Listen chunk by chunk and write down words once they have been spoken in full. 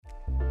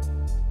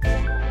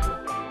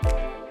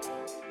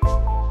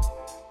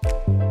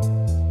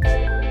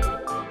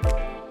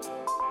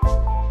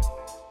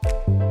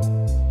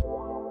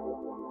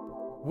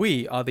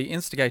We are the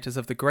instigators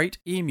of the Great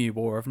Emu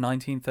War of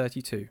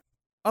 1932,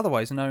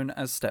 otherwise known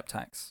as Step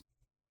Tax.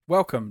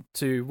 Welcome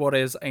to what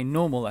is a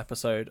normal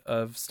episode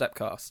of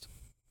Stepcast.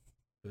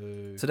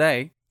 Boo.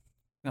 Today,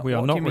 We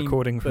are what do not you mean,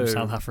 recording from boo?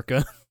 South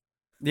Africa.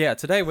 Yeah,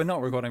 today we're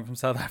not recording from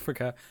South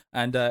Africa,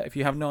 and if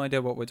you have no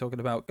idea what we're talking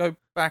about, go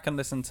back and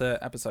listen to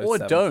episode Or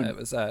 7. don't. It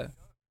was,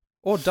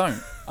 or don't.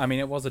 I mean,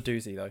 it was a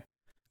doozy though.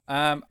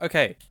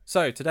 Okay,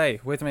 so today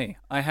with me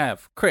I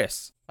have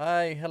Chris,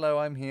 Hi, hello,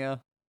 I'm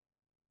here.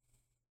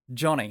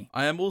 Johnny,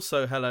 I am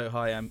also hello,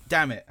 hi,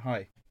 damn it,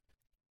 hi.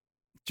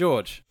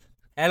 George,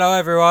 Hello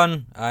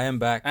everyone, I am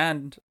back.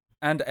 and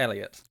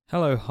Elliot.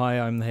 Hello, hi,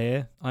 I'm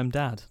here. I'm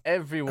Dad.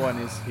 Everyone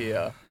is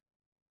here.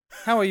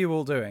 How are you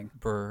all doing?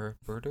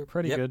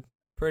 Pretty Yep, good.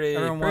 Pretty,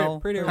 Everyone pretty, well?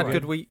 pretty Had alright.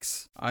 good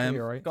weeks? I am,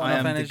 Pretty alright. Got I enough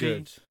am energy? the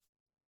good.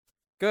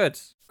 Good,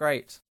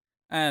 great.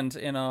 And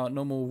in our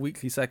normal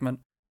weekly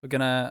segment, we're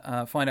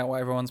gonna find out what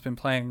everyone's been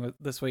playing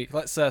this week.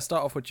 Let's start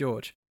off with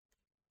George.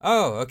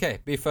 Oh, okay,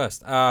 be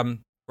first.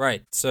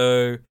 Right,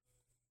 so,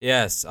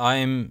 yes,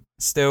 I'm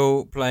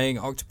still playing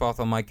Octopath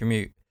on my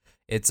commute.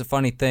 It's a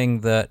funny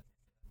thing that,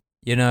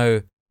 you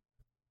know,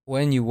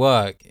 when you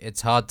work,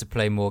 it's hard to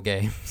play more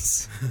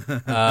games.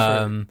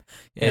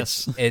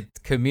 Yes.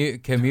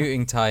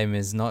 Commuting time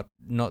is not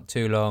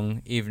too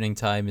long. Evening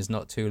time is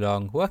not too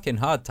long. Working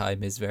hard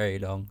time is very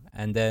long,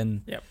 and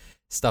then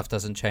stuff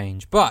doesn't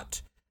change.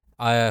 But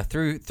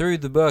through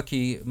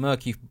the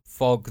murky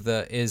fog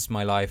that is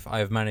my life, I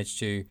have managed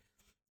to.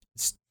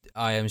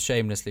 I am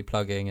shamelessly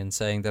plugging and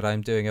saying that I'm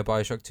doing a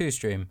Bioshock 2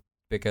 stream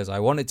because I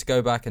wanted to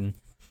go back and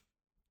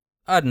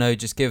I don't know,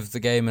 just give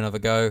the game another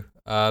go.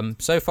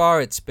 So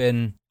far it's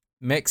been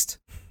mixed.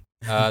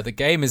 The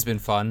game has been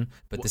fun,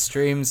 but the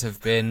streams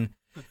have been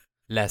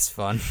less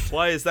fun.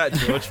 Why is that,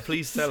 George?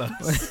 Please tell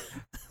us.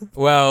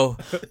 Well,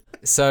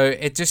 so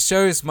it just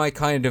shows my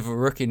kind of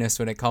rookiness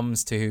when it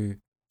comes to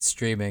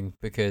streaming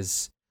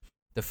because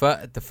the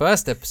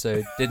first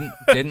episode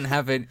didn't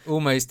have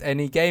almost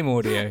any game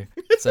audio.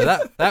 So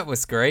that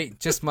was great.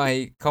 Just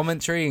my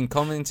commentary and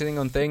commenting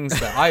on things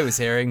that I was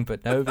hearing,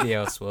 but nobody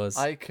else was.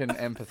 I can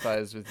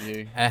empathize with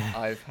you.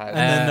 I've had.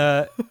 And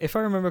then, if I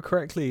remember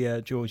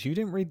correctly, George, you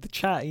didn't read the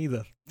chat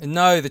either.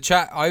 No, the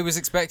chat. I was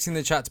expecting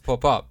the chat to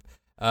pop up,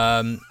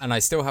 and I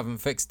still haven't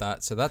fixed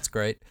that, so that's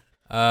great.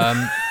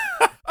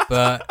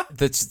 But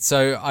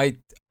so I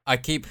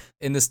keep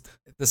in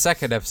the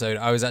second episode.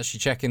 I was actually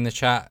checking the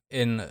chat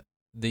in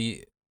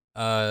the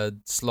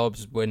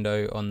slobs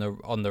window on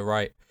the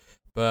right.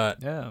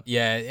 But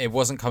yeah, it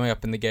wasn't coming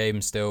up in the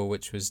game still,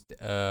 which was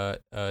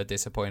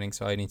disappointing.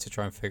 So I need to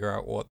try and figure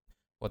out what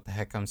the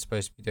heck I'm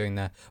supposed to be doing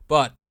there.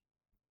 But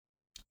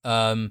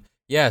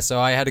yeah, so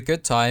I had a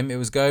good time. It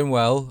was going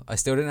well. I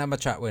still didn't have my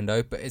chat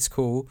window, but it's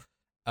cool.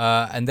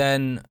 And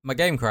then my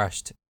game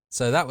crashed,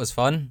 so that was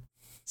fun.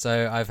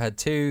 So I've had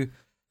two.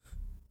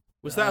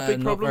 Was that a big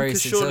not problem? very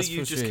Because surely you successful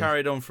just streams.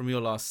 carried on from your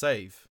last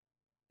save.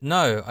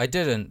 No, I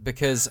didn't,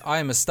 because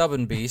I'm a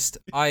stubborn beast.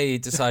 I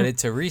decided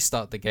to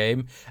restart the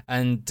game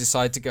and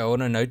decide to go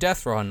on a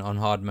no-death run on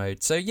hard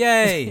mode. So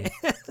yay!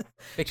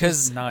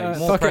 Because Nice.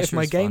 more Fuck it, pressure if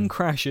my is game fun.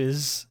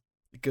 crashes,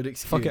 Good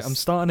excuse. fuck it, I'm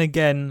starting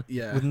again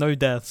Yeah. with no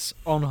deaths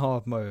on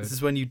hard mode. This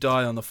is when you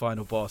die on the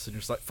final boss and you're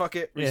just like, fuck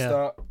it, Yeah.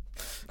 restart.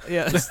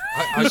 Yeah.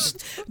 I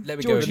just, let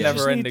me go George, The you again. just,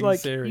 never-ending need, you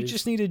series.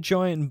 just need a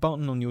giant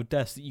button on your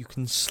desk that you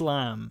can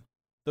slam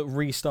that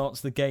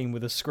restarts the game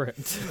with a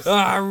script.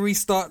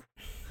 Restart.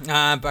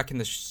 Back in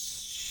the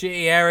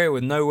shitty area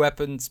with no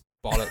weapons.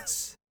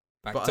 Bollocks.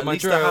 Back But to at my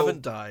least drill. I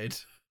haven't died.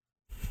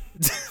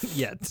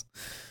 Yet.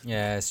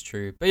 Yeah, it's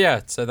true. But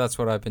yeah, so that's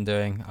what I've been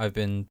doing. I've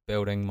been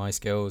building my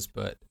skills,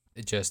 but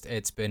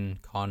it's been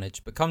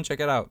carnage. But come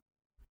check it out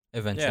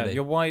eventually.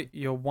 Yeah,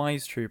 you're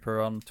Wise Trooper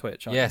on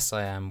Twitch, aren't Yes,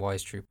 I am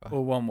Wise you? Trooper.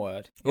 All one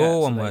word.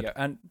 All one there you word.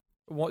 go. And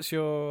what's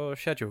your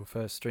schedule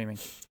for streaming?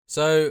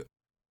 So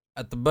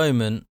at the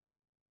moment,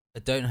 I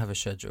don't have a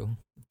schedule,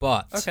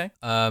 but Okay.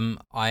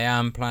 I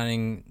am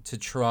planning to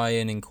try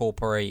and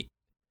incorporate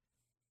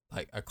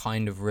like a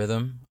kind of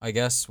rhythm, I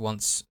guess,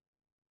 once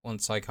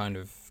I kind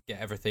of get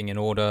everything in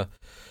order,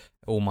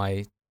 all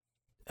my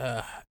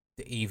the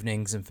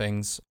evenings and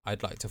things,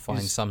 I'd like to find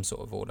He's- some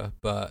sort of order.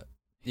 But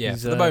yeah,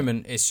 he's, for the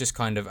moment, it's just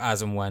kind of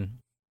as and when.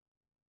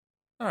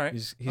 All right.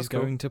 He's That's cool.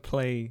 going to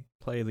play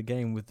the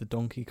game with the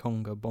Donkey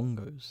Konga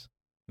bongos.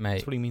 Mate,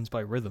 That's what he means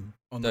by rhythm.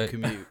 On the Don't-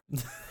 commute.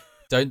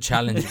 don't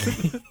challenge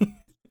me.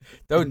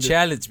 Don't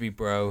challenge me,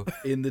 bro.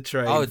 In the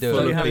train. I'll do full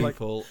it. of Have, like-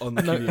 people on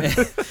the No,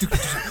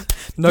 commute.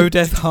 no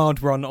death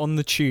hard run on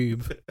the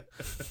tube.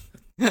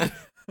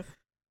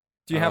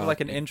 Do you have like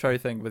an intro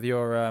thing with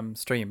your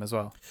stream as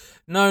well?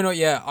 No, not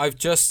yet. I've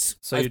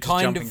just So I've you're just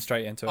kind jumping of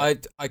straight into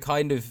it. I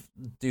kind of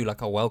do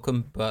like a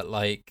welcome, but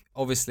like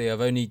obviously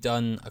I've only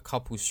done a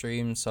couple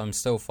streams, so I'm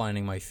still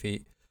finding my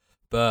feet.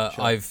 But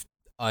Sure.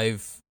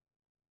 I've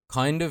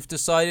kind of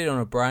decided on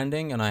a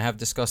branding, and I have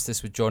discussed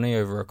this with Johnny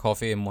over a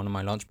coffee in one of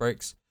my lunch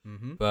breaks.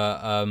 Mm-hmm.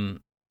 But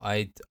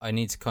I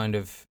need to kind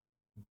of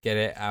get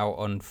it out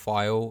on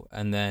file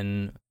and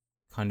then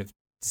kind of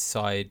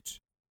decide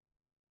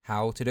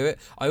how to do it.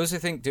 I also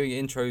think doing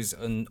intros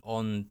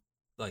on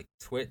like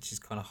Twitch is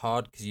kind of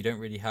hard because you don't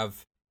really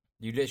have.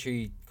 You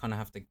literally kind of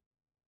have to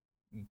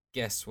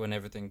guess when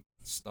everything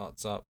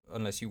starts up,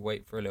 unless you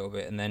wait for a little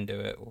bit and then do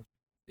it. Or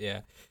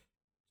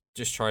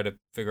just try to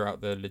figure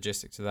out the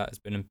logistics of that has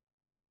been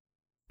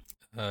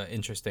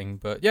interesting.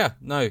 But yeah,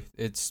 no,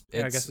 it's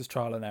I guess it's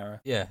trial and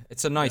error. Yeah,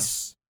 it's a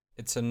nice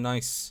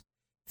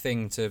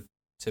thing to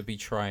be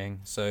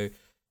trying. So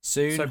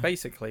soon. So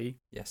basically,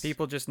 yes,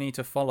 people just need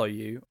to follow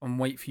you and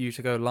wait for you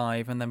to go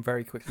live, and then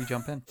very quickly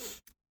jump in.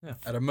 Yeah.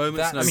 At a moment's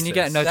That- notice. I mean, you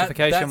get a That-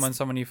 notification that's- when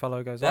someone you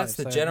follow goes that's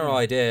live. the so, general yeah.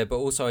 idea. But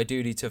also, I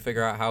do need to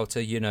figure out how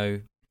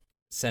to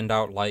send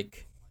out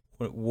like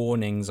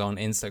warnings on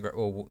Instagram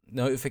or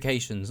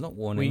notifications, not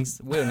warnings.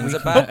 Warnings are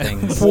bad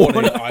things.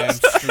 Warning, I am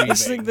streaming.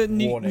 It's like the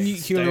Warning,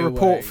 nuclear stay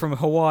report away. from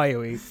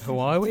Hawaii.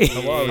 Hawaii.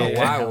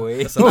 Wowie.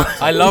 That's an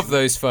accent. I love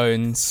those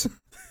phones.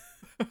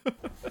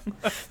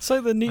 It's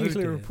like the nuclear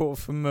dear. report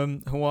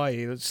from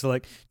Hawaii. It's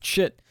like,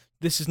 shit,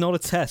 this is not a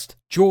test.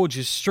 George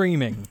is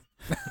streaming.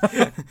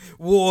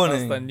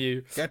 Warning. That's the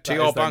new. Get that to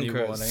your is the new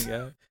bunkers. warning,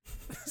 yeah.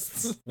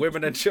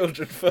 Women and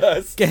children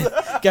first.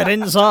 Get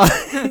inside.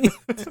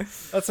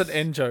 That's an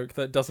in joke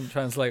that doesn't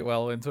translate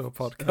well into a Oh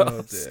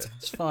podcast. dear.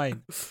 It's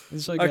fine.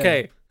 It's okay.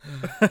 Okay,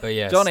 But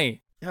yes,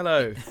 Johnny,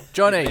 Hello,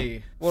 Johnny,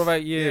 Hey. what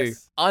about you?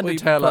 Yes. What have you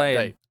been Undertale playing?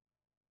 update.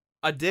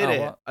 I did Oh, it.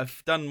 what?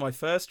 I've done my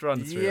first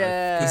run through.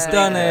 He's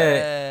done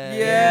it.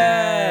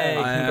 Yay!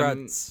 I am-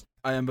 Congrats.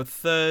 I am a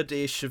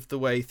third-ish of the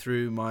way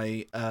through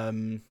my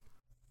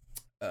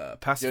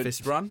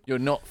pacifist run. You're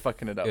not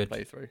fucking it up Good.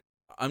 playthrough.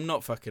 I'm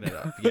not fucking it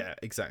up. Yeah,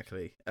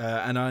 exactly.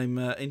 And I'm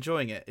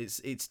enjoying it.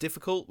 It's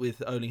difficult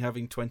with only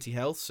having 20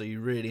 health, so you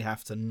really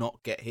have to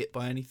not get hit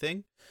by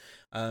anything.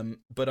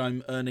 But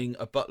I'm earning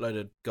a buttload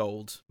of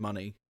gold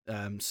money.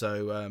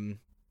 So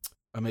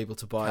I'm able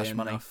to buy Cash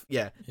money. enough.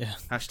 Yeah. Yeah.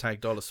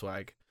 Hashtag dollar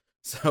swag.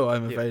 So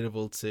I'm Yeah.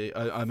 available to.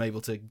 I'm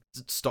able to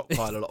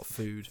stockpile a lot of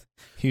food.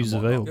 Who's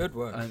and whatnot. available? Good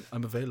work.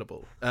 I'm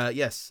available.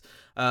 Yes.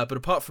 But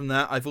apart from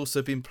that, I've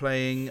also been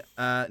playing.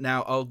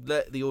 Now I'll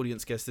let the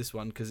audience guess this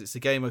one because it's a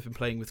game I've been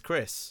playing with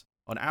Chris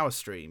on our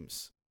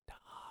streams.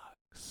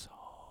 Dark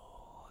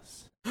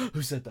Souls.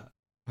 Who said that?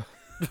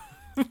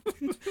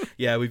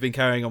 Yeah, we've been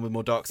carrying on with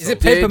more Dark Souls. Is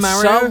it Paper Did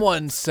Mario?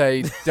 someone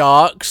say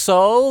Dark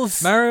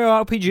Souls? Mario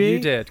RPG. You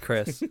did,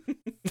 Chris.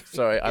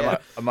 Sorry, Yeah.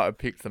 I might have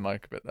peaked the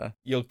mic a bit there.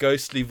 Your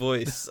ghostly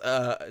voice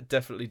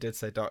definitely did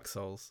say Dark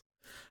Souls.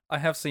 I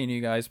have seen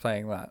you guys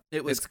playing that.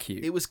 It was It's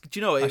cute. It was. Do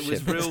you know? It I was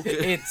ship it. real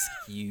good. It's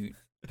cute.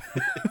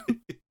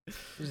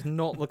 It's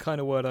not the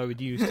kind of word I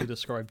would use to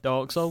describe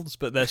Dark Souls,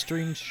 but their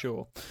streams,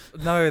 sure.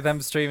 No,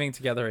 them streaming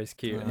together is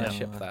cute, and I No.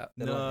 ship that.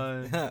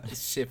 No.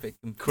 Ship it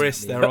completely.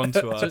 Chris, they're on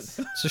to us.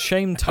 It's a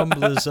shame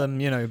Tumblr's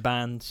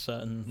banned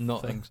certain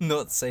Not things.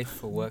 not safe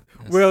for work.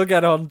 We'll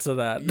get on to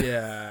that.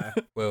 Yeah.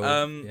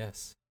 Well,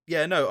 yes.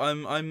 Yeah, no,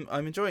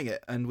 I'm enjoying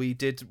it, and we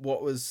did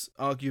what was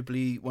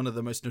arguably one of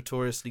the most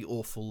notoriously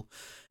awful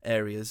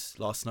areas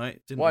last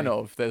night. Didn't One we?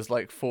 of. There's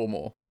like 4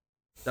 more.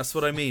 That's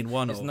what I mean.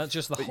 One Isn't of. that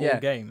just the But whole yeah,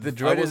 game? The I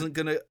dreaded, wasn't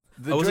gonna.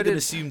 the I wasn't gonna dreaded,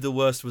 assume the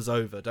worst was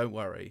over. Don't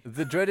worry.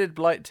 the dreaded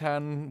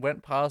Blighttown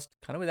went past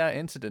kind of without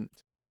incident.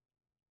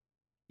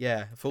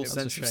 Yeah, full It was a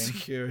sense of shame.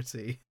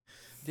 security.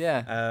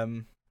 Yeah.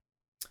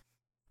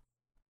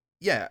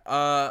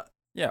 Yeah.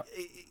 Yeah.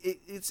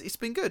 It's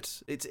been good.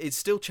 It's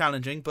still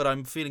challenging, but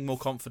I'm feeling more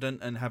confident,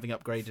 and having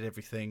upgraded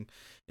everything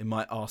in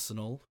my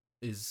arsenal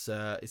is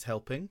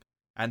helping.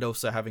 And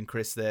also having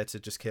Chris there to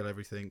just kill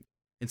everything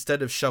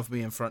instead of shove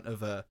me in front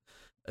of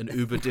an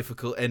uber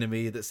difficult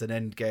enemy that's an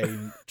end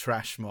game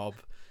trash mob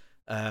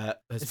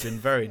has been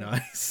very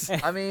nice.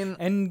 I mean,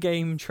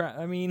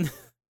 Endgame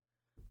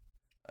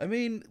I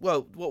mean,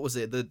 well, what was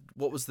it?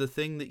 What was the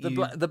thing that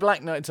you? the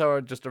Black Knights are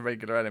just a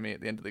regular enemy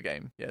at the end of the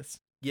game. Yes.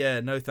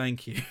 Yeah, no,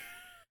 thank you.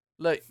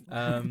 Look,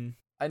 Um,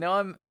 I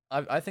know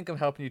I think I'm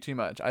helping you too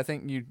much. I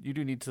think you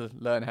do need to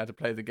learn how to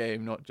play the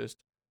game, not just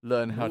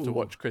learn how to Ooh.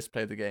 watch Chris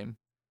play the game.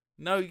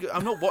 no,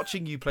 I'm not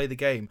watching you play the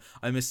game.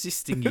 I'm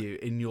assisting you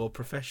in your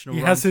professional.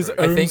 He has his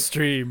run-through. own think-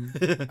 stream.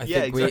 Yeah,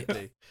 think we-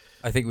 exactly.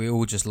 I think we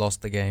all just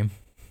lost the game.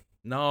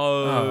 No,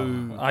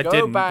 Oh, I Go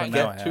didn't, back but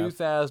now I to have.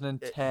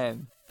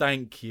 2010.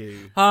 thank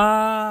you.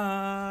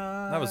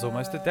 That was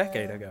almost a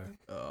decade ago.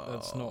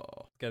 Let's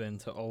not get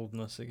into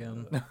oldness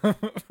again.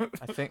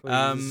 I think.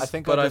 Um, I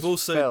think. but I I've just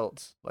also-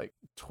 felt like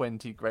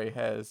 20 grey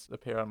hairs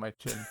appear on my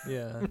chin.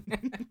 Yeah.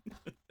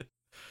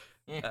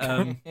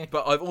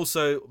 But I've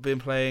also been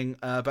playing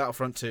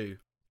Battlefront 2.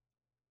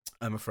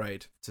 I'm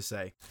afraid to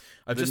say,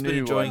 I've The just been new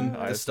enjoying one,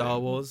 I the Star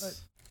assume.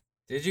 Wars.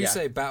 Did you Yeah.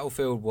 say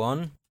Battlefield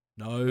 1?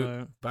 No,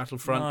 No.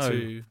 Battlefront No.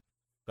 2,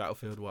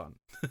 Battlefield 1.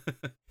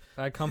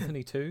 Bad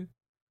Company 2?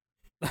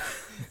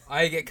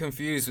 I get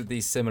confused with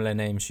these similar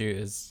name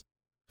shooters.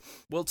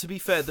 Well, to be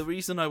fair, the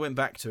reason I went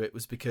back to it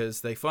was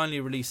because they finally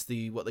released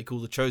what they call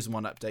the Chosen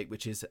One update,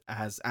 which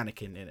has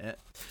Anakin in it,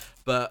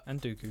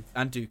 And Dooku.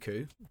 and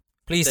Dooku.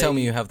 Please tell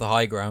me you have the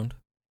high ground.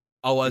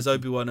 Oh, as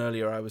Obi-Wan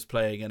earlier, I was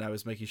playing and I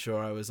was making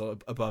sure I was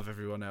above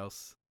everyone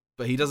else.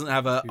 but he doesn't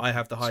have a I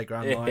have the high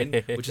ground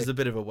line, which is a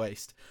bit of a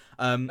waste.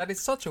 That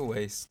is such a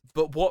waste.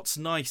 But what's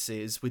nice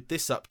is with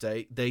this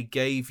update, they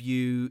gave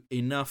you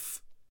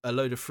a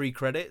load of free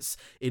credits,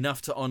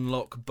 enough to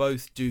unlock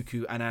both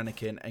Dooku and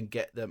Anakin and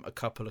get them a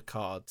couple of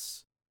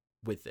cards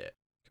with it.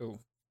 Cool.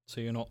 So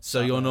you're not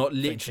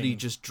literally thinking,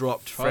 just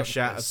dropped "Fuck fresh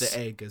out of this." the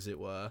egg, as it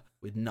were,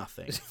 with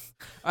nothing.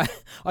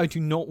 I do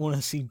not want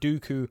to see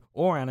Dooku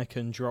or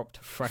Anakin dropped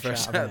fresh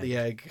out of the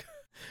egg.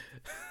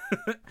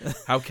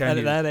 How can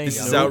you? That ain't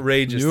This is nope.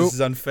 outrageous. Nope. This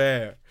is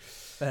unfair.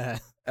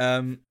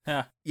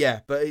 Yeah,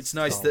 but it's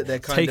nice that they're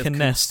kind Take of a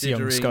nest, young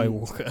considering-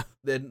 Skywalker.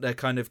 They're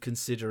kind of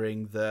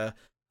considering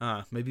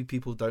maybe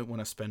people don't want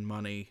to spend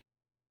money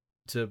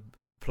to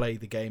play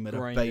the game at a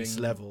base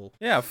Grinding. level.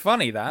 Yeah,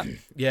 funny that. Yeah,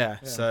 Yeah.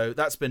 so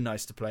that's been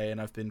nice to play,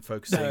 and I've been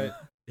focusing No,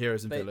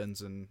 heroes and they-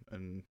 villains and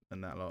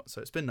that lot.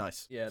 So it's been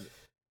nice. Yeah,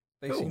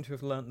 they Cool. seem to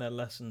have learnt their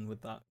lesson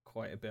with that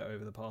quite a bit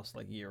over the past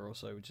year or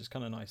so, which is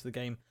kind of nice. The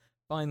game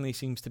finally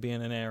seems to be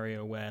in an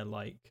area where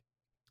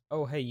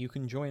oh hey, you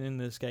can join in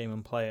this game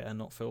and play it and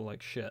not feel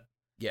like shit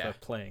Yeah, for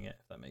playing it.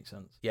 If that makes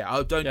sense. yeah.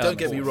 Yeah, Don't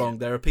get me awesome. wrong.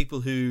 There are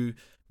people who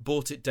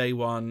bought it day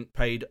one,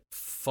 paid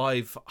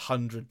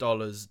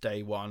 $500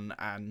 day one,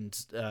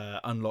 and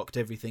unlocked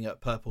everything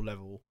at purple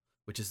level,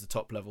 which is the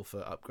top level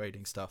for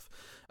upgrading stuff,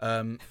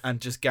 and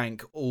just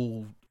gank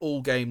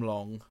all game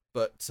long.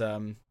 But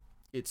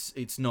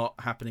it's not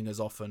happening as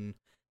often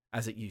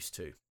as it used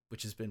to,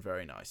 which has been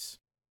very nice.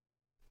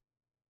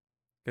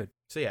 Good.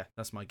 So yeah,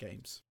 that's my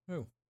games.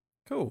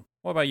 Cool.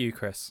 What about you,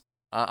 Chris?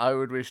 I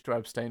would wish to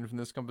abstain from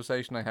this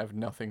conversation. I have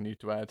nothing new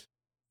to add.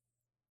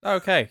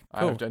 Okay,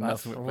 cool. I have done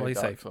That's nothing but all play you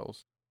say. Dark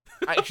Souls.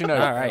 Actually, no.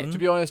 All right. To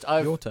be honest,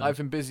 Your turn. I've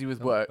been busy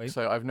with Oh, work, wait.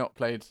 so I've not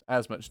played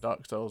as much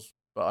Dark Souls.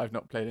 But I've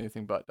not played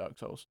anything but Dark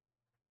Souls.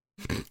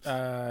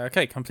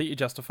 Okay, completely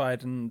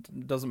justified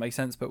and doesn't make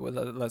sense, but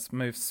let's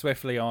move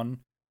swiftly on.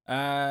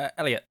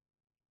 Elliot.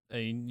 Are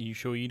you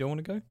sure you don't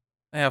want to go?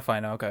 Yeah,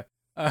 fine, I'll go.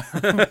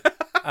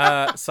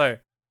 So,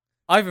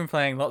 I've been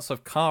playing lots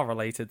of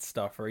car-related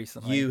stuff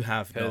recently. You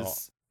have not.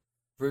 because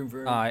Vroom,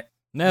 vroom.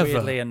 Never.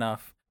 weirdly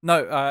enough,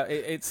 no,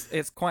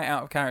 it's quite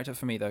out of character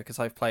for me though, because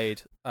I've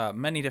played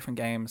many different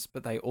games,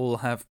 but they all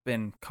have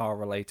been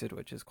car-related,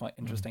 which is quite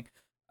interesting.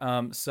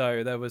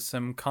 So there was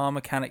some Car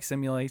Mechanic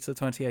Simulator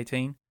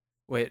 2018,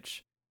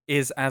 which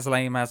is as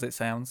lame as it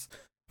sounds.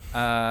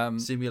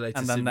 Simulator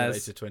and then Simulator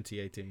there's-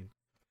 2018.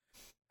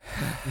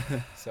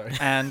 Sorry.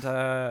 And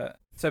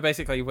so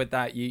basically, with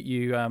that,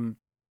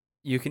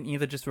 you can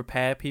either just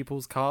repair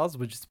people's cars,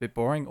 which is a bit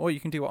boring, or you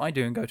can do what I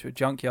do and go to a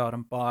junkyard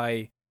and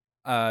buy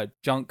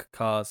junk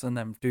cars and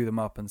then do them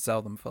up and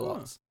sell them for Oh.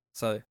 lots.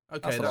 So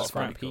Okay, a lot that's of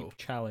fun. pretty Scrap cool. heap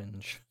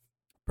challenge.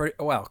 pretty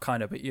well,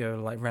 kind of, but you're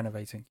like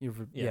renovating. Yeah.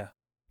 Yeah,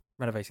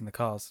 renovating the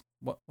cars.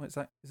 What is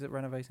that? Is it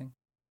renovating?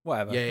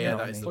 Whatever. Yeah, you yeah, know that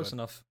what I is mean. the Close word.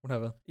 enough.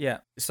 Whatever. Yeah,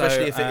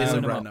 Especially if it is a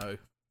them up. Renault.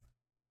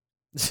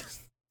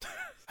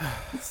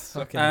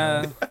 Fucking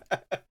Uh,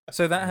 hell.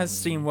 so that has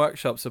Steam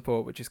Workshop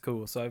support, which is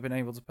cool. So I've been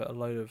able to put a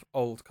load of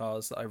old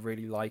cars that I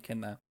really like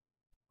in there.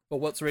 But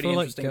what's really feel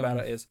like, interesting about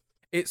it is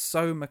it's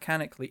so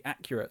mechanically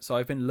accurate. So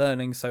I've been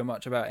learning so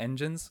much about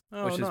engines,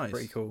 Oh, which is nice.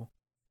 pretty cool.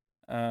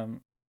 So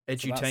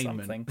that's Edutainment.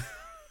 something.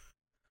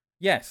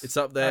 Yes, It's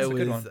up there that's a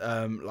good with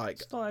one.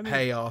 like It's not- I mean-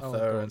 Hey oh, Arthur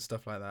God. and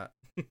stuff like that.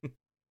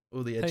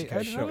 All the Hey, I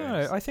education. don't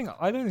know.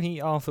 I don't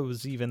think Arthur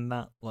was even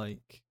that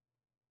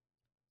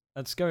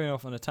That's going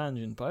off on a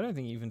tangent, but I don't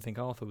even think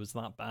Arthur was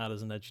that bad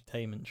as an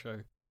edutainment show.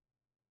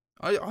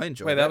 I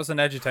enjoyed Wait, it. that was an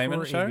edutainment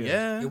Pretty show? good.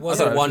 Yeah. It was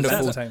I thought a it was wonderful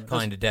entertainment.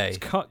 kind of day. It's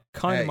kind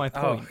Hey. of my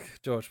point. Oh,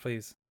 George,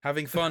 please.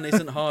 Having fun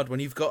isn't hard when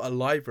you've got a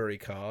library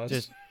card.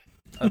 Just-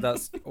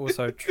 That's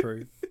also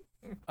true.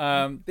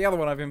 The other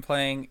one I've been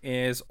playing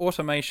is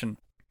Automation,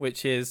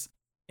 which is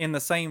in the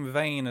same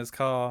vein as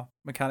Car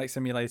Mechanic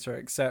Simulator,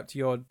 except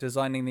you're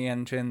designing the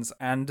engines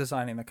and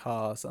designing the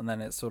cars, and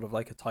then it's sort of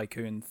like a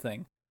tycoon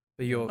thing.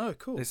 But Oh,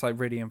 cool. it's like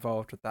really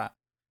involved with that.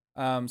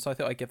 So I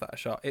thought I'd give that a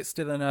shot. It's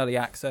still in early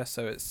access,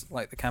 so it's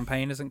like the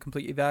campaign isn't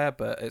completely there,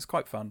 but it's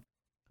quite fun.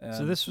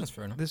 So this was That's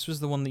fair enough. this was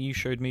the one that you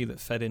showed me that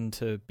fed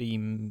into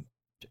Beam.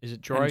 Is it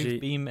Drive MG.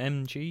 Beam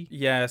MG?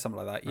 Yeah, something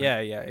like that.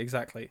 Right. Yeah,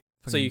 exactly.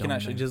 So Fucking you can dumb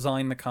actually name.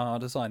 design the car,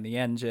 design the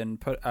engine,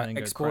 And then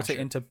go export crash it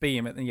it. into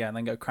Beam, and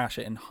then go crash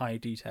it in high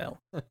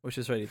detail, which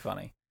is really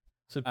funny.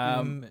 So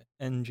Um, Beam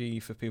NG,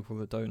 for people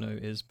that don't know,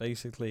 is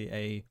basically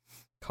a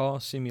car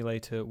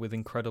simulator with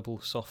incredible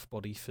soft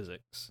body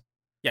physics.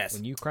 Yes,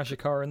 When you crash a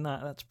car in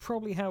that, that's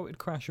probably how it would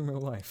crash in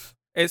real life.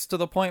 it's to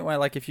the point where,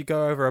 like, if you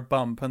go over a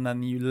bump and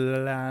then you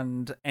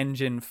land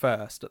engine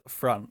first at the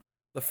front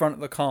of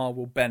the car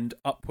will bend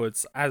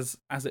upwards as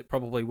it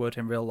probably would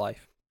in real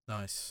life.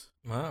 Nice.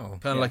 Wow.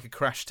 Kind of Yeah. like a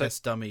crash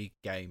test dummy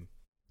game.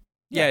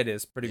 Yeah, it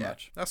is pretty Yeah,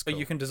 much. That's But cool.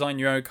 you can design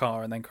your own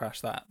car and then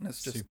crash that, and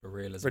it's just Super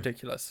realism.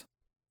 ridiculous.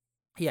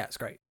 Yeah, it's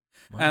great.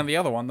 Wow. And the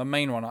other one, the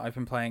main one I've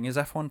been playing, is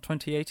F1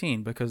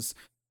 2018, because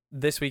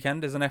this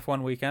weekend is an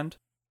F1 weekend.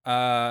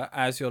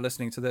 As you're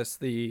listening to this,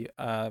 the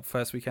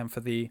first weekend for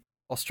the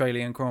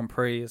Australian Grand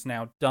Prix is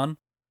now done,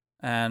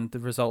 and the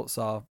results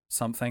are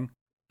something.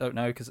 Don't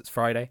know because it's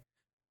Friday.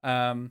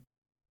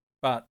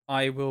 but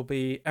I will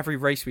be every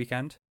race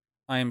weekend.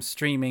 I am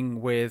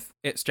streaming with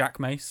It's Jack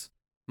Mace,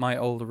 my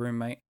older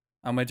roommate,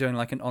 and we're doing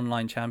like an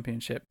online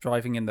championship,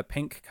 driving in the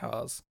pink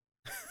cars,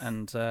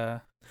 and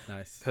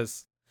Nice.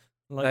 because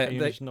Like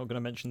you're just not going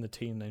to mention the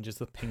team name, just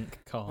the pink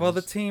cars. well,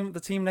 the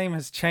team name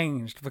has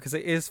changed because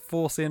it is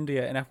Force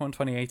India in F1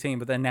 2018,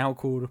 but they're now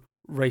called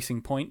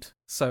Racing Point,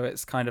 so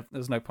it's kind of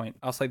there's no point.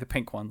 I'll say the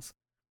pink ones.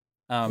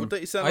 Well, don't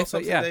you sound like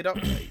something yeah. they'd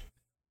update?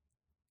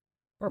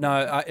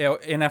 No,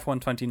 in F1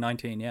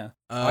 2019, yeah.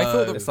 I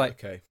thought that- It's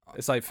like okay.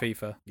 it's like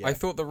FIFA. Yeah. I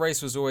thought the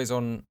race was always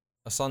on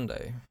a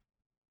Sunday.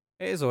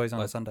 It is always on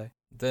a Like- Sunday,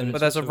 Then but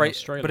there's a also in race.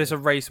 Australia. But it's a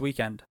race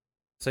weekend,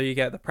 so you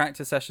get the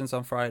practice sessions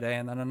on Friday,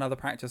 and then another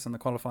practice and the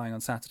qualifying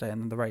on Saturday,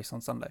 and then the race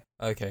on Sunday.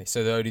 okay,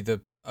 so only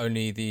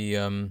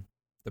the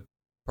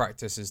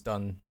practice is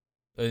done.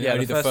 Yeah,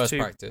 only the the first first two-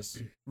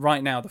 practice.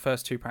 Right now, the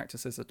first 2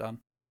 practices are done,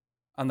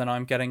 and then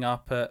I'm getting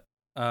up at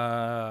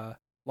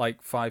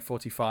like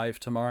 5:45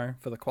 tomorrow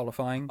for the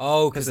qualifying.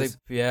 Oh, 'Cause because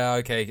it's-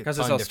 okay, Because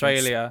time it's difference.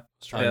 Australia,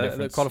 Time the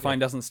difference, qualifying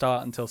yeah. doesn't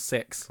start until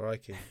 6,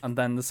 Crikey. and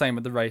then the same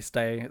with the race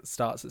day. It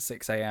starts at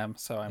 6 a.m.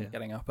 So I'm Yeah.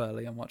 getting up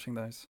early and watching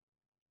those.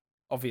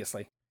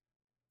 Obviously,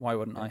 why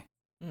wouldn't I?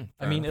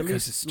 I mean, at Because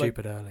least it's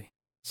stupid early.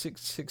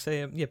 6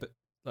 a.m. Yeah, but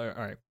all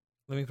right.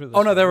 Let me put it. This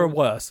Oh no, way. there are What-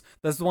 worse.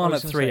 There's the one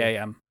was at gonna 3 say-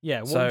 a.m. Yeah,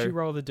 what So- would you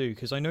rather do?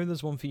 Because I know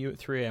there's one for you at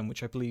 3 a.m.,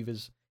 which I believe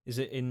is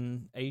it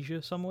in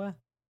Asia somewhere?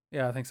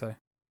 Yeah, I think so.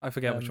 I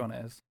forget which Um, one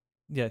it is.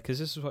 Yeah, because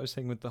this is what I was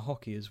saying with the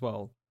hockey as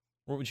well.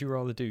 What would you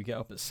rather do? Get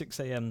up at 6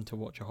 a.m. to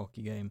watch a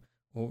hockey game,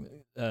 or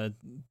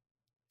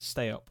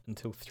stay up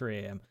until 3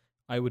 a.m.?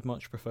 I would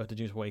much prefer to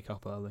just wake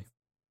up early.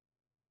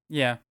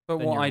 Yeah, but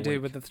then what you're I do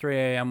awake. with the 3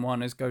 a.m.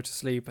 one is go to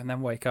sleep and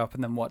then wake up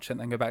and then watch it and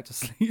then go back to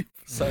sleep.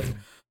 So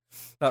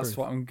that's Truth.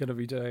 what I'm gonna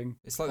be doing.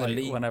 It's like, Like the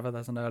league. whenever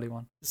there's an early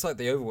one. It's like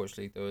the Overwatch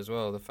League though as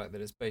well. The fact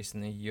that it's based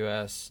in the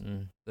US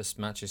and the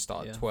matches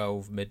start Yeah. at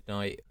 12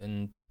 midnight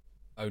and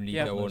only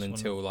Yeah. go on Nice one.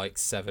 until like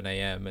 7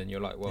 a.m. and you're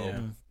like, well,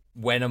 Yeah.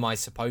 when am I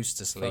supposed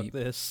to Fuck sleep?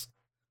 this.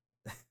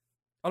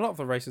 A lot of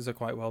the races are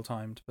quite well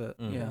timed, but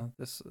Mm. yeah,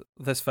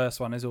 this first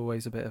one is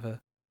always a bit of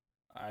a.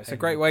 It's a Pain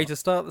great in the way butt. to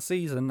start the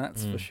season,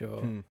 that's for Mm.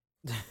 sure.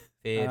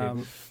 Fair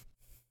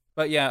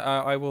But yeah,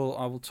 I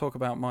will talk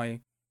about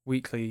my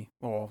weekly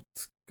or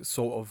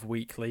sort of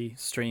weekly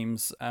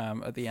streams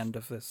at the end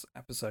of this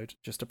episode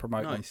just to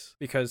promote them, Nice.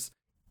 because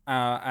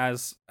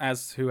as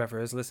whoever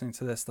is listening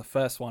to this, the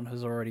first one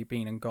has already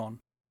been and gone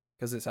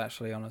because it's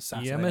actually on a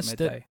Saturday at missed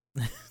it.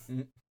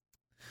 midday.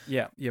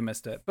 Yeah, you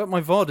missed it. But my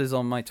VOD is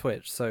on my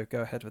Twitch, so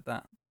go ahead with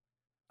that.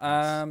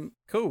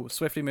 Cool.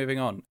 Swiftly moving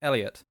on.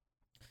 Elliot.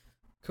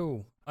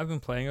 Cool. I've been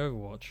playing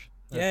Overwatch.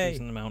 A Yay.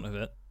 decent amount of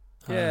it.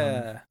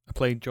 Yeah. I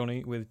played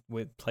Johnny with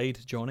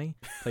Johnny.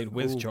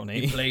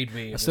 played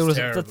me. It still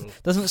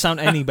doesn't sound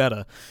any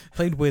better.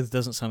 Played with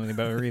doesn't sound any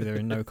better either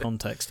in no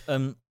context.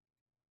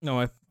 No,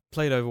 I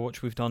played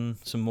Overwatch. We've done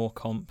some more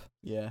comp,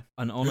 Yeah.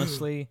 and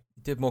honestly,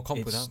 Did more comp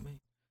It's- without me.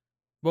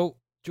 well,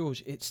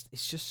 George, it's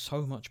just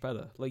so much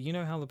better. Like, you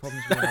know how the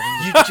problems we're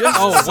having. You just.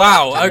 Oh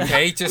wow!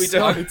 Okay, just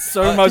It's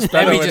so much let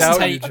better me just without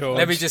take you, George.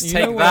 let me just You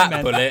know take what I that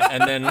meant. bullet,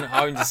 and then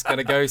I'm just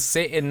gonna go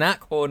sit in that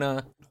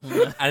corner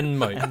and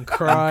moan. and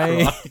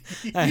cry.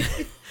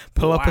 And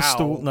pull up a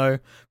stool. Wow. No,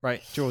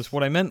 right, George.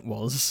 What I meant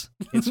was,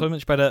 it's so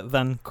much better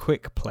than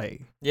quick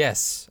play.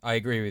 Yes, I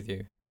agree with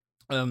you.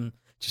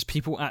 Just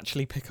people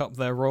actually pick up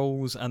their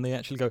roles and they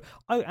actually go,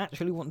 I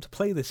actually want to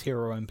play this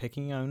hero I'm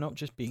picking. I'm not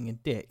just being a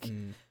dick.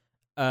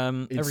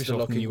 Every so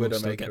often you will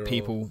still get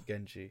people.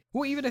 Genji.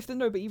 Well, even if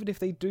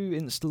they do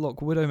insta-lock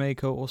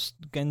Widowmaker or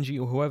Genji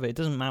or whoever, it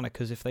doesn't matter,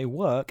 because if they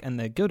work and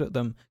they're good at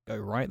them, go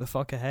right the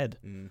fuck ahead.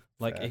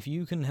 Like, Fair. if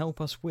you can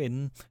help us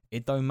win,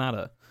 it don't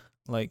matter.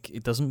 Like,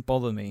 it doesn't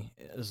bother me.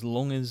 As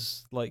long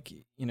as, like,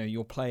 you know,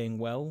 you're playing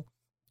well,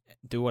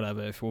 do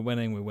whatever. If we're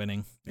winning, we're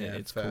winning. Yeah,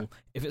 It's fair. cool.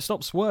 If it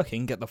stops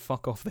working, get the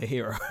fuck off the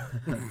hero.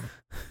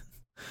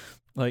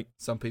 Like,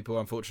 Some people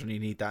unfortunately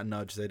need that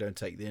nudge. They don't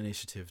take the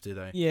initiative, do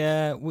they?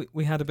 yeah,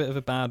 we had a bit of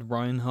a bad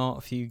Reinhardt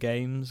a few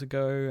games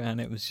ago, and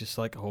it was just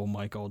like, oh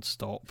my god,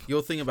 stop.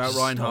 Your thing about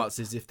Stop. Reinhardt's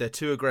is if they're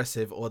too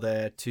aggressive or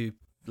they're too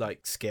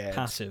like scared.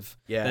 Passive.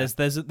 Yeah.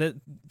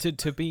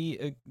 To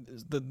be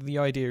the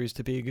idea is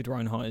to be a good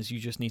Reinhardt is you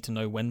just need to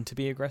know when to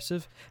be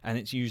aggressive, and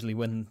it's usually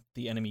when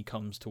the enemy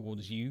comes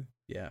towards you.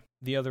 Yeah.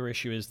 The other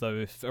issue is, though,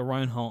 if a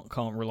Reinhardt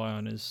can't rely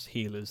on his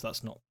healers,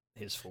 that's not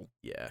his fault.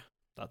 Yeah.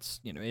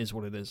 That's, you know, it is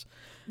what it is.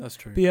 That's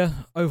true. But yeah,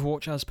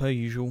 Overwatch as per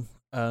usual.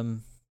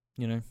 You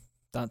know,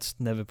 that's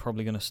never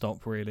probably going to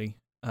stop, really.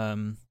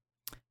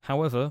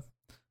 However,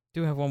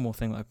 do have one more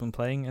thing that I've been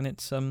playing, and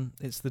it's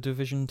the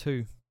Division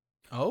 2.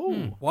 Oh.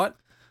 What?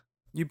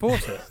 You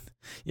bought it?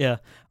 Yeah.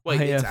 Wait,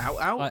 I, it's out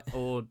I-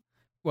 or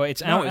Well,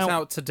 it's No, out. it's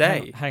out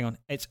today. Hang on,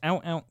 it's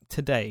out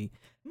today.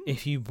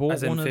 If you bought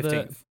As in one of the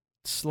 15th.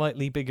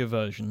 slightly bigger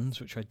versions,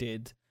 which I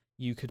did,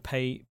 you could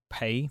pay.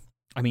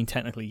 I mean,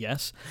 technically,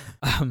 yes.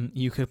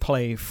 You could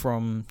play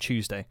from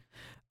Tuesday.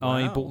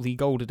 I Wow. bought the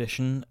gold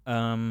edition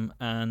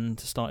and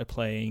started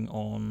playing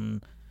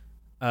on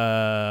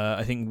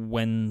I think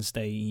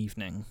Wednesday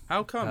evening.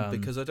 How come?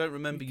 Because I don't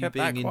remember you kept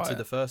being that into quiet.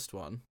 the first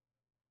one.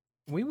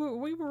 We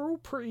were all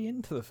pretty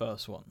into the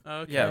first one.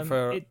 Okay. Yeah,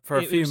 for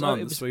a few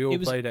months we all it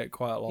was- played it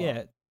quite a lot.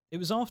 Yeah, it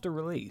was after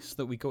release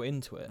that we got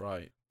into it.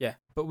 Right.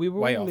 But we were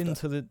Way all after.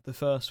 into the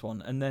first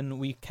one, and then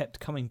we kept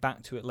coming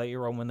back to it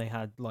later on when they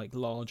had like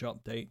large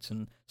updates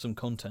and some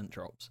content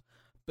drops.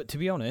 But to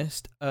be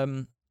honest,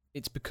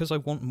 it's because I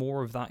want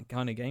more of that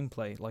kind of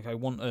gameplay. Like I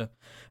want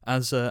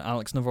as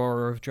Alex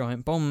Navarro of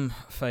Giant Bomb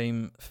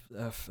fame,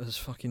 as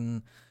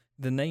fucking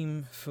the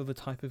name for the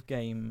type of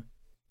game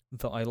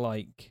that I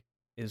like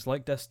is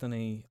like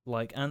Destiny,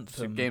 like So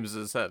Anthem. games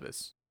as a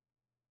service.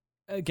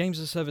 Games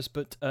as a service,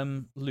 but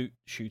loot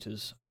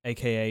shooters,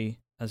 aka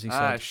as he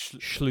said,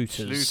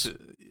 schlooters.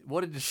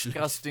 What a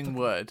disgusting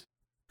word.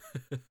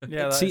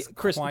 Yeah, that's See,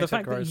 Chris, quite the a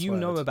fact that gross you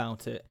know word.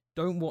 about it,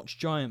 don't watch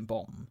Giant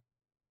Bomb.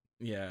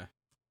 Yeah.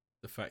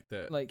 The fact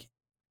that Like,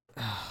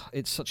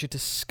 it's such a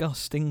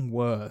disgusting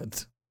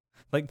word.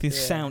 Like the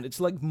sound, it's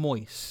like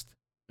moist.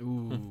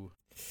 ooh,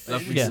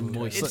 lovely Yeah. some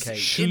moist It's- cake.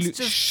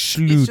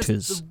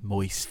 Schlooters.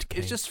 Moist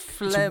It's just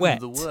phlegm, wet.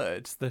 the word.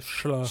 It's the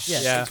schlush.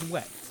 Yeah, it's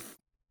wet.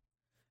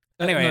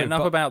 Anyway, No, enough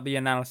but- about the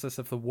analysis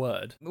of the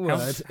word.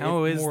 Word.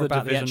 How is more the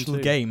about Division the actual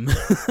 2? game?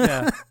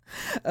 Yeah.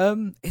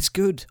 It's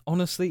good.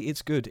 Honestly,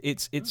 it's good.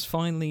 It's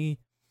finally,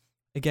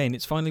 again,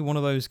 it's finally one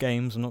of those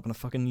games. I'm not going to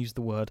fucking use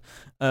the word.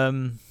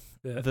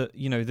 That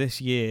this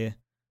year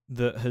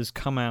that has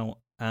come out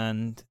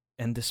and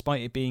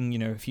despite it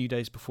being a few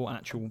days before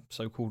actual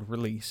so-called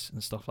release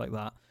and stuff like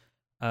that,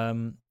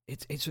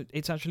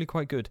 it's actually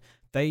quite good.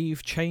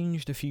 They've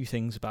changed a few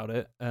things about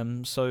it.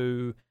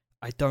 So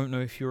I don't know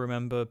if you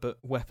remember, but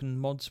weapon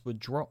mods were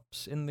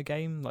drops in the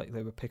game, like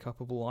they were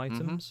pick-upable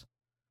items.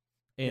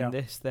 In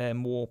this, they're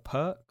more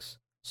perks,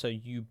 so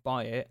you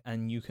buy it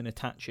and you can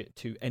attach it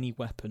to any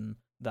weapon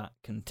that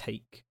can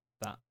take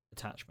that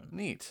attachment.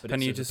 Neat. But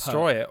Can it's you as a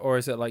destroy it, or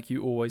is it like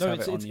you always No, have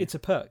it's, it on it's, you? it's a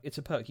perk. It's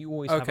a perk. You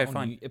always have Okay, it on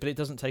fine. you, but it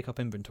doesn't take up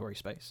inventory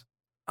space.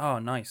 Oh,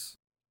 nice.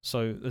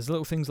 So there's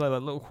little things like that,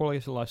 little quality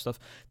of life stuff.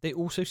 They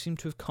also seem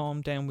to have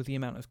calmed down with the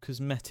amount of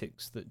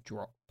cosmetics that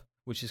drop,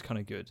 which is kind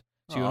of good.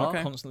 So you're not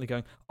Okay. constantly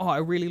going, oh, I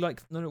really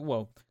like... No,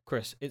 well,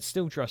 Chris, it's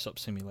still Dress Up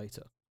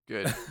Simulator.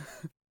 Good.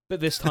 But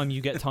this time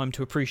you get time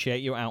to appreciate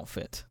your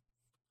outfit.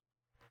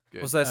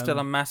 Good. Was there still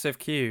a Um, massive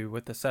queue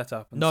with the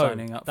setup and No,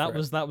 signing up that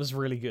for was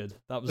really good.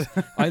 That was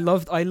I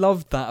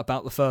loved that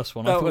about the first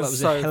one. I That thought was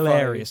that was so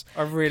hilarious.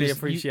 funny. I really 'Cause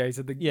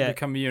appreciated the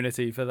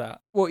community for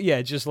that. Well,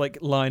 yeah, just like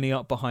lining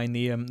up behind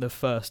the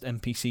first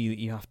NPC that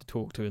you have to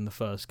talk to in the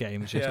first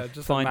game. It's just, Yeah, just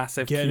a fine,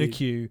 massive get in a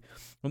queue. queue.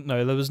 Well,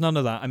 no, there was none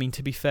of that. I mean,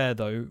 to be fair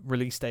though,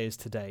 release day is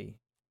today.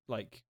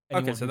 Like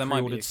anyone so who there might be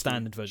a pre-ordered queue.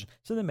 standard version,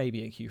 so there may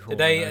be a queue for all I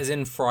Today, know. as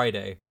in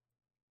Friday.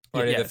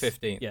 Friday yes. the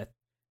 15th. Yeah.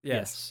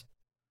 Yes.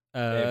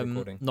 Day of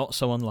recording. Not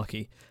so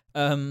unlucky.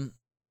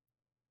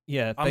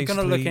 Yeah, I'm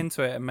gonna look basically-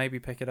 into it and maybe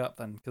pick it up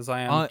then, because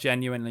I am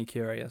genuinely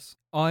curious.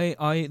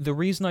 The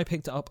reason I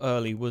picked it up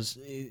early was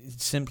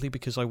simply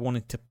because I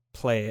wanted to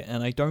play it,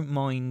 and I don't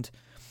mind.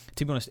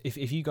 To be honest,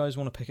 if you guys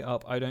want to pick it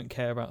up, I don't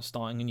care about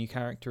starting a new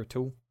character at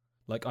all.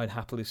 Like I'd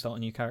happily start a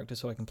new character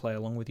so I can play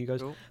along with you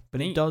guys. Cool. But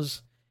Neat.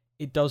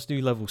 it does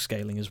do level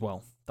scaling as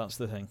well. That's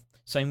the thing.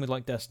 Same with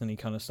like Destiny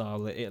kind of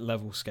style. It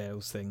level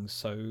scales things,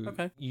 so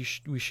Okay.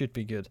 we should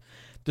be good.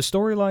 The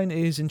storyline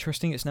is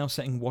interesting. It's now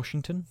set in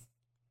Washington.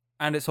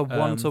 And it's a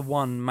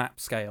 1-to-1 map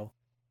scale.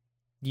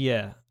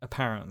 Yeah,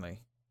 apparently.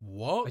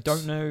 What? I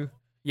don't know.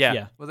 Yeah.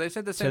 Yeah. Well, they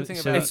said the same So- thing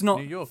so- about It's not-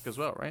 New York as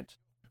well, right?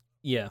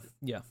 Yeah.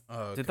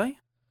 Oh, Did they?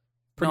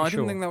 Pretty No, I sure.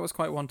 didn't think that was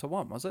quite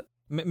 1-to-1, was it?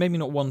 Maybe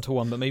not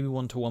 1-to-1, but maybe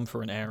 1-to-1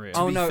 for an area.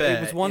 Oh be no, fair,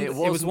 it was one. it It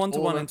was wasn't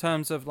 1-to-1 all in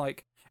terms of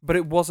like, but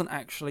it wasn't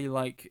actually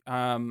like,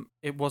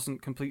 it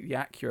wasn't completely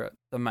accurate.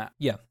 The map,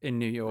 Yeah. in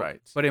New York,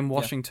 Right. but in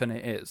Washington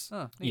it is.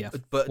 Oh, neat. Yeah.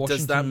 But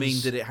does that mean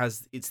Washington's-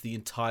 that it's the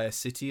entire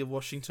city of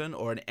Washington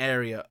or an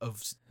area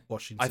of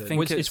Washington? I think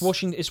Well, it's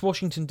Washington. It's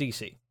Washington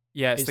D.C.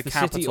 Yeah, it's It's the the city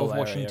capital of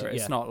Washington, area.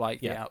 It's yeah. not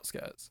like the Yeah.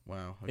 outskirts.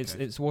 Wow. Okay.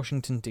 It's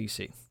Washington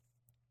D.C.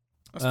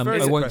 That's I very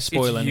won't impressive.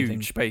 spoil it's anything.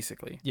 huge,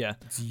 basically. Yeah,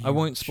 It's I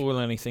won't huge. spoil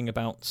anything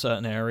about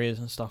certain areas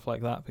and stuff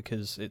like that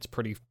because it's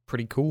pretty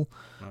cool.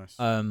 Nice.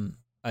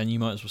 And you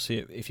might as well see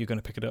it if you're going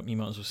to pick it up. You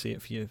might as well see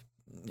it for your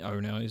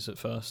own eyes at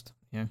first.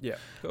 Yeah. Yeah.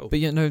 Cool. But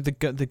yeah, no, the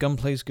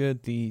gunplay's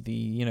good.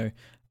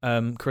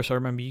 Chris, I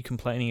remember you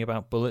complaining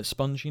about bullet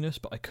sponginess,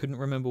 but I couldn't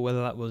remember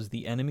whether that was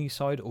the enemy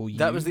side or you.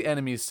 That was the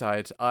enemy's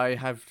side. I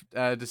have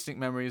distinct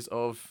memories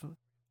of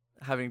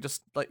having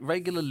just like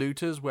regular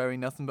looters wearing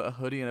nothing but a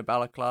hoodie and a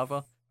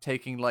balaclava,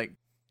 taking like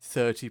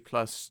 30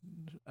 plus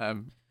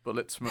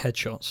bullets from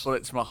headshots.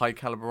 a high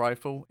caliber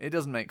rifle. It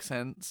doesn't make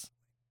sense.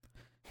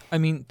 I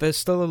mean, there's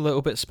still a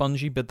little bit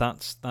spongy, but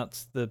that's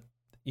the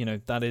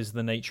that is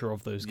the nature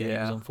of those games,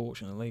 Yeah.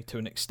 unfortunately, to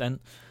an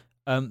extent.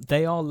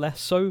 They are less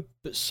so,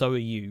 but so are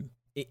you.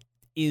 It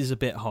is a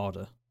bit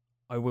harder.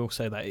 I will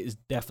say that it is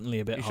definitely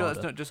a bit You sure harder.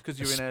 that's not just because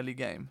you're in early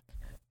game?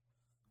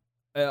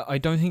 I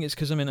don't think it's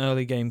because I'm in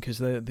early game because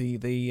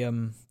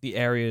the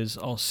areas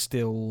are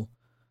still.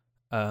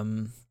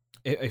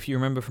 If you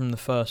remember from the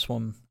first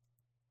one,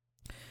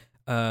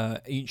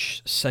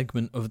 each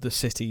segment of the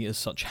city as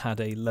such had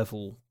a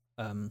level.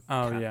 Oh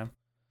cap.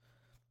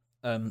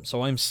 yeah.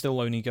 So I'm still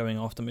only going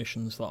after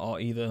missions that are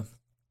either,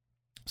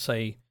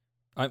 say,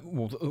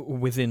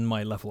 within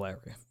my level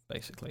area,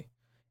 basically.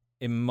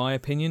 In my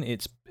opinion,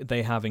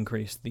 they have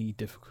increased the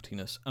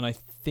difficultiness, and I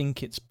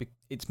think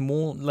it's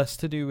more less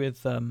to do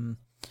with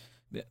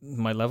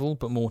my level,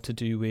 but more to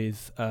do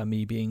with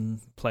me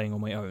playing on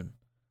my own.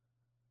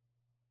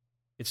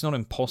 It's not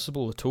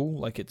impossible at all.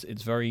 Like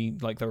it's very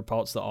like there are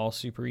parts that are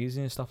super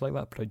easy and stuff like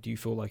that, but I do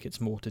feel like it's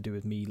more to do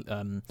with me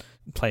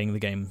playing the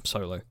game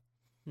solo.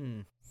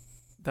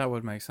 That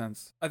would make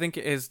sense. I think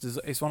it is.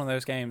 It's one of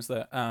those games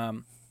that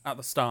at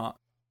the start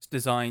it's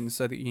designed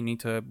so that you need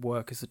to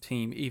work as a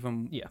team,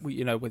 even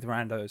with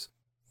randos,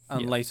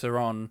 and later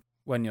on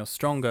when you're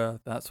stronger,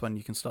 that's when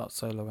you can start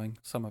soloing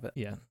some of it.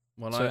 Yeah.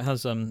 Well, so it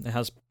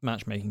has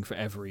matchmaking for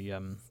every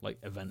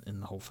event in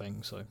the whole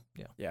thing. So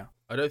yeah.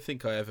 I don't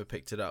think I ever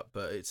picked it up,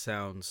 but it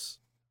sounds.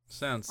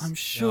 I'm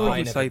sure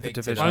you played the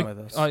Division with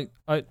us.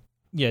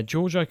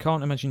 George, I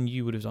can't imagine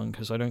you would have done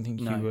because I don't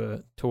think you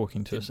were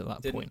talking to us at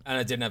that point. And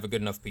I didn't have a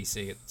good enough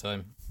PC at the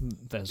time.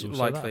 There's also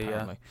likely, that,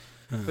 apparently.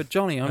 But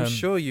Johnny, I'm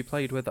sure you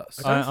played with us.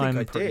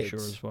 I'm pretty sure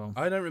as well.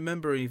 I don't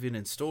remember even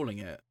installing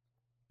it.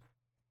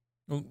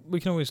 Well, we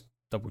can always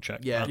double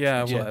check.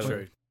 Yeah, whatever.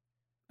 True.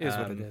 It is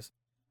what it is.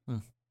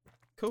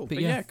 Cool. But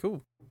yeah,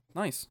 cool.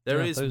 Nice.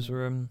 There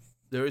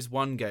is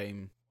one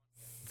game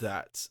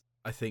that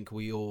I think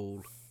we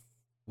all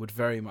would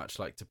very much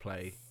like to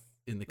play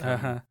in the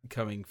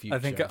coming future.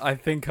 I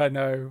think I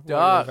know what you're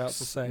about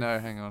to say. No,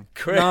 hang on.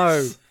 Chris.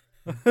 No.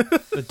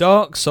 The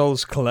Dark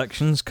Souls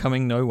collection's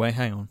coming. No way.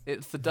 Hang on.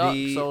 It's the Dark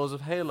Souls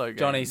of Halo games.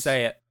 Johnny,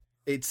 say it.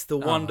 It's the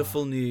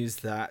wonderful news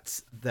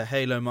that the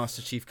Halo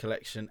Master Chief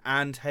Collection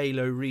and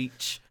Halo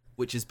Reach,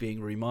 which is being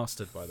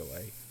remastered, by the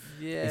way,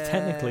 is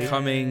technically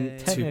coming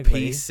to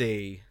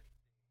PC.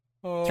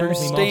 Through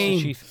Steam.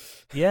 Master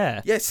Chief.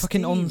 Yeah. Yes,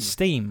 fucking Steam. on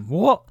Steam.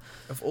 What?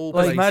 Of all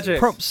Like places. magic.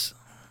 Props.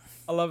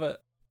 I love it.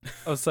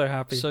 I was so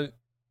happy.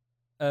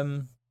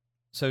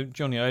 So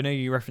Johnny, I know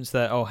you referenced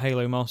there. Oh,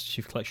 Halo Master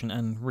Chief Collection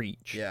and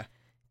Reach. Yeah.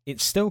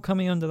 It's still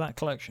coming under that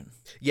collection.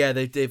 Yeah,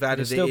 they've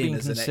added still it in being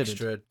as an considered.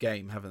 extra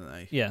game, haven't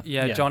they?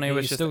 Yeah. Johnny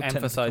was it's just still technically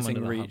emphasizing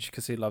come under that Reach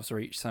because he loves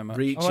Reach so much.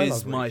 Reach I is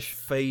love my Reach.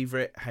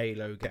 favourite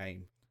Halo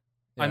game.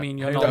 I mean,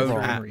 you're Halo not Don't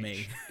wrong.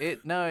 Reach.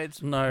 at me.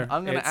 No,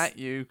 I'm going to it's- at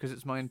you because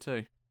it's mine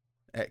too.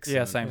 Excellent.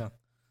 Yeah, same. Yeah.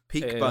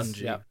 Peak It is,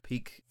 Bungie. yeah.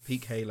 Peak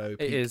Halo.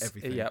 Peak It is.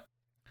 everything. Yep.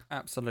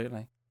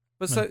 Absolutely.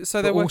 But No.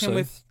 so they're But working also-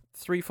 with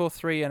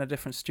 343 and a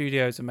different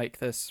studio to make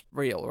this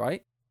real,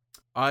 right?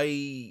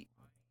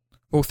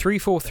 Well,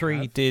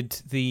 343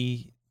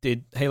 They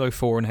did Halo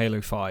 4 and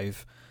Halo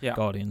 5 Yeah.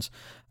 Guardians,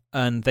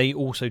 and they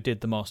also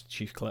did the Master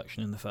Chief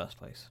Collection in the first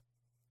place.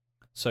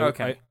 So,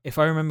 Okay. if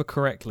I remember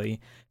correctly,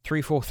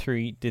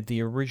 343 did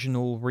the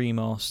original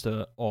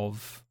remaster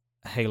of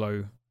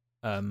Halo.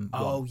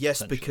 Oh 1, yes,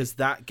 essentially. because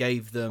that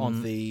gave them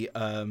On the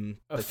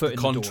foot in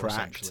the door,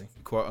 contract, essentially.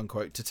 quote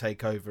unquote, to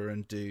take over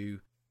and do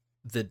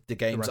the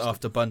games rest of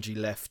after Bungie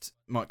left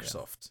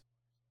Microsoft.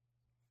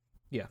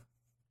 Yeah.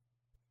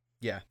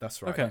 Yeah,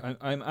 that's right. Okay.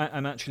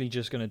 I'm actually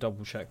just going to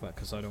double check that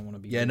because I don't want to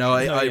be. Yeah, no,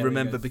 bullshit. I yeah,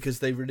 remember there you because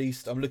they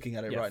released. I'm looking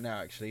at it Yeah. right now,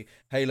 actually.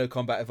 Halo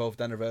Combat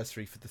Evolved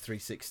Anniversary for the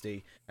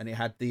 360, and it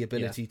had the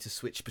ability to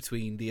switch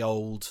between the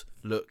old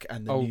look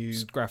and the go. new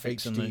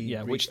graphics and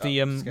HD which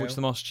upscale.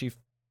 the Master Chief,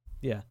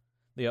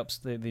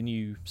 the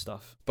new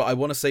stuff. But I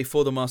want to say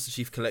for the Master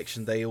Chief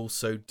Collection, they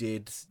also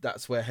did.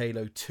 That's where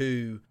Halo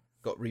 2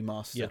 got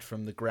remastered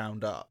from the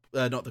ground up.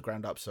 Not the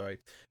ground up, sorry,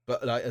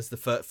 but like as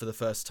for the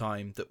first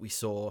time that we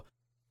saw,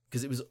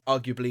 because it was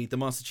arguably the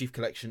Master Chief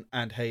Collection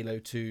and Halo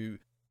 2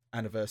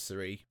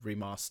 Anniversary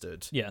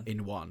remastered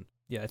in one.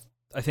 Yeah,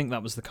 I think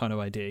that was the kind of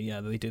idea. Yeah,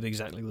 they did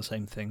exactly the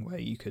same thing where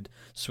you could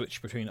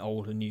switch between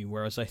old and new.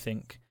 Whereas I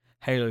think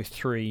Halo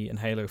 3 and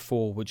Halo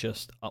 4 were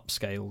just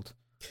upscaled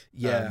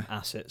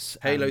assets.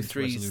 Halo and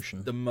 3 is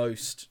resolution. the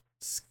most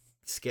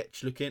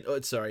sketch looking. Oh,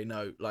 sorry,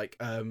 no, like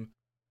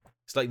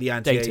it's like the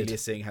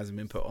anti-aliasing hasn't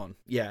been put on.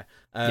 Yeah.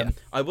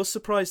 I was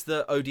surprised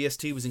that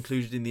ODST was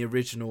included in the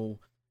original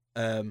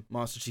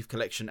Master Chief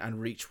Collection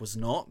and Reach was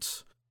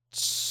not.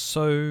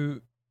 So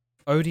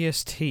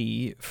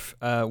ODST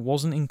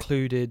wasn't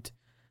included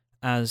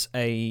as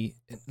a,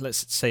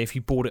 let's say, if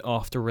you bought it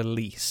after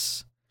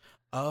release.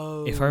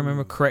 Oh, If I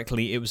remember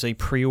correctly, it was a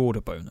pre-order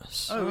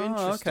bonus. Oh,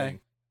 interesting. okay.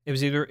 It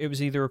was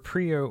either a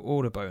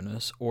pre-order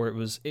bonus or it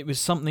was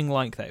something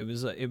like that.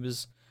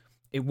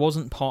 It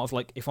wasn't part of,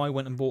 like, if I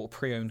went and bought a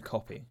pre-owned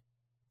copy,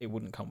 it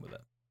wouldn't come with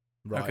it.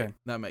 Right. Okay.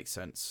 That makes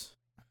sense.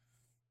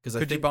 Because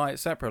Could you buy it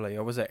separately,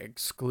 or was it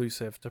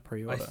exclusive to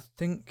pre-order?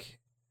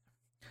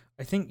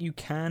 I think you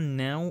can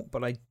now,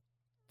 but I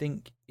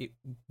think it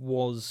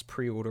was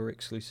pre-order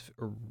exclusive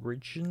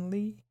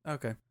originally.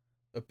 Okay.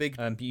 a big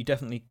But you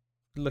definitely,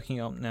 looking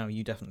up now,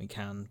 you definitely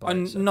can buy it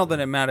And not that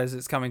separately. it matters,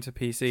 it's coming to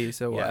PC,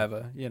 so Yeah.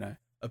 whatever, you know.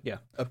 a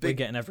We're big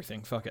getting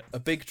everything. Fuck it. a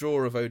big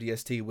draw of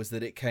ODST was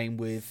that it came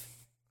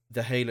with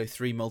the Halo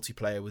 3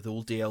 multiplayer with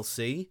all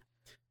DLC.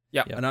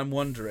 Yeah. Yeah. And I'm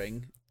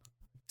wondering,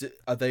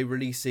 are they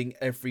releasing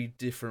every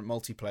different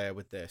multiplayer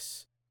with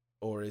this,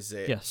 or is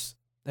it? Yes.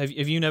 Have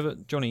you never,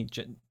 Johnny?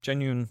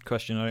 Genuine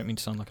question. I don't mean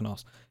to sound like an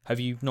ass. Have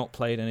you not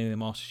played any of the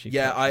Master Chief?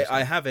 Yeah, collections?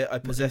 I have it. I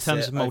possess it. In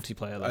terms of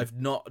multiplayer, though. I've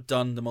not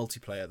done the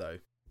multiplayer though.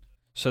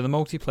 So the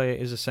multiplayer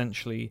is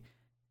essentially,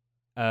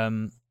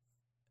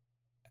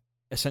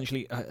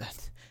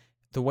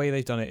 the way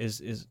they've done it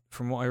is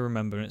from what I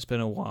remember, and it's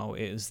been a while.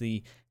 It is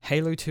the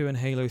Halo 2 and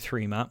Halo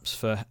 3 maps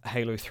for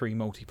Halo 3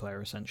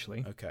 multiplayer,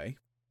 essentially. Okay.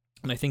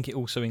 And I think it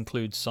also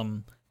includes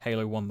some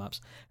Halo 1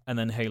 maps, and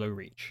then Halo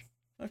Reach.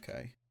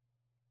 Okay.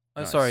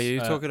 Oh, Nice. sorry, are you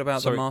talking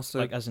about sorry, the Master?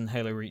 like as in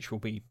Halo Reach will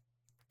be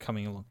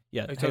coming along.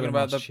 Yeah, are you Halo talking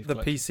about Master the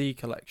Chief Collection. PC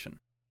collection?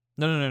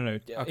 No.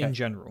 Okay. In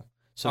general.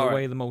 So All the right.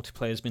 way the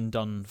multiplayer has been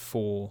done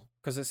for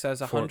Because it says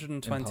For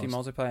 120 in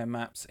past. multiplayer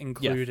maps,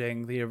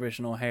 including the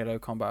original Halo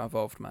Combat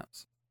Evolved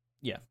maps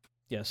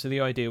yeah. So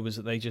the idea was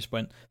that they just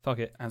went, fuck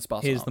it. and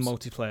Spartan Here's the Arms.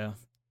 multiplayer.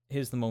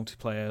 Here's the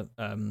multiplayer.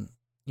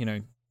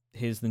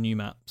 Here's the new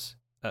maps.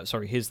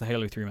 Here's the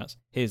Halo 3 maps.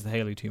 Here's the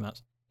Halo 2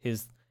 maps.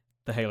 Here's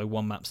the Halo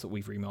 1 maps that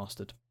we've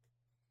remastered.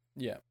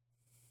 Yeah.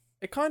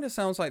 It kind of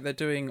sounds like they're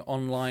doing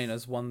online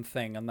as one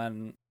thing and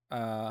then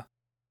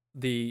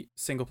the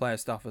single player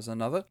stuff as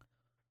another.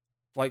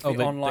 Like the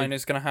Oh, online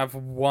is going to have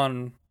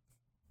one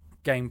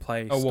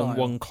gameplay Oh, style.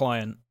 one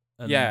client.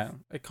 And Yeah,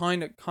 it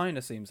kind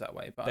of seems that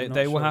way, but I'm not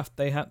they will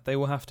sure. they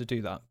will have to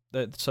do that.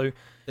 So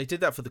They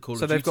did that for the Call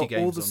So of they've Duty got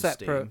all games the on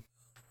separate. Steam.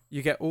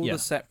 You get all Yeah. the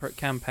separate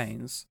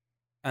campaigns,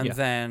 and Yeah.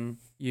 then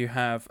you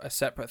have a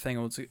separate thing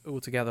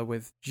altogether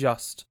with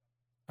just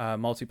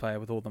multiplayer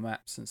with all the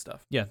maps and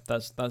stuff. yeah,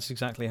 that's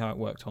exactly how it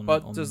worked on.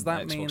 But on does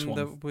that Xbox mean One.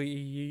 that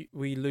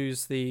we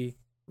lose the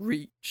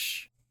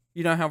reach?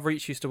 You know how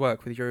reach used to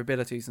work with your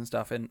abilities and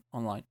stuff in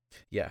online.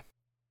 Yeah.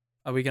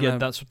 Are we gonna? Yeah,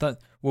 that's that.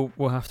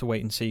 We'll have to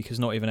wait and see because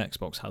not even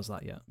Xbox has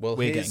that yet. Well,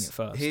 We're getting it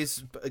first.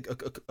 Here's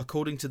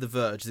according to The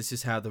Verge, this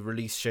is how the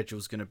release schedule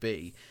is going to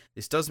be.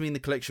 This does mean the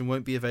collection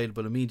won't be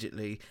available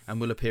immediately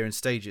and will appear in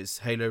stages.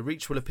 Halo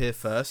Reach will appear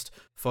first,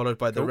 followed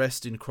by the Cool.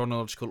 rest in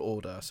chronological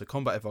order. So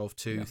Combat Evolved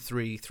 2, Yeah.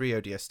 3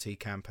 ODST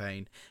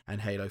campaign,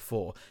 and Halo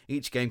 4.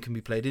 Each game can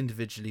be played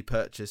individually,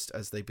 purchased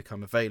as they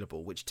become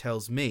available, which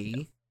tells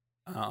me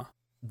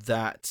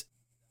that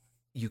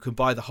you can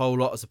buy the whole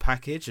lot as a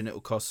package and it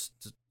will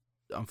cost,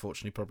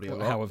 unfortunately, probably a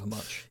lot. However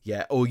much.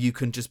 Yeah, or you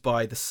can just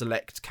buy the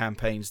select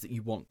campaigns that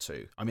you want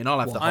to. I mean, I'll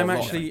have the whole I'm lot.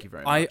 actually. Thank you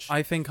very much.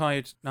 I think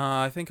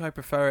I think I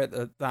prefer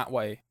it that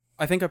way.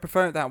 I think I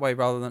prefer it that way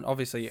rather than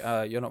obviously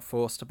you're not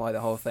forced to buy the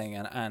whole thing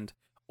and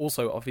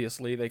also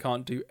obviously they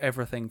can't do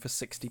everything for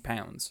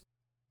 £60.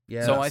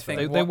 Yeah, So that's I think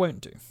fair. They won't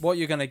do. What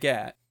you're going to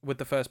get with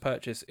the first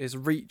purchase is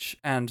Reach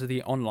and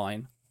the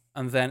online,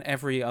 and then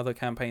every other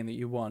campaign that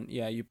you want,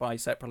 you buy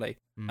separately.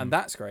 Mm. And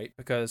that's great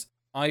because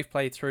I've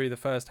played through the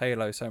first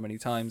Halo so many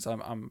times.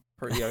 I'm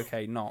pretty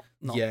okay not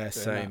yeah, doing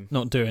same.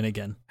 Not doing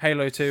again. that.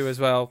 Halo 2 as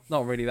well,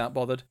 not really that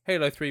bothered.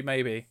 Halo 3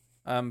 maybe,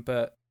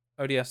 but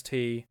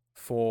ODST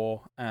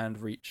 4 and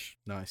Reach,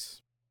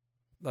 Nice.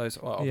 those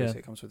obviously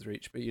it comes with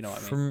Reach, but you know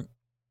what I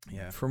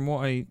mean. From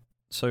what I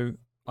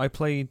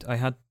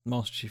had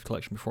Master Chief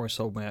Collection before I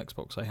sold my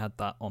Xbox. I had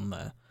that on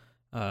there,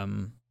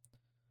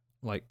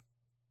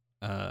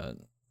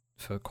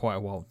 for quite a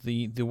while.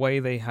 The way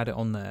they had it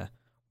on there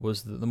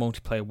was that the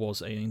multiplayer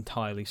was an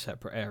entirely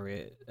separate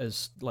area,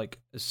 as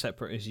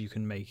separate as you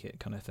can make it,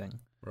 kind of thing.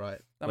 Right.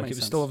 That Like makes it was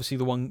sense. still obviously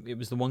it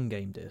was the one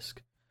game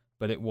disc,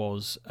 but it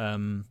was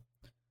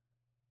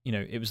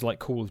it was like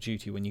Call of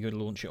Duty when you go to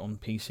launch it on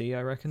PC,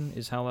 I reckon,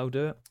 is how they'll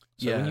do it.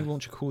 So when Yeah. you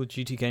launch a Call of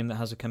Duty game that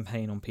has a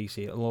campaign on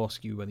PC, it'll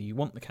ask you whether you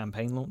want the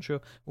campaign launcher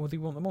or whether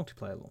you want the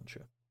multiplayer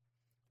launcher.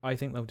 I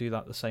think they'll do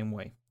that the same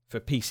way, for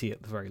PC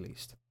at the very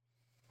least.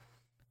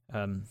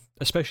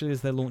 Especially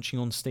as they're launching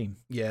on Steam.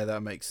 Yeah,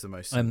 that makes the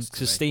most sense. to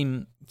Because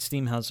me.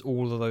 Steam has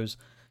all of those.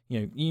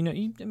 You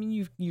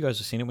guys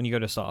have seen it when you go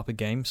to start up a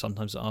game.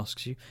 Sometimes it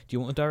asks you, do you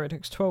want the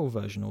DirectX 12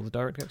 version or the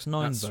DirectX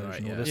 9 That's version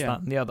right, or yeah. this, Yeah.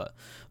 that, and the other?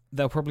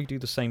 They'll probably do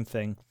the same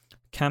thing,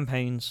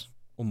 campaigns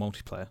or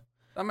multiplayer.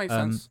 That makes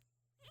sense.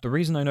 The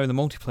reason I know the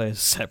multiplayer is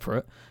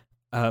separate,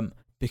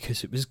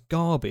 because it was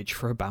garbage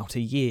for about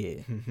a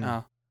year.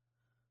 Ah,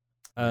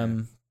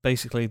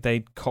 Basically,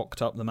 they'd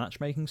cocked up the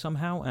matchmaking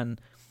somehow,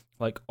 and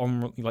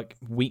on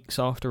weeks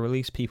after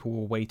release, people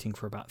were waiting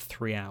for about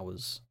 3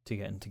 hours to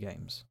get into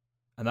games.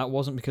 And that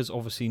wasn't because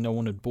obviously no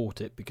one had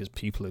bought it, because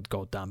people had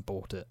goddamn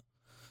bought it.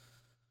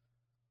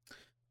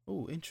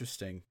 Oh,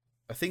 interesting.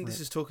 I think this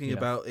Right. is talking Yeah.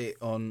 about it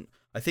on.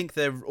 I think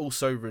they're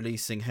also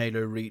releasing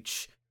Halo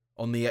Reach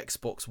on the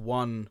Xbox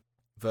One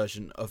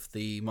version of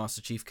the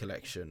Master Chief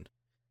Collection,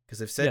 because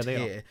they've said they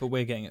here. are, but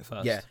we're getting it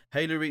first. Yeah,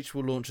 Halo Reach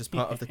will launch as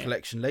part of the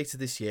collection later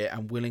this year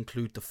and will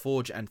include the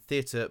Forge and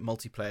Theatre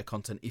multiplayer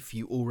content if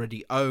you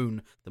already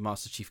own the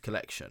Master Chief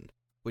Collection,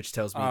 which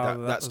tells me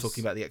that's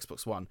talking about the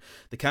Xbox One.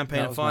 The campaign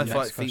that and was my next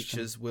firefight question.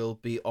 features will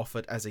be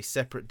offered as a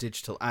separate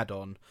digital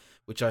add-on,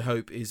 which I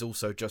hope is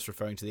also just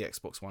referring to the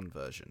Xbox One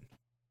version.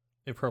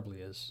 It probably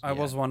is. I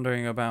was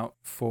wondering about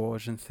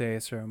Forge and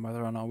Theatre and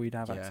whether or not we'd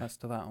have Yeah. access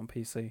to that on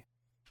PC.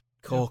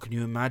 Core, can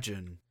you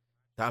imagine?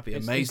 That'd be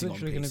It's amazing on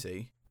literally gonna-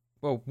 PC.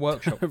 well,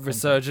 workshop content,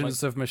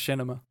 Resurgence of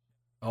machinima.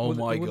 Oh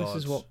my god!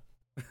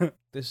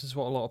 This is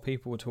what a lot of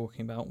people were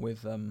talking about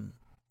with the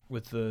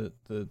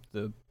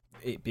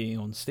it being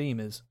on Steam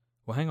is,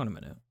 well, hang on a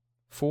minute.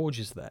 Forge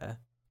is there.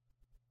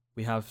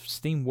 We have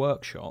Steam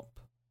Workshop.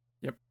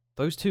 Yep.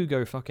 Those two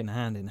go fucking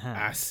hand in hand.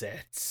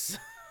 Assets.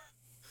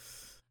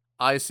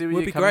 I see where Would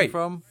you're be coming great.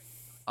 from.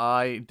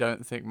 I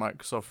don't think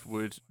Microsoft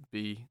would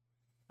be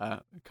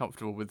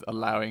comfortable with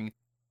allowing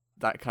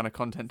that kind of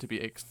content to be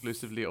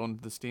exclusively on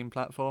the Steam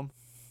platform.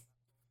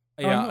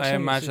 I'm Yeah, not I saying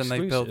it's imagine they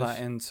build exclusive. that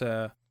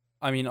into.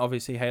 I mean,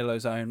 obviously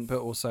Halo's own, but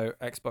also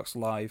Xbox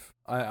Live.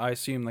 I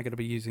assume they're going to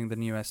be using the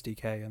new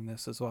SDK in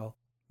this as well.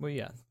 Well,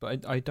 yeah,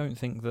 but I don't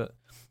think that.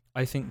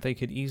 I think they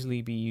could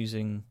easily be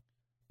using.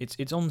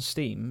 It's on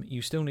Steam.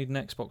 You still need an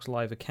Xbox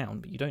Live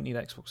account, but you don't need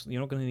Xbox. You're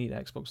not going to need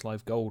Xbox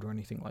Live Gold or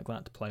anything like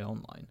that to play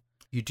online.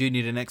 You do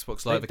need an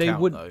Xbox Live They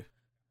account, wouldn't- though.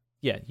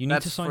 Yeah, you need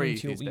That's to sign free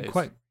into your. these You days.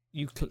 quite.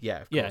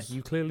 Yeah, of Yeah, course.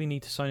 you clearly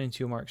need to sign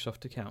into your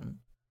Microsoft account,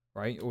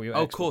 right, or your Oh,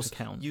 Xbox of course.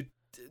 account. You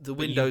the But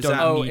Windows you don't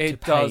app. Oh, need it to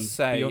pay, does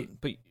say-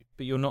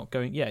 but you're not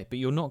going. Yeah, but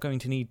you're not going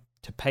to need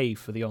to pay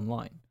for the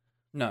online.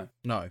 No,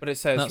 No. but it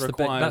says That's the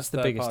requires that's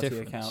the biggest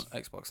third-party difference.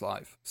 account Xbox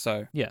Live.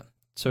 So, Yeah.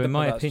 So in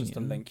my that's just to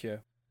opinion, link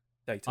your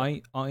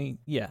data.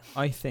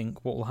 I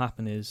think what will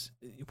happen is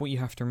what you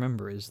have to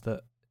remember is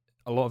that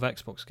a lot of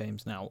Xbox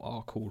games now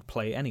are called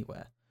Play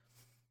Anywhere.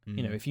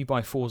 You know, if you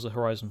buy Forza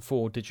Horizon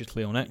 4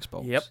 digitally on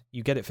Xbox, Yep.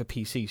 you get it for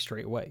PC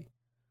straight away.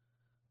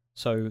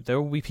 So there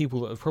will be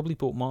people that have probably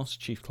bought Master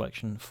Chief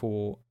Collection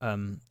for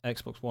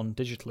Xbox One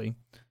digitally,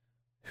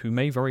 who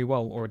may very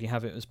well already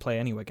have it as Play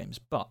Anywhere games,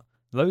 but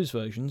those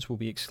versions will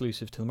be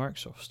exclusive to the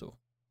Microsoft Store.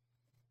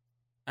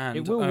 and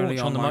it will only launch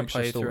on the online Microsoft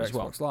play Store through as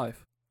well. Xbox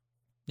Live.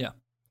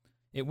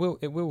 It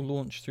will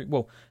launch through.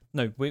 Well,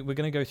 no, we're going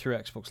to go through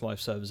Xbox Live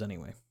servers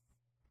anyway.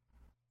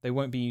 They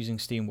won't be using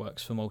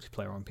Steamworks for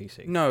multiplayer on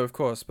PC. No, of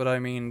course, but I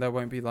mean there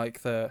won't be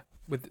like the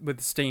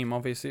with Steam.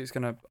 Obviously, it's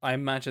gonna. I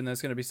imagine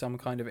there's gonna be some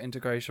kind of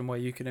integration where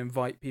you can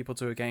invite people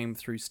to a game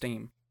through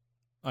Steam.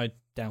 I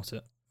doubt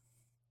it,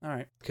 All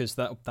right. because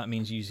that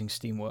means using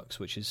Steamworks,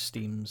 which is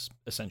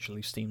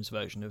essentially Steam's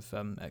version of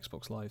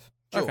Xbox Live.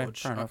 George, Okay,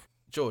 fair enough.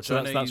 George, So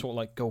I that's know what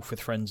like Golf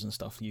with Friends and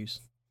stuff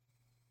use.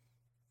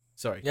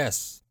 Sorry.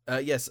 Yes.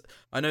 Yes,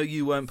 I know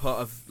you weren't part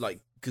of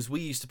because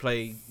we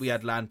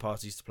had LAN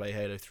parties to play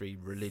Halo 3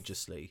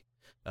 religiously.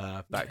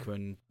 Back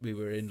when we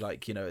were in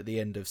at the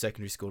end of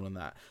secondary school and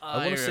that. I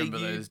want to say remember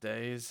you. those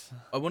days.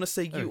 I want to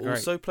say Oh, you great.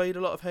 also played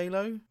a lot of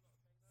Halo,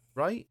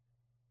 right?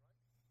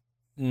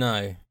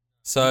 No.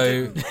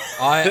 So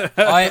I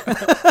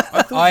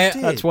thought I- you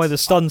did. That's why the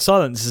stunned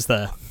silence is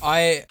there.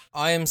 I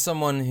am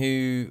someone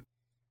who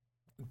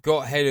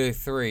got Halo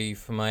 3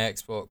 for my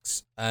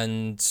Xbox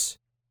and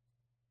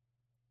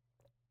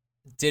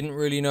didn't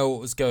really know what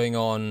was going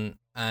on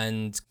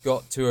and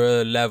got to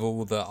a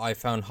level that I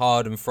found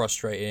hard and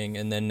frustrating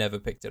and then never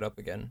picked it up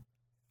again.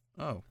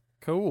 Oh,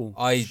 Cool.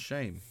 I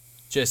shame.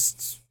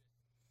 just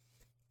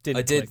Didn't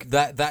I did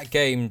click. that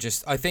game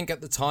just I think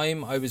at the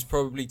time I was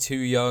probably too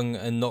young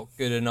and not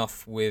good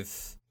enough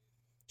with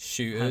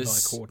shooters.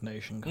 Hand-eye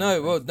coordination. kind No,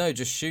 of well, thing. no,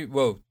 just shoot.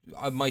 Well,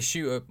 my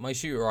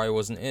shooter, I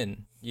wasn't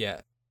in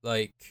yet.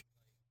 Like,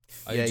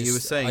 You were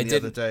saying I the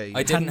didn't, other day.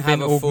 I didn't Hadn't have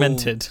been a full.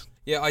 augmented.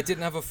 Yeah, I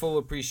didn't have a full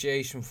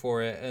appreciation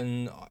for it,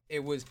 and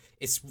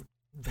it's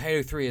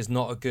Halo 3 is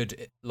not a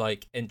good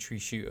entry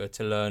shooter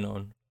to learn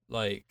on.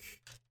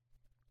 Like,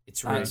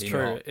 it's really That's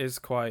true. not. It is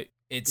quite.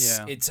 It's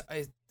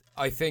Yeah.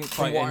 I think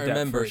Quite from what I in-depth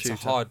remember, for a it's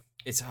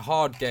a shooter.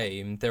 hard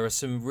game. There are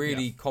some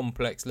really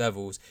complex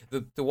levels.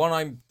 The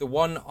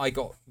one I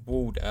got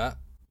walled at,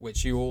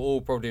 which you will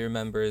all probably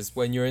remember, is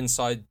when you're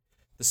inside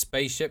the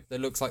spaceship that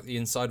looks like the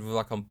inside of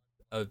like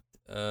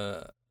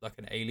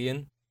an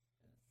alien.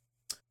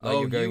 Like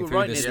Oh, you're going you were through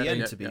right this- near the end,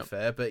 Yeah, to be yeah.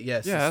 fair. But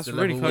yes, Yeah, it's that's the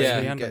really level close where to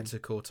the you ending. get to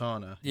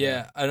Cortana.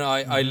 Yeah, and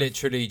I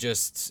literally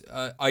just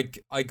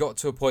I got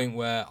to a point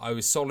where I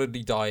was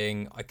solidly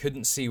dying. I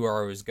couldn't see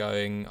where I was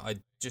going.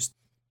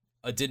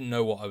 I didn't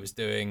know what I was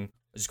doing.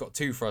 I just got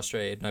too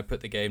frustrated and I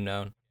put the game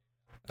down.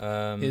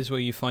 Here's where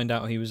you find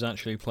out he was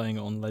actually playing it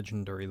on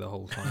Legendary the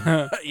whole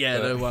time. Yeah,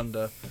 no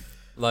wonder.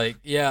 I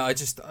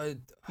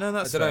No, I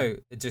that's don't fair. know.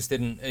 It just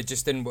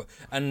didn't work.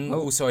 And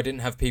also I didn't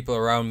have people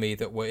around me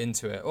that were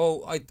into it.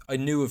 Oh, I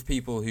knew of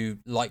people who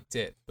liked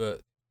it,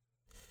 but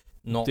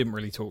not. Didn't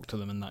really talk to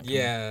them in that.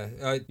 Yeah,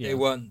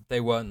 Yeah. they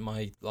weren't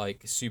my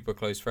super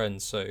close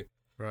friends. So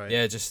Right.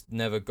 yeah, just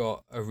never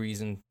got a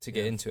reason to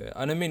get Yeah. into it.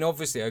 And I mean,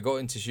 obviously, I got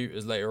into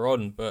shooters later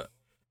on, but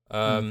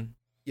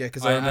Yeah,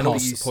 because I- I and remember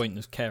Past you. the point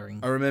of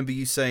caring. I remember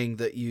you saying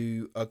that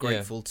you are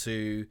grateful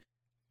to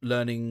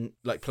learning,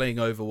 playing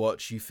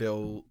Overwatch. You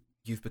feel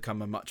you've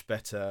become a much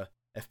better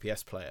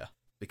FPS player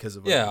because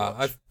of yeah,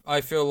 Overwatch.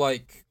 I feel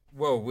like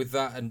with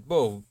that and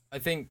I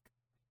think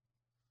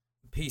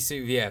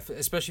PC,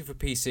 especially for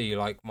PC,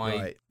 like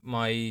Right.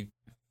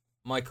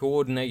 my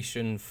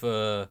coordination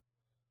for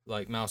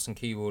mouse and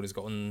keyboard has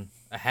gotten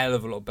a hell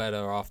of a lot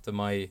better after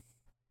my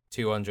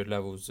 200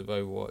 levels of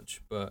Overwatch.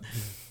 But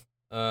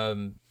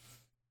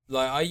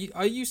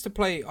I used to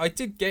play. I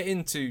did get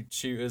into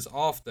shooters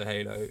after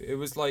Halo. It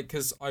was like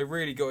because I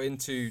really got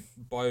into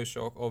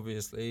BioShock,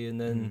 obviously, and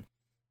then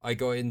I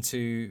got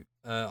into.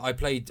 I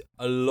played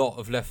a lot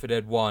of Left 4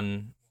 Dead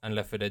 1 and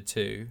Left 4 Dead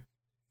 2.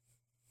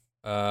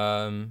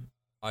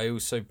 I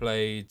also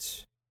played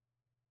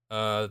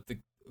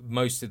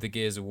most of the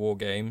Gears of War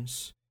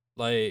games.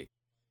 Like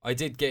I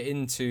did get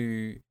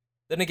into.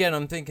 Then again,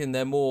 I'm thinking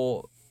they're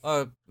more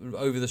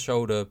over the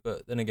shoulder,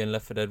 but then again,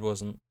 Left 4 Dead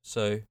wasn't.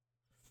 So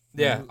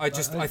yeah, I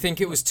think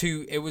it was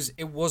too. It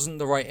wasn't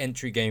the right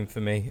entry game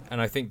for me,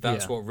 and I think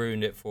that's what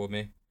ruined it for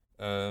me.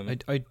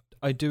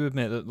 I do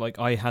admit that like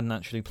I hadn't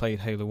actually played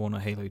Halo 1 or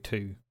Halo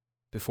 2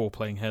 before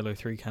playing Halo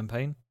 3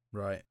 campaign.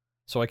 Right.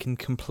 So I can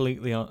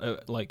completely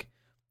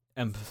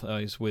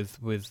empathize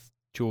with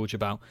George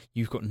about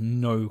you've got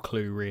no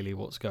clue really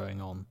what's going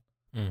on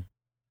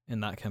in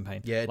that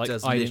campaign. Yeah, it like,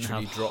 does I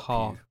literally didn't have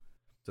drop you,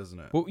 doesn't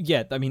it? Well,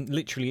 yeah, I mean,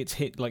 literally, it's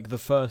hit like the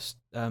first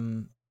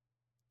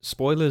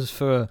spoilers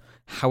for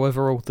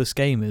however old this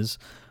game is.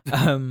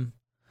 12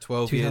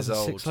 years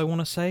old. 2006, I want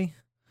to say.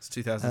 It's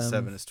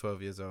 2007. It's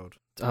 12 years old.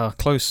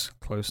 Close,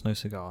 no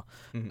cigar.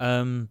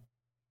 Mhm.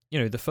 You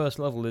know, the first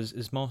level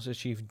is Master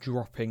Chief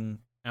dropping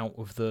out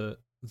of the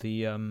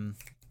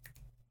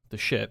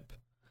ship.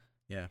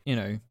 Yeah. You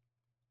know,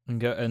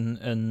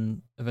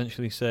 and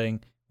eventually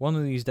saying, one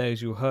of these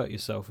days you'll hurt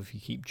yourself if you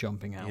keep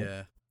jumping out.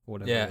 Yeah.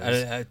 Whatever. Yeah, it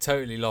is. and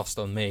totally lost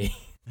on me.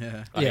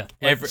 Yeah. Like,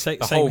 the same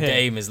whole here.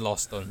 game is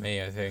lost on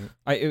me, I think.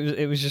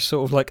 It was just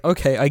sort of like,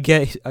 okay, I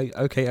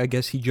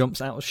guess he jumps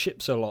out of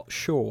ships a lot.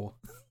 Sure.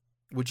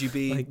 Would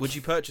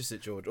you purchase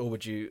it, George, or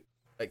would you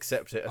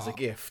accept it as a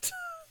gift?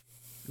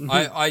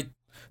 I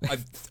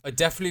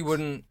definitely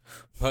wouldn't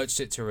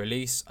purchase it to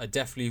release. I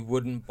definitely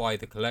wouldn't buy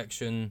the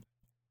collection.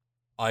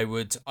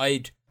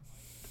 I'd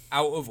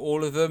out of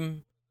all of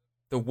them,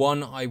 the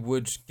one I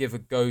would give a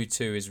go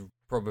to is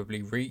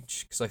probably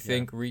Reach, because I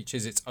think Reach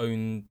is its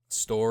own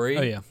story.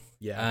 Oh yeah.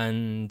 Yeah.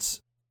 And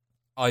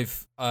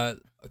I've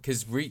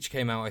because Reach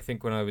came out I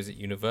think when I was at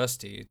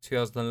university,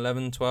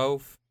 2011,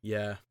 12.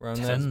 Yeah. Around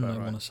 10, then. I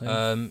want to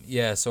say.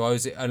 Yeah, so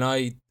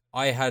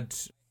I had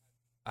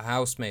a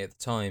housemate at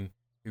the time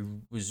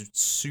who was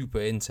super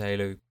into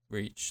Halo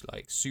Reach,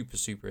 like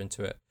super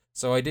into it.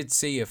 So I did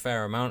see a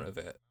fair amount of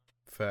it.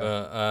 Fair.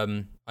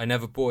 But I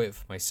never bought it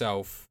for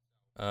myself.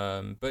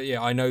 But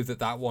yeah, I know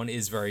that one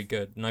is very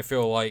good, and I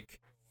feel like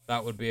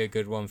that would be a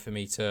good one for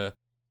me to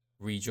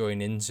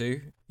rejoin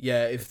into.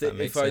 Yeah, if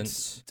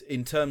sense.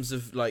 In terms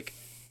of like,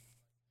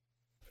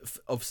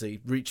 obviously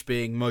Reach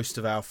being most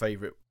of ours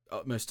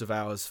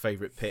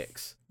favorite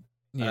picks.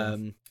 Yeah.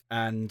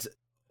 And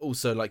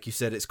also, like you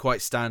said, it's quite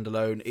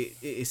standalone. It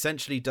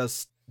essentially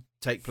does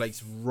take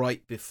place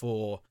right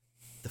before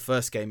the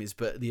first game is,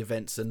 but the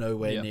events are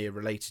nowhere near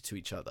related to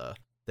each other.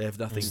 They have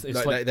nothing.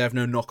 It's like, they have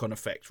no knock-on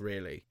effect,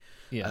 really.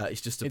 Yeah.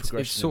 It's just a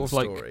progression it's sort of the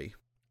of story. like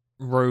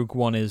Rogue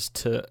One is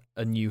to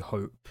A New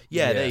Hope.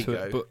 Yeah, there you to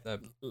go.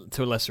 But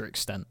to a lesser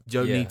extent. You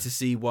don't need to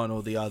see one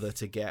or the other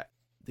to get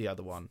the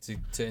other one.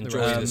 To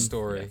enjoy the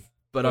story. Yeah.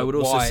 But I would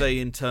also say,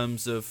 in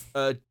terms of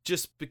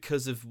just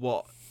because of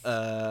what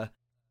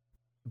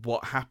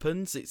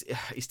happens,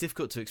 it's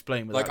difficult to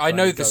explain. Like I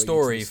know the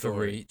story for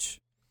Reach.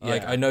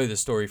 Like I know the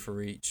story for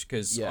Reach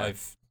because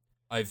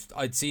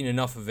I'd seen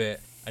enough of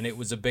it, and it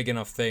was a big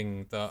enough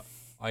thing that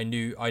I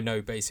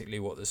know basically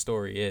what the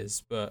story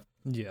is. But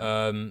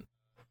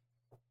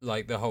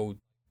like the whole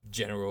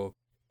general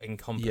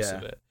encompass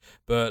of it.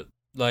 But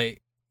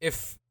like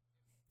if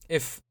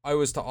I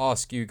was to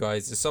ask you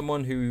guys, as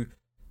someone who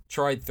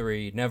tried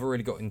 3, never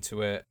really got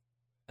into it,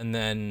 and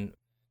then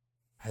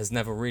has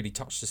never really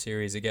touched the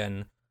series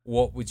again,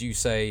 what would you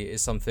say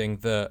is something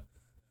that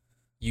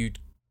you'd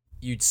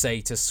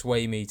say to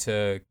sway me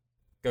to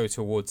go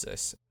towards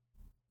this?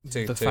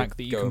 The fact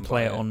that you can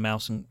play it on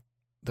mouse and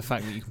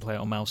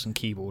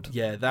keyboard.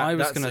 Yeah, I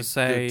was going to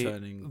say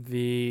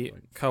the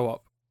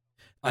co-op.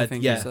 I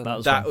think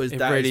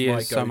that really is my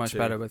is so much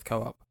better with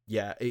co-op.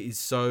 Yeah, it is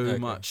so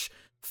much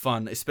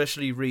fun,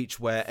 especially Reach,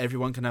 where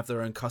everyone can have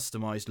their own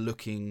customized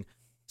looking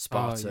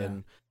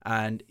Spartan,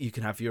 and you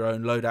can have your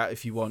own loadout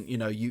if you want. You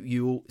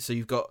know, so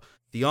you've got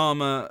the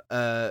armor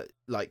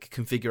like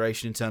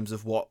configuration in terms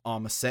of what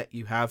armor set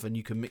you have, and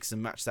you can mix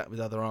and match that with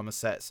other armor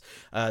sets.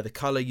 The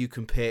color you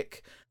can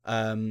pick.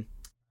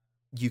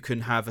 You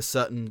can have a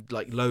certain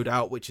like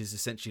loadout, which is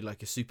essentially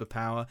like a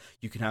superpower.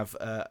 You can have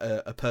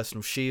a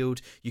personal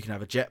shield. You can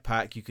have a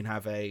jetpack. You can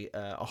have a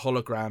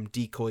hologram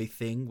decoy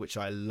thing, which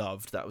I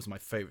loved. That was my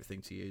favorite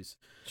thing to use.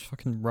 It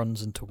fucking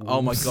runs into walls.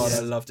 Oh my god,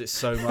 I loved it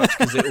so much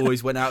because it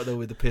always went out there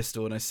with a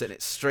pistol, and I sent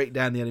it straight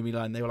down the enemy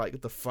line. They were like,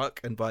 "What the fuck?"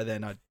 And by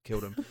then I'd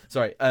killed them.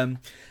 Sorry.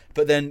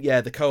 But then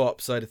the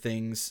co-op side of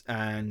things,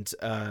 and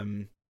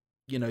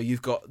you know,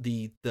 you've got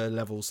the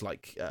levels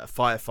like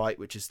firefight,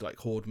 which is like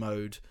horde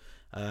mode.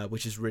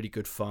 Which is really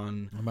good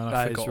fun. Oh, man,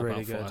 that is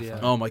really good. Firefight. Yeah.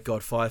 Oh my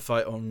god,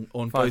 firefight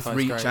on both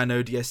Reach great. and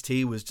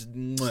ODST was just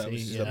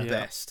the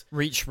best.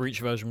 Reach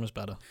version was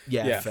better.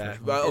 Yeah, Yeah, fair.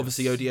 sure. Well,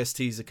 obviously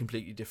ODST is a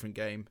completely different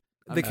game.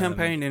 The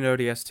campaign in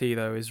ODST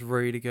though is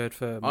really good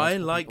for. I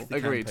multiple like people. the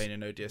Agreed. campaign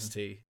in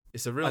ODST.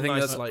 It's a real I think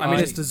nice. that's. Like, I mean,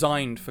 it's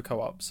designed for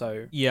co-op,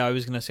 so Yeah, I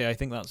was gonna say I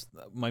think that's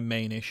my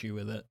main issue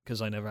with it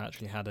because I never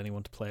actually had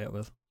anyone to play it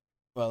with.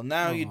 well,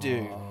 now you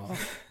do. Aw.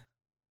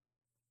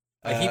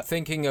 I keep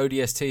thinking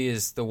ODST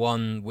is the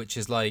one which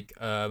is like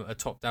a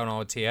top-down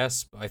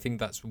RTS, but I think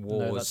that's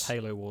Wars. No, that's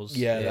Halo Wars.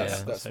 Yeah,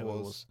 that's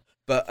Halo Wars.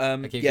 But I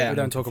keep yeah, we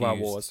don't talk about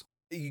confused. wars.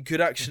 you could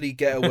actually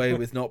get away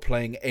with not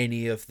playing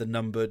any of the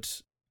numbered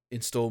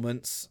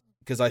installments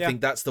because I Yeah.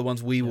 think that's the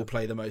ones we will Yeah.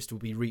 play the most. Will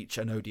be Reach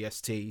and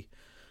ODST,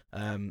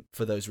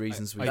 for those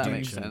reasons we I that do-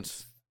 makes mentioned.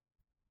 sense.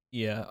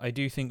 Yeah, I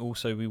do think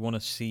also we want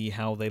to see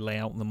how they lay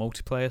out the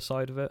multiplayer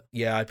side of it.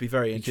 Yeah, I'd be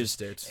very Because-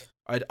 interested.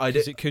 I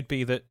Because did. it could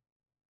be that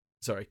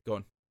Sorry, go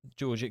on.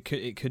 George, it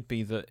could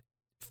be that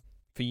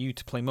for you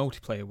to play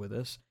multiplayer with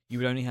us, you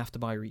would only have to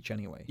buy Reach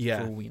anyway. Yeah.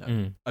 For all we know.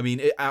 Mm. I mean,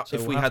 So if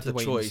we'll we have had to the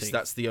wait and choice, see.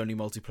 that's the only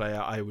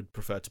multiplayer I would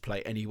prefer to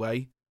play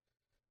anyway.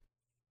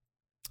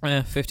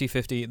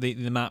 50-50.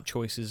 The map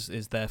choice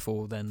is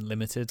therefore then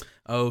limited,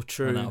 Oh, and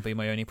true. that'll be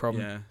my only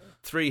problem. Yeah,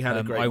 3 had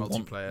a great I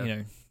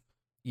multiplayer.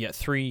 Want,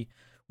 3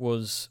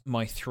 was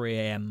my 3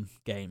 a.m.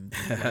 game,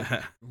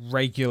 like,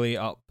 regularly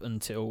up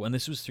until, and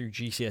this was through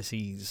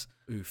GCSEs.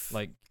 Oof.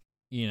 Like,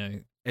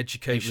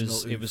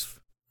 educational.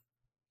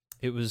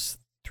 it was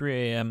 3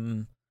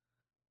 a.m.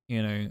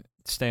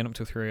 Staying up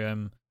till 3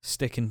 a.m.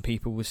 sticking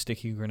people with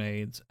sticky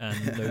grenades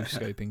and no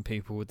scoping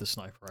people with the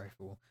sniper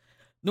rifle.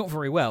 Not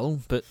very well,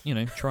 but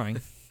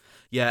trying.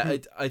 Yeah,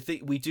 I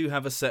think we do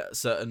have a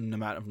certain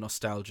amount of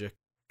nostalgia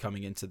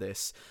coming into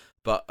this,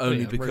 but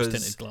only because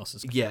rose-tinted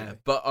glasses. yeah.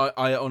 But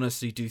I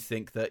honestly do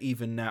think that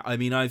even now, I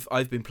mean,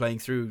 I've been playing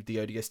through the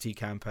ODST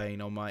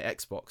campaign on my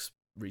Xbox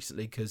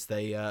recently because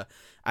they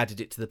added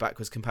it to the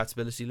backwards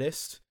compatibility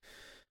list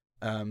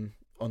on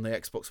the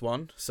Xbox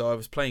One. So I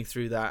was playing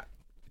through that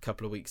a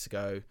couple of weeks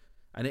ago,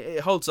 and it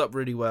holds up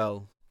really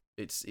well.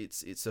 It's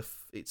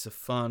a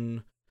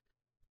fun,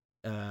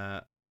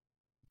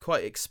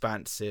 quite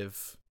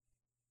expansive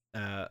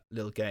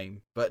little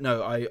game. But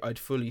no, I'd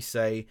fully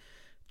say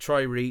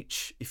try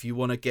Reach. If you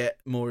want to get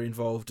more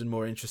involved and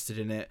more interested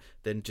in it,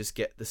 then just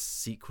get the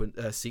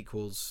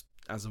sequels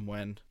as and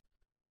when.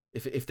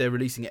 If they're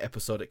releasing it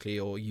episodically,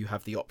 or you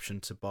have the option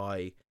to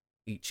buy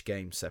each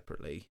game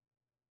separately.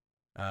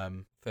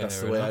 That's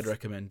the way enough. I'd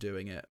recommend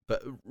doing it.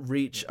 But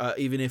Reach,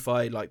 even if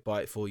I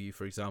buy it for you,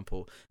 for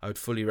example, I would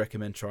fully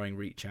recommend trying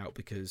Reach out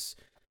because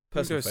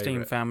Let's do personal a Steam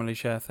favorite. family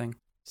share thing.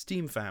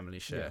 Steam family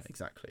share, Yeah.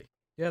 exactly.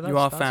 Yeah, You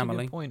are that's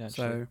family, a good point,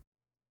 actually. so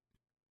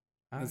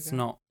it's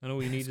not. And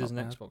all you need it's is an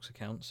not bad. Xbox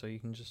account, so you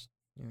can just.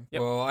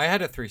 Yep. Well, I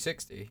had a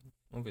 360,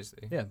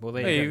 obviously. Yeah, well,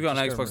 there Hey, you you've go. got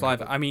an Just go Xbox and Live.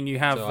 remove I mean, you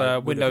have So I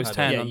would've Windows had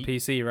 10 it. on Yeah,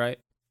 PC, right?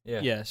 Yeah.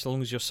 Yeah, so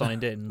long as you're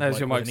signed in. There's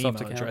your with an Microsoft email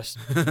account. address.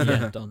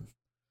 Yeah, done.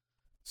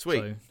 Sweet.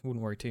 So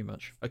wouldn't worry too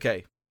much.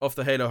 Okay, off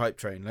the Halo hype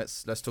train.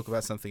 Let's talk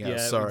about something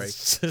else. Yeah, Sorry,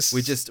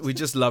 we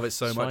just love it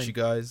so It's much, fine. you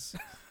guys.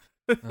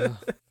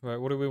 Right,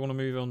 what do we want to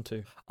move on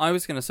to? I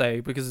was going to say,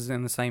 because it's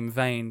in the same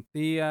vein,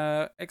 the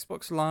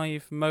Xbox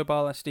Live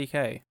mobile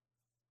SDK,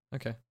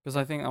 Okay. because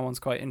I think that one's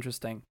quite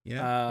interesting.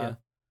 Yeah.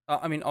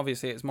 I mean,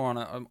 obviously, it's more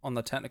on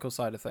the technical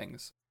side of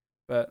things.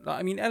 But,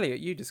 I mean, Elliot,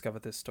 you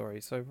discovered this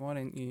story, so why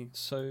don't you...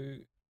 So,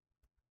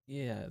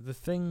 yeah, the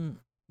thing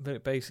that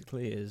it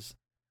basically is,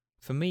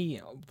 for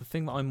me, the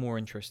thing that I'm more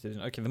interested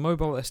in, okay, the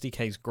mobile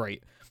SDK is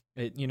great.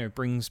 It,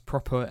 brings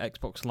proper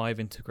Xbox Live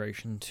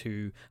integration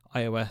to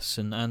iOS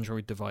and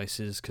Android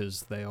devices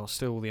because they are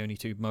still the only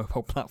two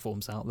mobile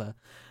platforms out there.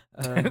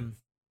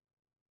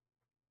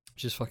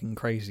 Which is fucking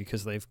crazy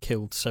because they've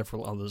killed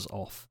several others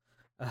off.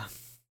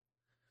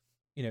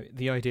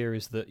 The idea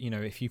is that,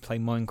 if you play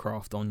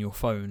Minecraft on your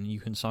phone, you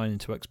can sign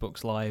into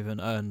Xbox Live and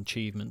earn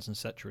achievements,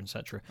 etc.,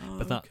 etc.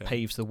 But that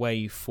paves the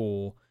way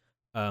for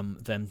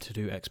them to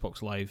do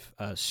Xbox Live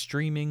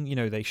streaming.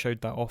 They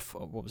showed that off,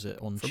 what was it,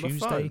 on From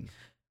Tuesday? a phone.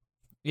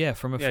 Yeah,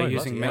 from a Yeah, phone.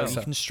 using You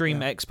Mixer. can stream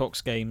Yeah.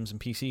 Xbox games and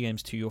PC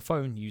games to your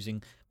phone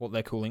using what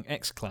they're calling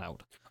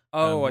xCloud.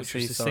 Oh, I which see,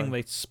 was this sorry. thing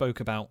they spoke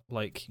about,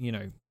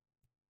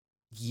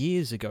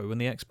 years ago when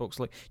the Xbox,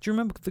 do you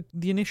remember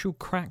the initial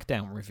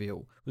Crackdown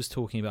reveal was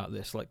talking about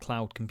this,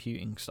 cloud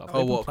computing stuff? Oh,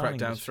 They've been what, planning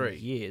Crackdown this for 3?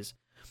 years.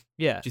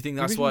 Yeah. Do you think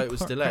The that's why original it was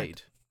Crack-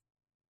 delayed?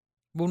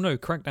 Well, no,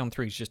 Crackdown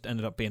 3's just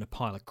ended up being a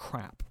pile of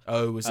crap.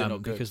 Oh, was it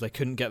not good? Because they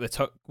couldn't get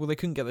they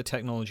couldn't get the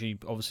technology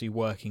obviously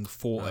working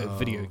for a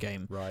video Oh,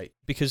 game. Right.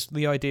 Because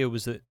the idea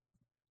was that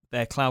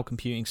their cloud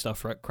computing stuff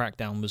for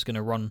Crackdown was going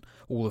to run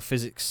all the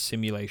physics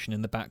simulation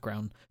in the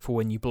background for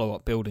when you blow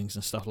up buildings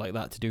and stuff like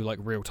that to do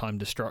real-time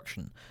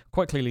destruction.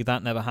 Quite clearly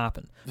that never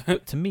happened.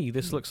 But to me,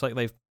 this looks like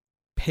they've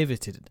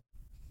pivoted,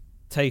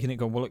 taken it,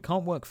 gone, well, it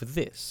can't work for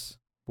this.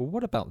 Well,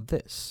 what about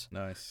this?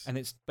 Nice. And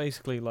it's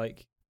basically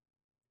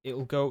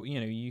it'll go,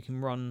 you can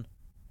run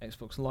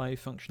Xbox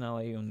Live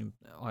functionality on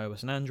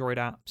iOS and Android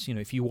apps.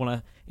 If you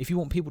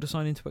want people to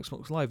sign into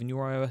Xbox Live in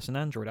your iOS and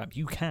Android app,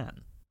 you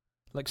can.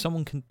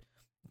 Someone can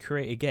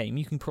create a game.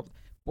 You can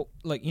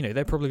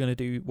they're probably going to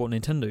do what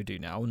Nintendo do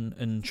now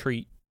and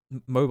treat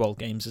mobile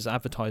games as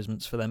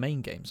advertisements for their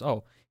main games.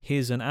 Oh,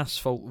 here's an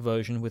Asphalt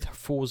version with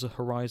Forza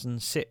Horizon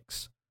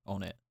 6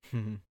 on it.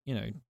 You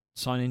know,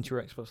 sign into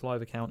your Xbox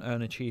Live account,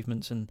 earn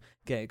achievements, and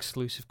get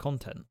exclusive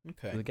content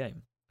for the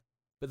game.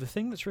 But the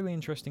thing that's really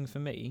interesting for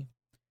me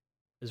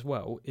as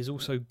well is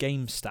also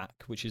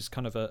GameStack, which is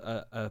kind of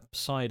a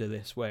side of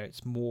this where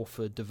it's more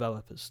for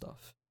developer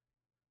stuff.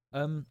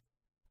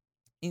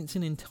 It's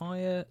an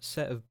entire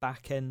set of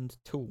back-end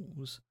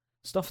tools,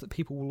 stuff that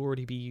people will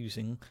already be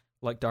using,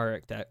 like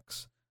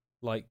DirectX,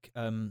 like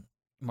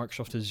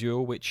Microsoft Azure,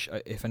 which,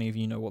 if any of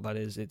you know what that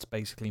is, it's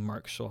basically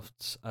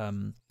Microsoft's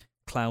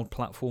cloud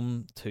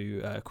platform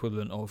to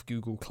equivalent of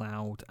Google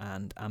Cloud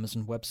and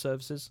Amazon Web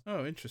Services.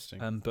 Oh,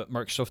 interesting. But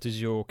Microsoft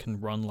Azure can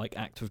run like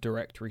Active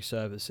Directory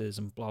services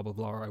and blah blah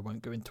blah. I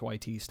won't go into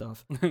IT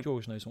stuff.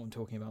 George knows what I'm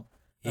talking about.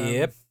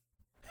 Yep.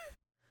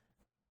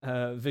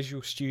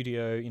 Visual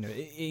Studio, you know,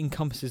 it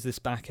encompasses this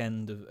back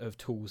end of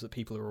tools that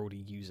people are already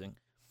using.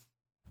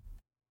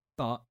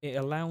 But it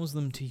allows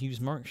them to use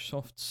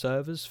Microsoft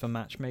servers for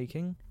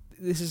matchmaking.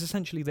 This is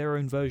essentially their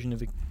own version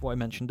of what I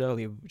mentioned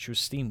earlier, which was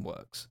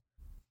Steamworks.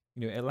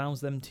 You know, it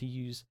allows them to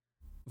use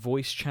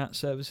voice chat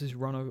services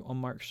run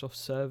on Microsoft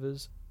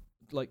servers,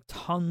 like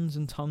tons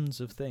and tons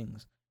of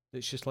things.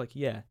 It's just like,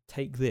 yeah,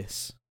 take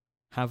this,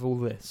 have all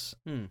this.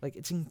 Like,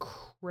 it's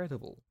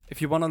incredible.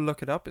 If you want to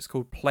look it up, it's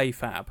called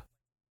PlayFab.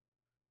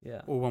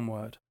 Yeah. All one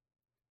word.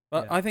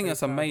 But Yeah, I think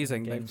that's PlayFab and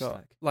amazing. They've got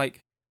GameStack.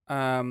 like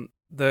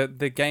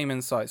the game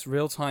insights,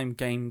 real time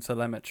game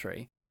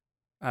telemetry,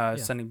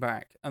 sending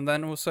back, and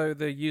then also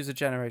the user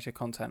generated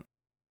content.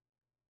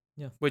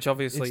 Yeah. Which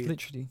obviously It's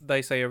literally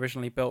they say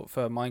originally built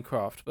for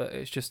Minecraft, but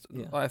it's just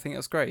I think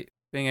that's great.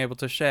 Being able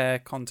to share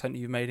content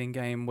you've made in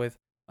game with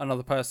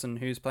another person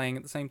who's playing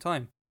at the same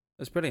time.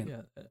 That's brilliant.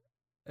 Yeah,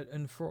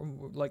 and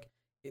from like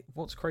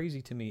what's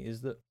crazy to me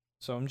is that.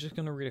 So I'm just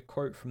going to read a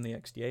quote from the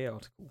XDA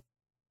article.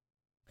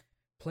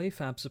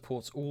 PlayFab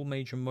supports all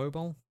major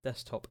mobile,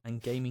 desktop,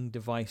 and gaming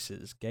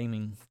devices.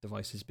 Gaming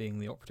devices being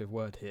the operative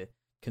word here,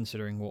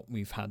 considering what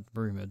we've had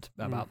rumored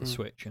about the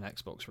Switch and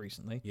Xbox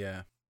recently.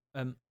 Yeah.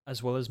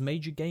 As well as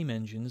major game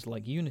engines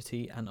like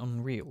Unity and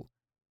Unreal.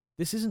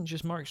 This isn't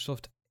just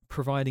Microsoft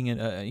providing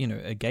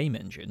a game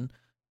engine.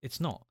 It's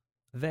not.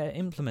 They're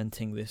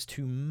implementing this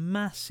to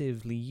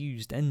massively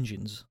used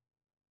engines,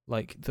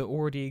 like that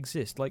already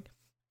exist. Like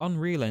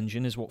Unreal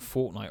Engine is what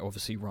Fortnite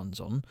obviously runs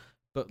on,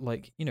 but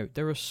like, you know,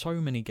 there are so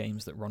many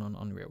games that run on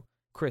Unreal.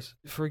 Chris,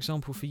 for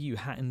example, for you,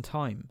 Hat in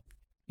Time,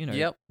 you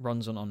know,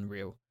 runs on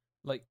Unreal.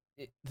 Like,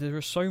 there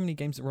are so many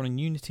games that run on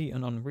Unity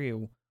and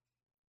Unreal,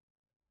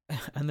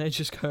 and they're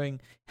just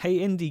going, hey,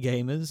 indie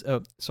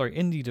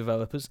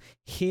developers,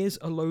 here's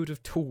a load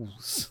of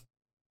tools.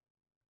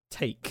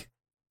 Take.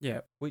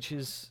 Yeah. Which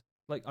is,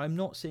 like, I'm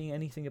not seeing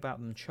anything about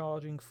them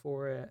charging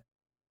for it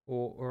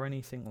or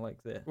anything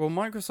like this. Well,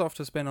 Microsoft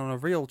has been on a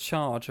real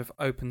charge of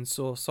open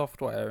source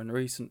software in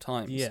recent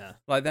times. Yeah.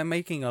 Like, they're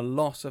making a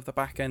lot of the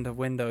back end of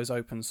Windows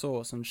open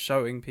source and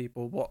showing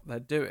people what they're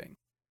doing.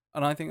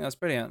 And I think that's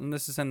brilliant. And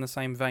this is in the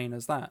same vein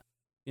as that.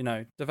 You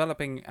know,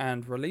 developing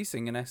and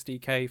releasing an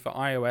SDK for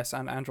iOS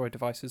and Android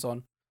devices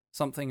on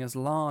something as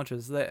large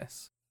as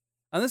this.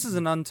 And this is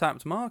an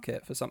untapped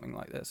market for something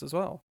like this as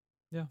well.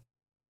 Yeah.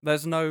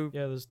 There's no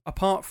there's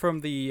apart from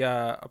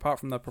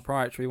the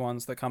proprietary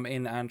ones that come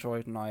in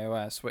Android and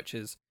iOS, which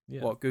is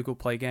what Google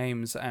Play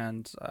Games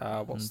and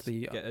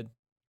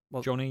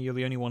Johnny, you're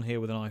the only one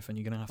here with an iPhone.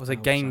 You're gonna have was to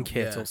it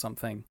GameKit or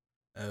something?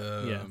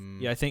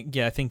 I think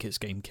it's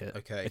GameKit.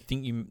 Okay. I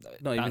think you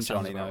not even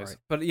Johnny knows, right.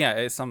 But yeah,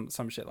 it's some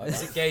shit like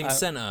that. Is it Game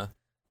Center?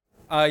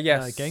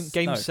 Yes.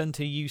 Game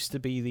Center used to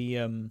be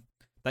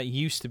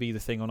the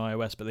thing on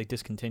iOS, but they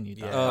discontinued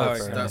that.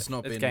 That's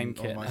not it's been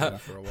GameKit. on my phone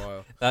for a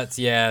while.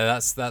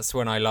 That's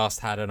when I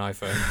last had an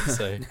iPhone.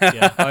 So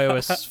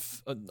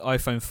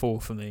iPhone 4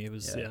 for me. It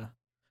was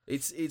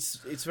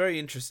It's very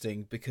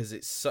interesting because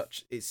it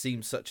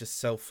seems such a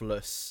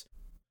selfless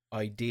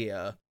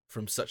idea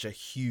from such a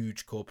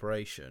huge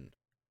corporation.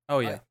 Oh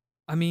yeah.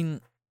 I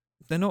mean,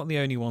 they're not the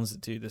only ones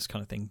that do this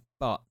kind of thing,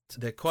 but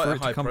they're quite a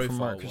high profile from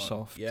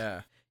Microsoft.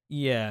 One.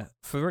 Yeah,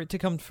 for it to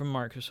come from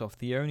Microsoft,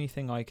 the only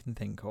thing I can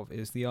think of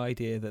is the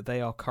idea that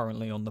they are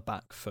currently on the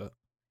back foot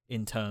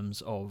in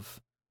terms of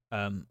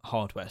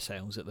hardware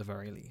sales at the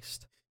very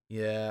least.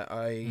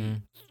 Yeah,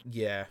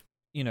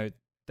 You know,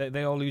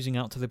 they are losing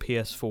out to the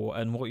PS4,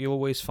 and what you'll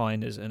always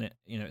find is,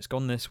 it's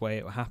gone this way.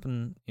 It will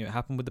happen. It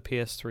happened with the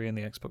PS3 and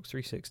the Xbox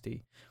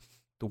 360.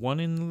 The one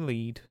in the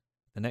lead,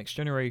 the next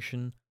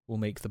generation, will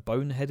make the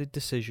boneheaded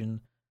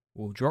decision,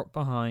 will drop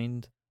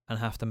behind, and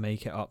have to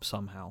make it up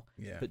somehow.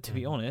 Yeah. But to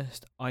be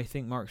honest, I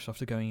think Microsoft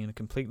are going in a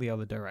completely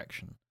other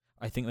direction.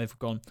 I think they've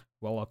gone,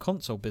 well, our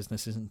console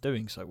business isn't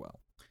doing so well.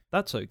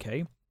 That's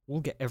okay.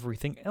 We'll get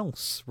everything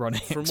else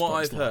running. From Xbox what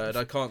I've Live heard,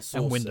 I can't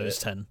source and Windows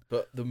 10.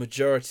 But the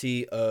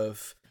majority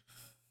of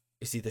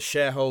it's either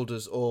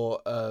shareholders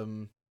or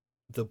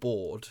the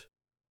board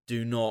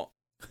do not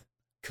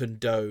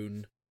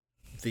condone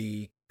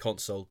the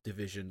console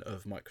division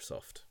of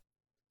Microsoft.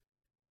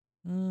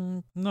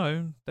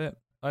 No,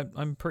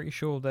 I'm pretty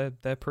sure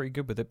they're pretty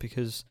good with it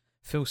because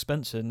Phil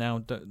Spencer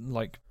now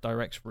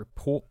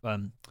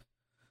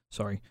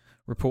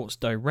reports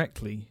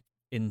directly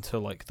into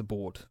like the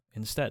board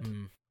instead,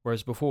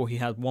 whereas before he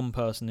had one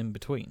person in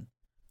between.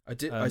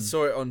 I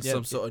saw it on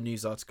some sort of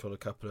news article a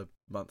couple of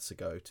months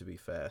ago. To be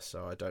fair,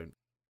 so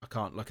I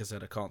can't, like I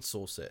said, I can't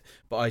source it.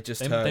 But I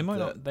just heard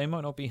they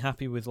might not be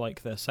happy with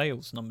like their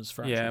sales numbers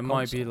for actual it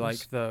might be consoles.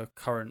 like the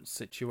current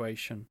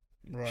situation,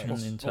 right.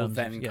 in terms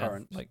then of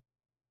current. like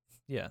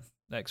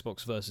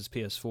Xbox versus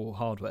PS4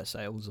 hardware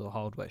sales or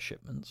hardware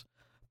shipments.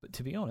 But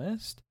to be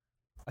honest,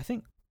 I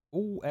think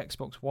all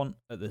Xbox want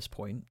at this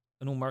point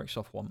and all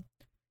Microsoft want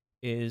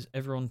is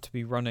everyone to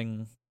be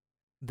running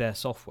their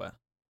software.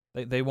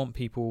 They want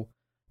people.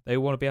 They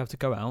want to be able to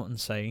go out and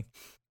say,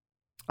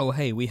 "Oh,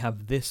 hey, we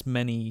have this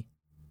many,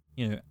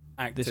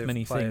 Active this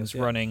many players, things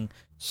running,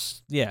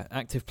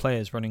 active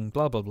players running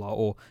blah blah blah,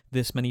 or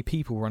this many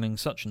people running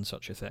such and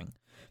such a thing."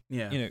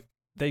 Yeah.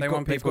 They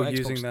want people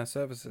using their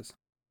services.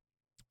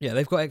 Yeah,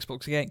 they've got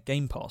Xbox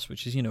Game Pass,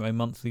 which is a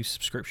monthly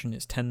subscription.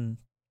 It's $10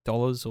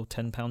 or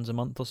 £10 a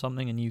month or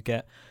something, and you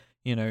get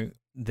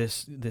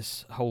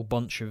this whole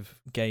bunch of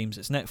games.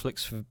 It's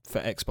Netflix for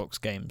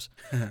Xbox games.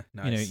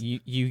 Nice.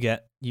 You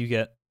get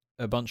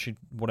a bunch of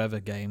whatever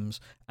games,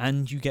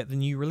 and you get the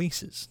new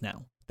releases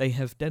now. They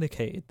have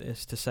dedicated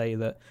this to say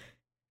that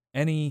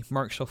any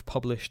Microsoft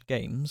published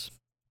games,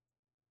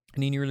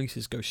 any new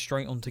releases go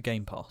straight onto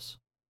Game Pass.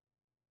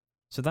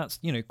 So that's,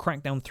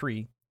 Crackdown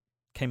 3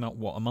 came out,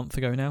 a month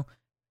ago now?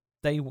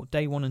 Day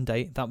one and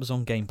date, that was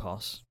on Game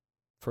Pass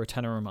for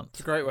 $10 a month.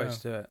 It's a great way to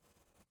do it.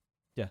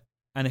 Yeah.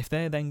 And if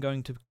they're then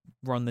going to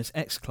run this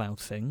xCloud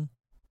thing,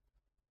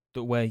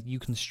 where you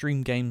can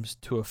stream games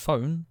to a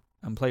phone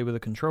and play with a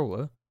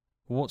controller,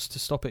 what's to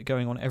stop it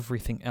going on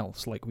everything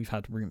else like we've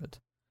had rumoured?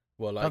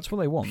 Well, like that's what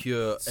they want.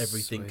 Pure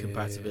everything Switch.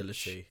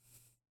 compatibility.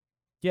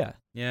 Yeah.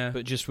 Yeah.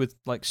 But just with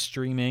like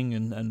streaming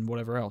and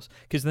whatever else.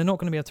 Because they're not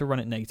going to be able to run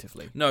it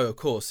natively. No, of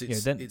course.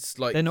 It's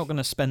like they're not going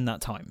to spend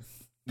that time.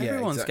 Yeah,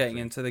 Everyone's exactly. getting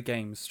into the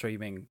game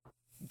streaming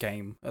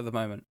game at the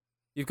moment.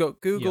 You've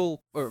got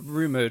Google,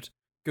 rumoured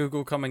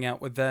Google coming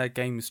out with their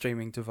game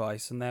streaming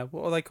device, and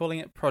what are they calling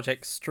it?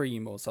 Project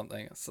Stream or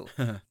something. With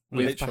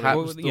Literally. perhaps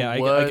Well, the yeah, I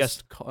worst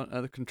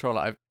guess- controller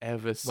I've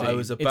ever seen. I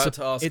was about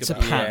to ask it's a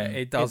about pattern. Yeah,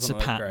 it doesn't It's a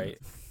look pattern. great.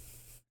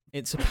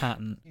 It's a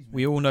pattern.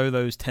 We all know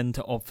those tend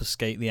to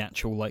obfuscate the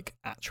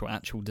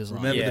actual design.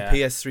 Remember Yeah. the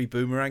PS3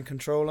 Boomerang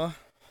controller?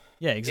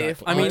 Yeah,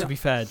 exactly. I mean- to be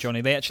fair,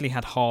 Johnny, they actually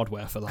had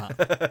hardware for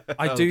that.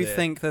 I Oh, do dear.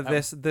 think that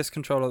this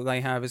controller that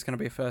they have is going to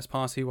be a first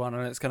party one,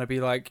 and it's going to be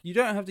like, you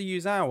don't have to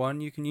use our one.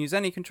 You can use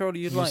any controller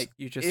you'd like.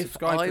 You just If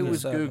subscribe to I the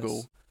was service.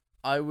 Google,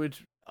 I would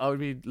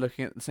be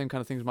looking at the same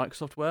kind of things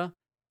Microsoft were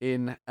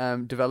in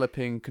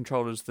developing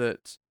controllers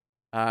that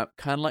kind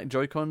of like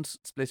Joy-Cons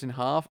split in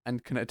half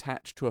and can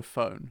attach to a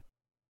phone.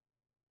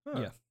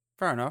 Yeah.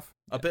 Fair enough.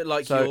 A bit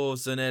like So-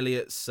 yours and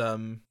Elliot's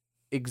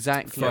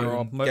Exactly. There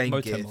are phone mo- Game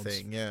Motem Gear mods.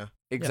 thing. Yeah.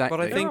 Exactly.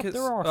 But I think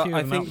There are a few I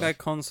of them think out their there.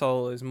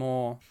 console is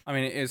more. I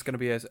mean, it is going to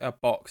be a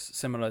box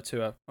similar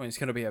to it's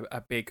going to be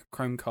a big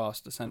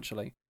Chromecast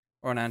essentially,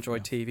 or an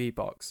Android TV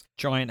box.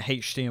 Giant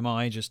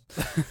HDMI, just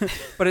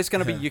But it's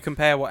going to be, you can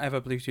pair whatever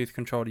Bluetooth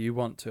controller you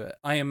want to it,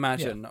 I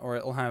imagine, or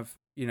it'll have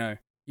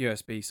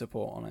USB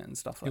support on it and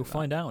stuff like you'll that.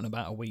 find out in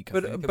about a week.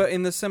 I think. But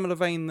in the similar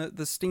vein that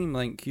the Steam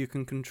Link, you can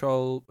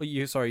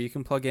you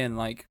can plug in,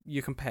 like,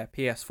 you can pair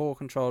PS4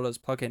 controllers,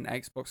 plug in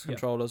Xbox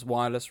controllers,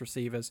 wireless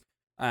receivers,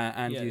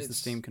 and use the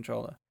Steam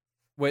controller.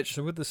 Which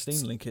So with the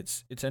Steam Link,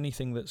 it's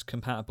anything that's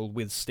compatible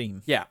with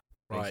Steam. Yeah.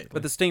 Right. basically.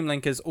 But the Steam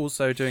Link is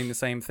also doing the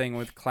same thing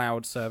with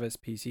cloud service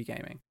PC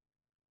gaming.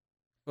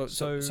 Well,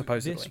 So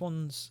supposedly. this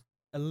one's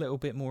a little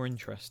bit more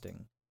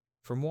interesting.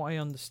 From what I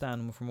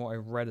understand and from what I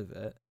read of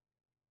it,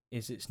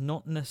 is it's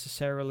not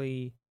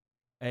necessarily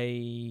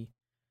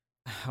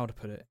how to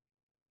put it.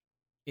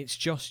 It's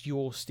just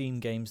your Steam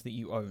games that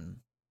you own.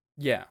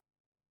 Yeah.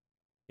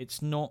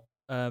 It's not,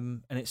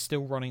 and it's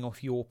still running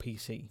off your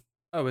PC.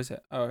 Oh, is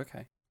it? Oh,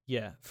 okay.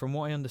 Yeah, from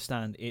what I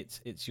understand,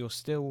 it's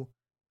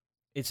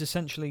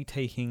essentially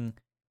taking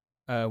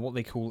what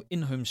they call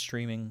in-home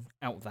streaming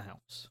out of the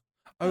house.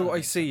 Oh, That I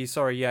makes see.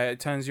 Sorry, yeah, it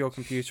turns your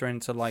computer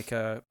into like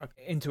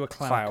into a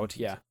cloud. cloud,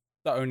 computer, yeah,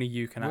 that only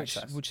you can which,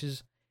 access. which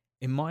is,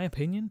 in my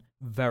opinion,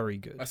 very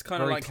good. That's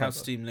kind of Very like how clever.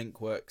 Steam Link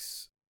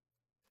works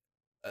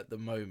at the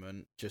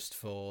moment, just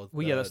for.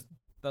 Well, yeah,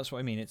 that's what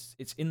I mean. It's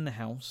in the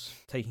house,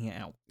 taking it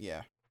out,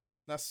 yeah.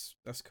 That's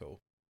cool.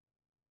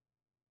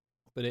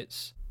 but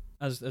it's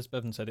as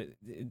Bevan said,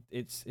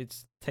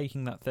 it's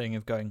taking that thing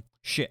of going,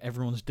 shit,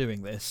 everyone's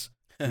doing this,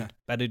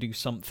 better do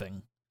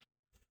something.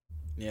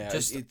 Yeah,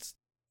 Just- it's.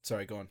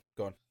 Sorry, go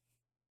on.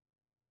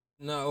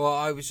 No, well,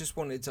 I was just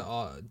wanted to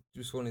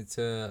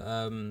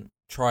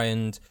try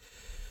and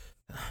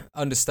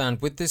understand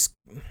with this.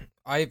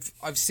 I've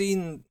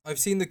seen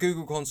the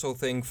Google console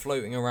thing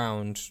floating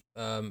around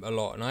a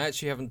lot, and I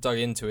actually haven't dug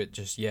into it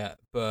just yet.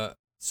 But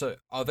so,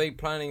 are they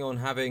planning on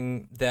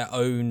having their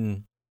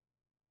own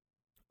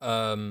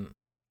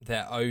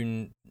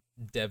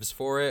devs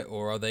for it,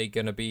 or are they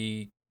going to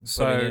be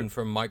pulling in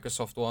from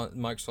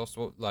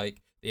Microsoft,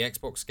 like the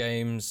Xbox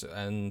games,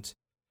 and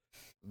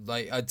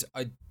like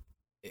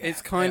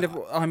it's kind of.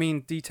 I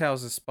mean,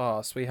 details are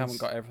sparse. We haven't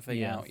got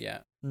everything out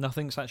yet.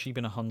 Nothing's actually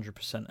been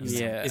 100%.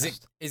 Yeah.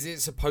 Is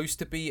it supposed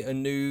to be a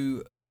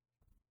new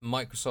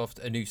Microsoft,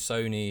 a new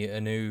Sony,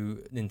 a new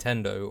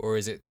Nintendo, or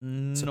is it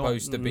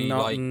supposed to be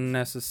not like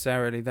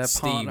necessarily? They're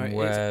Steam, partnering.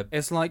 where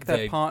It's like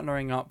they're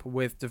partnering up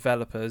with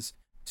developers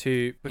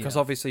because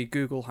obviously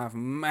Google have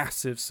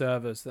massive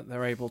servers that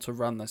they're able to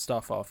run their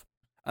stuff off,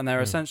 and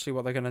they're essentially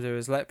what they're going to do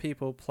is let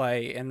people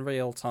play in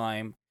real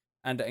time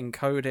and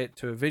encode it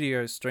to a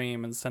video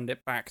stream and send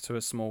it back to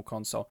a small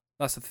console.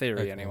 That's the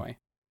theory anyway.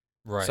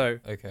 Right. So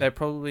okay. they're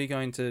probably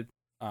going to.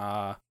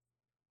 I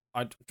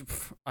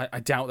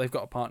doubt they've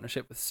got a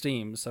partnership with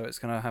Steam, so it's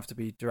going to have to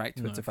be direct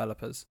with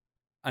developers,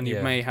 and you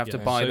may have to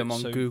buy them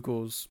on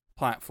Google's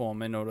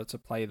platform in order to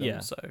play them. Yeah.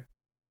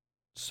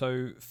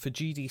 So for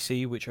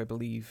GDC, which I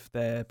believe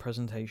their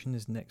presentation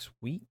is next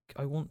week,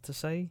 I want to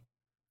say.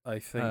 I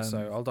think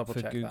so. I'll double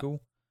check for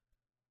Google.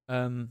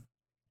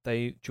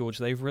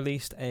 They've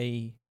released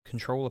a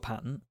controller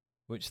patent,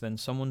 which then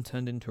someone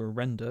turned into a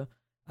render.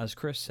 As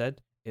Chris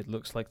said, it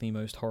looks like the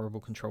most horrible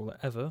controller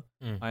ever.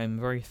 I am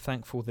very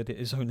thankful that it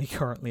is only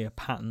currently a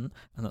patent,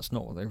 and that's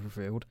not what they've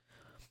revealed.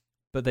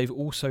 But they've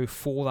also,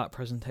 for that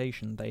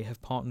presentation, they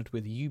have partnered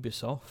with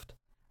Ubisoft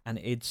and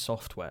id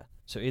Software.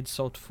 So id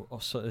Software,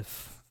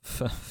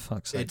 for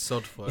fuck's sake. id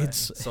Software.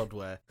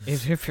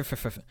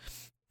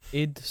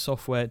 id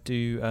Software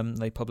do,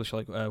 they publish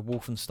like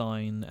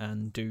Wolfenstein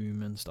and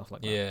Doom and stuff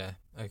like that. Yeah,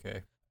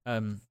 okay.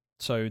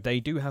 So they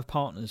do have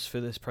partners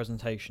for this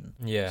presentation.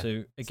 Yeah.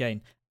 So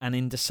again, and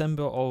in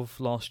December of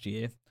last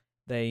year,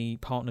 they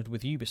partnered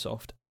with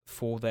Ubisoft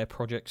for their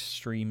Project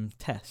Stream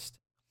test,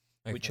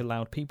 which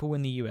allowed people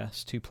in the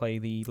US to play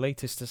the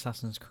latest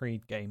Assassin's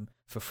Creed game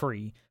for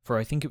free for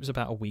I think it was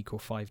about a week or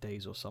 5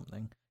 days or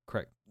something.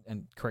 Correct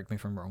me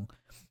if I'm wrong.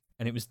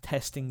 And it was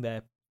testing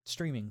their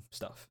streaming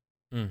stuff.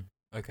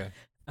 Okay.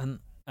 And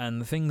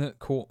the thing that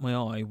caught my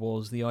eye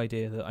was the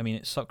idea that, I mean,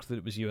 it sucked that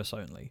it was US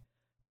only.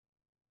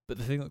 But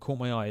the thing that caught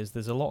my eye is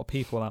there's a lot of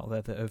people out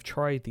there that have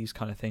tried these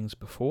kind of things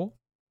before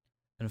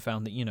and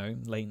found that,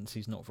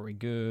 latency's not very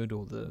good,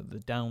 or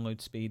the download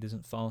speed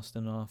isn't fast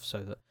enough, so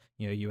that,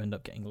 you end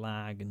up getting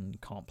lag and you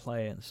can't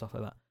play it and stuff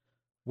like that.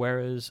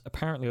 Whereas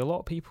apparently a lot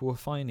of people were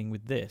finding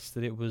with this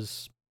that it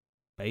was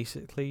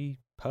basically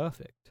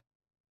perfect.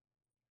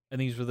 And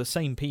these were the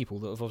same people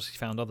that have obviously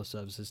found other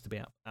services to be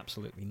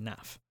absolutely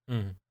naff.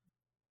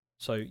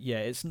 So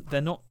yeah,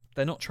 they're not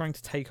trying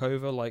to take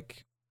over,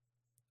 like,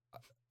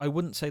 I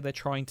wouldn't say they're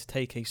trying to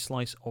take a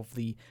slice of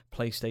the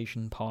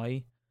PlayStation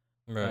pie.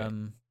 Right.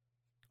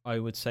 I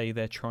would say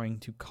they're trying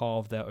to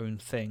carve their own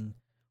thing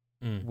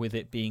with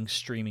it being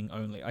streaming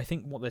only. I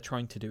think what they're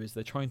trying to do is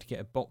they're trying to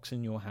get a box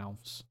in your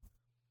house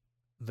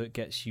that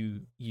gets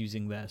you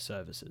using their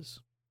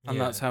services. And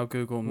that's how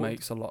Google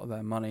makes a lot of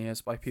their money,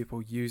 is by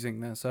people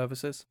using their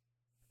services.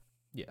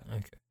 Yeah.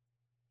 Okay.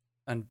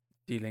 And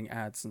dealing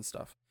ads and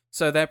stuff.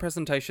 So their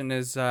presentation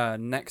is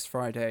next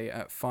Friday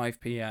at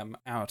 5 p.m.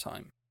 our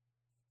time.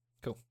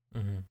 Cool.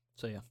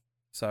 So yeah.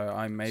 So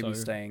I may be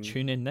staying.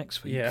 Tune in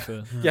next week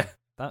for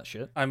that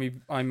shit. I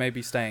may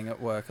be staying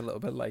at work a little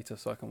bit later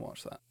so I can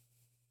watch that.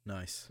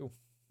 Nice. Cool.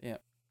 Yeah.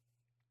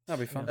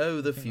 That'll be fun.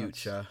 Oh, the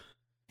future.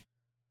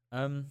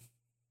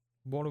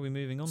 What are we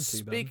moving on to,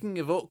 Speaking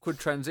of awkward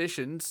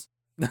transitions.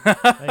 There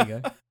you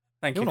go.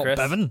 Thank You're you, not Chris.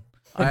 Bevan.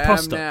 I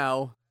am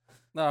now.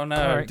 Oh, no.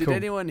 Alright, Did cool.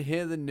 anyone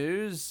hear the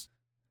news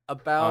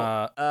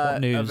about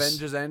what news?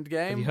 Avengers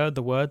Endgame? Have you heard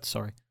the word?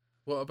 Sorry.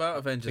 What about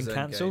Avengers Been Endgame?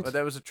 cancelled? Well,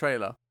 there was a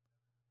trailer.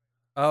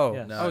 Oh,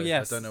 Yes. No,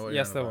 yes. I don't know what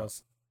yes, you're there on about.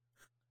 was.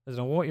 I don't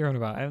know what you're on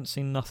about. I haven't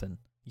seen nothing.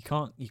 You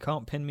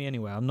can't pin me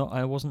anywhere.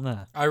 I wasn't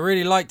there. I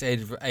really liked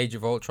Age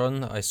of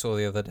Ultron that I saw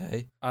the other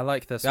day. I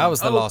like this That one.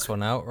 was the last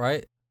one out,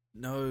 right?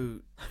 No.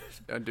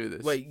 Don't do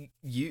this. Wait,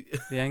 you...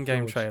 The Endgame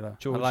George, trailer.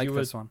 George, I like you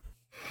this one.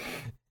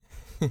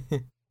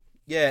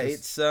 Yeah,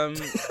 it's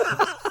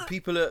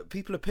people are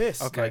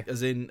pissed. Okay. Like,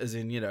 as in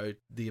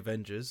the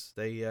Avengers.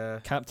 They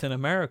Captain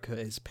America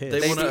is pissed.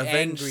 they want to be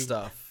avenge angry.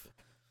 stuff.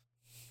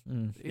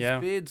 His Yeah.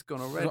 beard's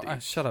gone already.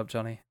 Shut up,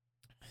 Johnny.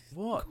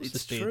 What? His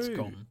It's beard's true.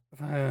 gone.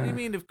 What do you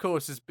mean, of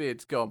course, his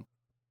beard's gone?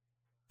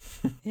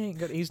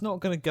 He's not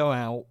gonna go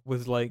out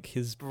with like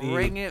his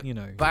Bring beard,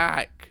 it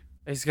back.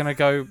 He's gonna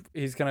go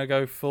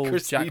full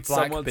Chris Jack needs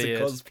Black someone beard.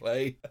 to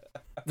cosplay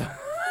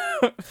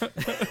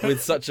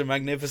with such a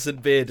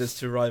magnificent beard as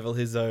to rival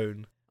his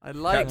own. I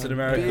like Captain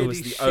America beardy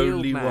was the shield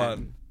only man.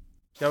 one.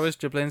 Go as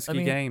Jablinski I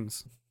mean-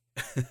 Games.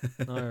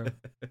 No.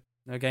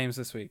 No games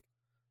this week.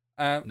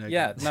 No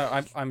Yeah, games.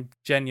 no, I'm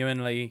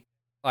genuinely.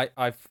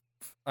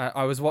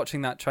 I was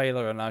watching that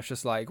trailer and I was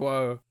just like,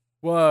 whoa,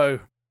 Yeah.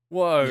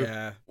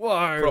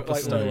 whoa, Proper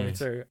like, all the way stoned.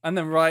 through. And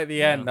then right at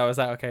the end, I was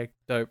like, okay,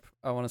 dope.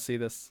 I want to see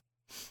this.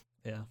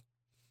 Yeah.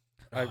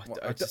 I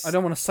just-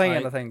 don't want to say I-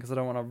 anything because I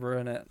don't want to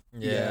ruin it.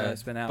 Yeah.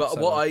 It's been out. But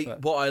so what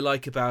long, what I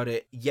like about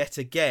it, yet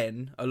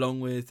again, along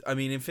with, I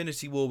mean,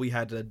 Infinity War, we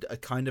had a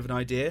kind of an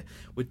idea.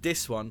 With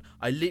this one,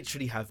 I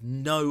literally have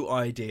no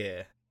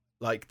idea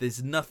Like,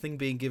 there's nothing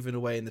being given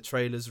away in the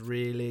trailers,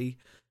 really.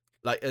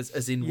 Like,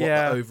 as in what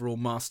Yeah. the overall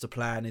master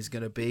plan is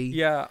going to be.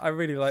 Yeah, I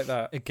really like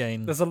that.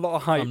 Again, There's a lot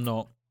of hype. I'm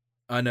not.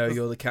 I know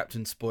you're the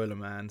Captain Spoiler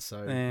Man,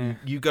 so Yeah.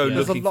 you go Yeah.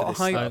 There's a looking lot for of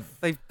this hype.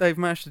 stuff. They've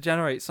managed to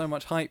generate so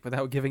much hype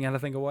without giving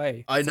anything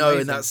away. I It's know,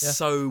 amazing. and that's Yeah.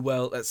 so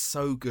well. That's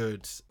so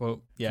good.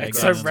 Well, yeah, It's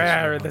again, so I'm just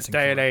rare in really this hunting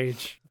day and for it.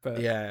 age.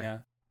 But Yeah.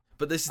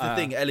 But this is the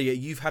thing, Elliot.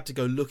 You've had to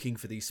go looking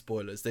for these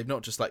spoilers. They've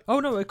not just like Oh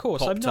no, of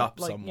course. I'm popped not up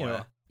like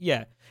somewhere.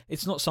 yeah.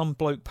 It's not some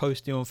bloke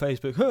posting on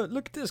Facebook. Huh,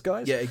 look at this,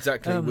 guys. Yeah,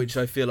 exactly. Which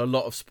I feel a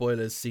lot of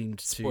spoilers seemed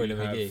to Spoiler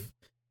have. McGee.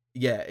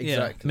 Yeah,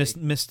 exactly.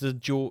 Mr.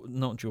 George,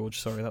 not George.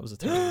 Sorry, that was a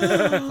terrible.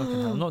 Fucking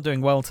hell, I'm not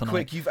doing well tonight.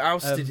 Quick, you've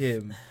ousted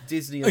him.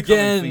 Disney are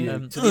Again. coming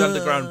for you to the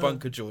underground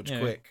bunker, George. Yeah.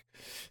 Quick.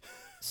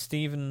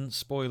 Stephen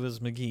Spoilers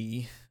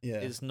McGee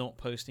Yeah. is not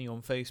posting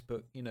on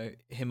Facebook. You know,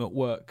 him at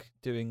work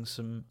doing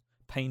some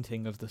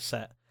painting of the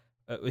set.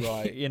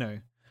 Right. You know,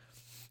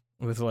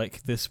 with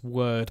like this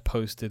word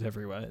posted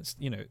everywhere. It's,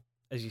 you know,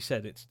 as you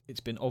said, it's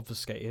been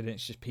obfuscated. And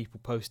it's just people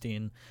posting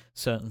in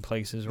certain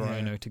places where I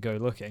Yeah. know to go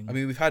looking. I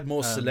mean, we've had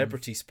more Um,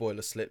 celebrity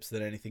spoiler slips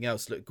than anything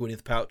else. Look,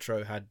 Gwyneth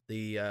Paltrow had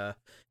the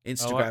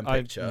Instagram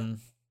picture.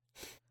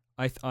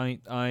 I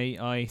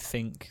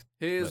think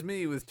Here's Like-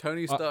 me with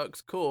Tony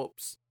Stark's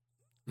corpse.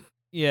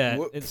 yeah,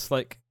 Whoop. it's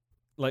like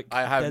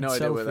I have dead no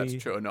idea whether that's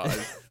selfie. true or not.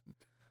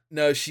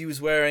 No, she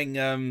was wearing.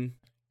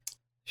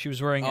 She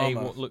was wearing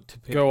Armor. what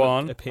looked to Go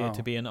on. appeared Oh.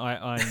 to be an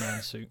Iron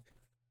Man suit.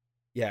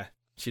 Yeah,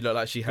 she looked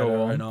like she had Go her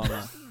on. own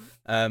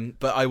armor.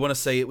 But I want to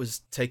say it was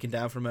taken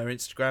down from her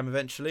Instagram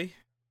eventually.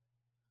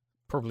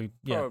 Probably,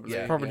 yeah. Probably,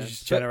 Yeah. Probably yeah.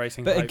 just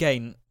generating But hype.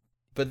 again,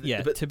 But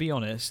yeah. but To be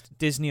honest,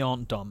 Disney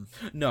aren't dumb.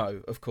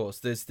 no, of course,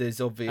 there's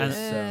obvious.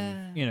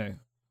 You know,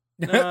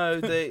 No,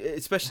 they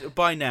especially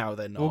by now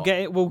they're not.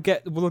 we'll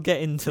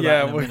get into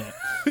Yeah, that in a we-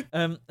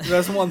 minute.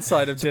 There's one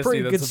side of It's a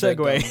Disney pretty that's good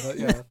a bit segue. dumb, but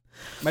yeah.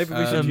 Maybe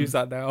we should Um, use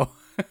that now.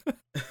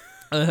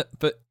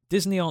 But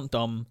Disney aren't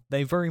dumb.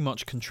 They very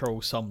much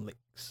control some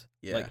leaks.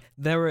 Yeah. Like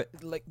there are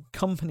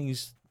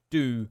companies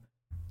do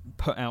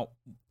put out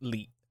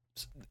leaks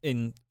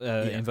in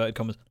inverted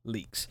commas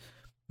leaks.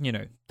 You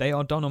know, they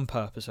are done on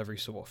purpose every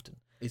so often.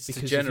 It's to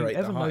Because generate if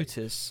you the ever hype.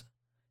 notice,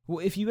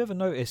 if you ever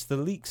notice, the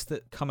leaks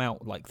that come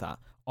out like that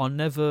are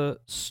never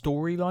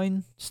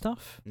storyline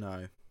stuff.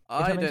 No.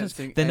 I that makes don't sense.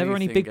 think They're never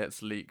anything any big-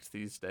 gets leaked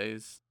these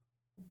days.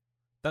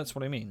 That's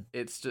what I mean.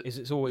 It's just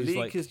It's always leak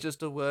like is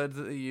just a word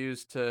that they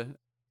use to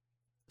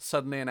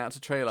suddenly announce a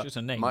trailer. just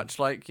a name. Much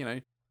like, you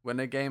know, when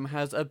a game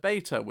has a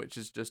beta, which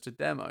is just a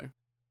demo.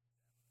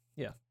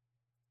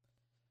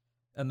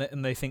 And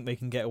they think they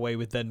can get away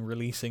with then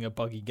releasing a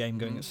buggy game,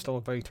 going, Mhm. it's still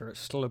a beta, it's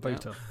still a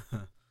beta.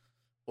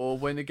 Or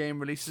when a game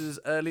releases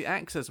early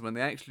access, when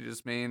they actually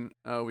just mean,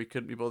 oh, we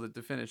couldn't be bothered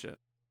to finish it.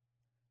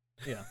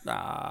 Yeah.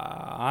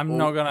 Nah, I'm Or-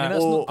 not gonna. I mean,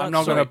 that's not- I'm that's-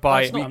 not gonna sorry,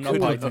 bite. that's not We I'm not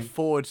couldn't biting.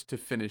 afford to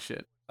finish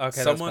it.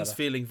 Okay, Someone's that's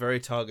feeling very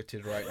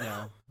targeted right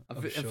now.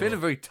 I'm sure. feeling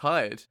very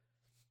tired.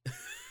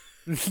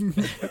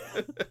 better.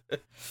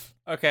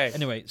 Okay.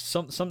 Anyway,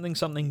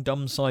 something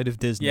dumb side of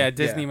Disney. Yeah,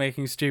 Disney Yeah.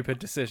 making stupid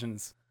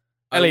decisions.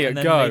 Oh, Elliot, and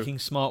then go. making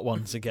smart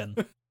ones again.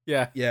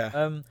 Yeah.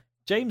 Yeah.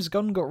 James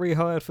Gunn got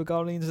rehired for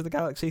Guardians of the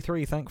Galaxy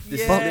 3. Thank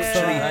This is fuck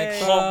literally for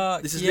that.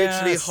 hot. This is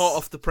literally Yes. hot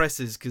off the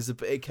presses because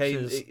it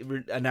came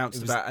Just- announced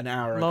it was about an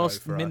hour last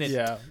ago for minute. us.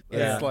 Yeah.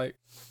 Yeah. It's like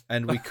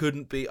And we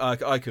couldn't be. I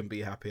couldn't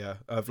be happier.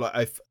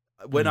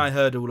 When I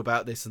heard all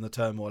about this and the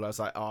turmoil, I was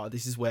like,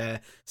 this is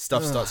where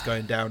stuff starts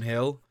going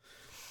downhill.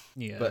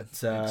 Yeah, But,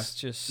 it's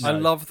just I No,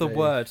 love the they-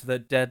 word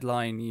that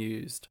Deadline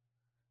used.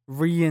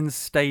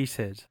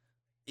 Reinstated.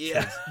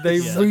 Yeah. They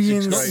Yeah.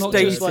 reinstated Not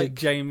just like-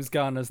 James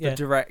Gunn as Yeah. the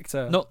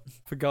director not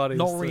for Guardians.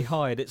 not 3.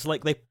 rehired. It's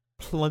like they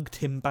plugged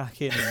him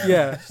back in.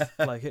 Yeah.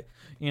 like it,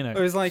 you know. It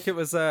was like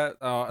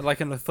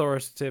like an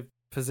authoritative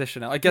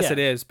position. I guess Yeah. it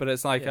is, but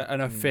it's like Yeah. an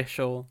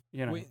official,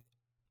 you know.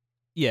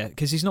 Yeah,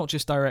 because he's not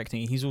just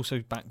directing; he's also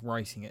back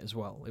writing it as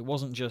well. It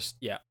wasn't just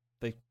Yeah.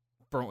 they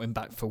brought him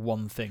back for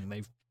one thing;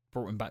 they've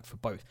brought him back for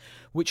both,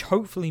 which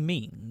hopefully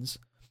means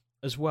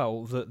as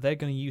well that they're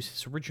going to use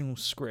his original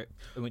script,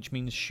 which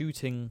means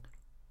shooting.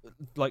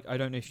 Like, I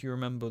don't know if you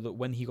remember that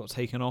when he got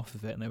taken off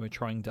of it, and they were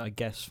trying to, I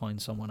guess,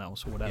 find someone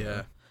else or whatever.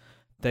 Yeah.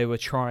 They were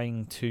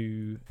trying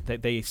to.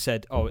 They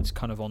said, "Oh, it's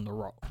kind of on the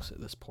rocks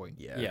at this point."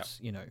 Yeah. Yeah. It's,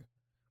 you know,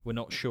 we're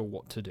not sure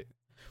what to do.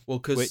 Well,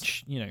 because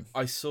Which, you know,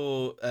 I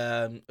saw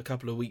a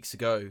couple of weeks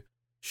ago,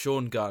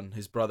 Sean Gunn,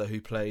 his brother,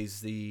 who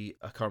plays I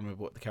can't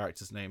remember what the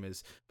character's name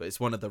is, but it's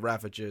one of the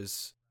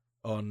Ravagers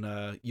on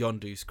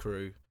Yondu's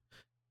crew.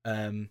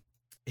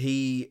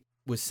 He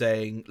was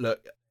saying,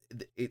 look,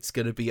 it's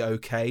going to be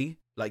okay.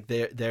 Like,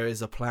 there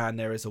is a plan,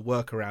 there is a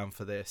workaround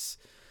for this,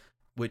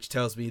 which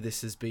tells me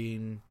this has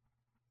been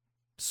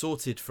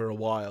sorted for a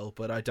while,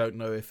 but I don't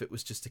know if it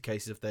was just a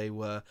case of they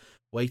were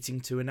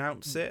waiting to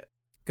announce it.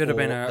 Could have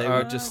been or a, they a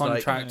were just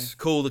like, contract.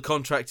 Cool, the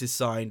contract is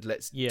signed,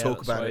 let's Yeah, talk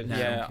that's about what it I now. was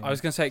Yeah, thinking. I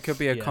was going to say it could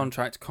be a Yeah.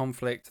 contract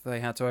conflict they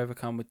had to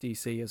overcome with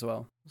DC as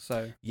well.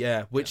 So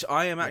Yeah, which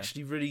I am Yeah.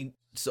 actually really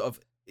sort of.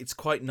 It's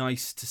quite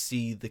nice to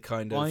see the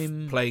kind of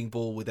I'm- playing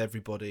ball with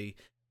everybody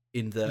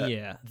in that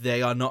Yeah.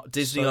 they are not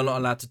Disney are So- not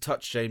allowed to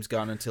touch James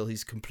Gunn until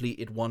he's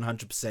completed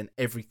 100%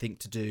 everything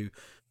to do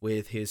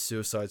with his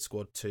Suicide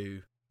Squad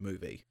 2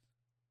 movie.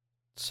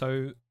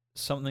 So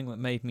something that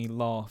made me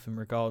laugh in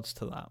regards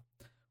to that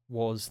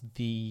was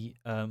the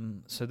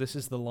so this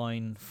is the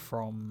line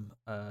from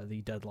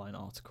the Deadline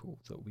article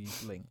that we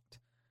linked.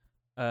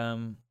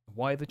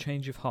 Why the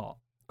change of heart?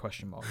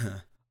 Question mark.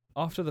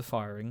 After the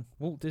firing,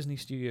 Walt Disney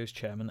Studios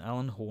chairman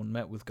Alan Horn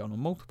met with Gunn on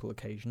multiple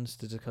occasions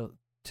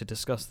to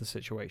discuss the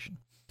situation.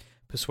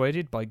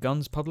 Persuaded by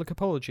Gunn's public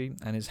apology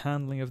and his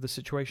handling of the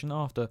situation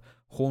after,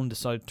 Horn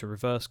decided to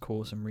reverse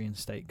course and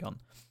reinstate Gunn.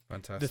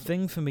 Fantastic. The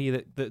thing for me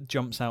that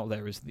jumps out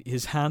there is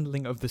his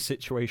handling of the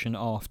situation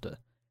after.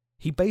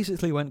 He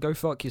basically went, "Go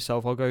fuck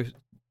yourself. I'll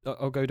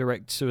go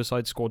direct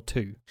Suicide Squad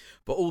 2."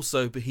 But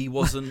he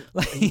wasn't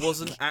Like- he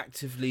wasn't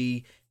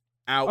actively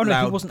out Oh, no, he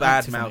loud wasn't bad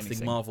active in mouthing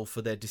anything. Marvel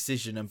for their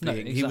decision and No,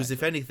 being. He was, if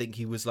exactly. anything,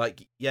 he was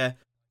like, yeah,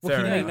 Well,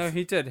 fair he Yeah, enough. no,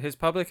 he did. His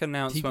public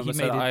announcement he was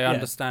made that it- I yeah.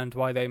 understand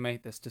why they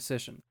made this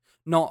decision.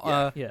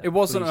 Not, Yeah, it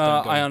wasn't please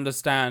don't go. I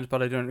understand,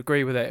 but I don't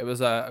agree with it. It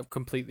was a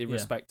completely Yeah.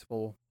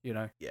 respectable,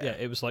 Yeah,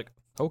 it was like,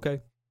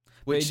 okay.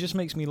 But Which it just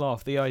makes me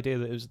laugh, the idea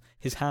that it was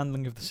his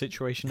handling of the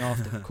situation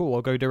after. Cool,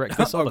 I'll go direct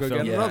this I'll other go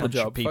film. get Yeah. another Bunch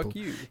of job. people. Fuck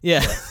you.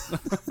 Yeah.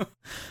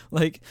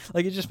 like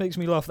it just makes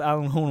me laugh that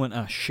Alan Horn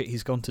went, shit,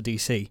 he's gone to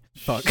DC.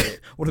 Fuck.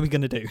 Shit. What are we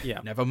going to do?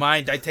 Yeah. never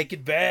mind, I take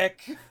it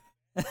back.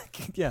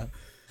 Yeah.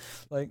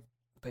 Like,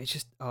 but it's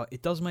just,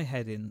 it does my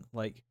head in.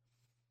 Like,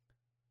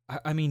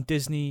 I mean,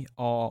 Disney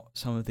are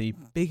some of the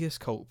biggest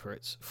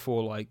culprits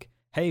for, like,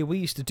 hey, we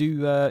used to do,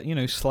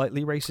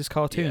 slightly racist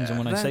cartoons. Yeah. And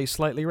when I They're- say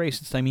slightly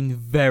racist, I mean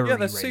very Yeah,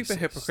 they're racist. super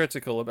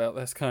hypocritical about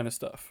this kind of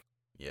stuff.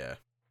 Yeah.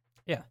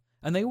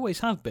 And they always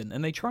have been.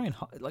 And they try and,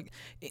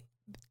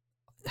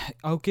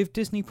 I'll give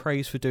Disney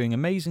praise for doing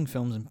amazing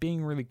films and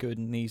being really good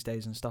in these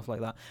days and stuff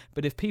like that.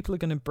 But if people are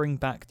going to bring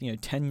back,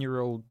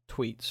 10-year-old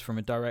tweets from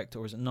a director,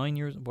 or is it 9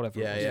 years, whatever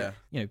Yeah, it was,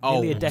 yeah.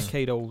 nearly a Old.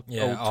 decade old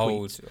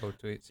old tweets,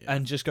 tweets.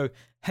 and just go,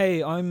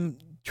 hey, I'm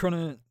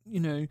trying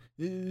to,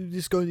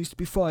 this guy needs to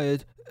be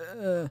fired.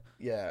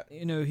 Yeah.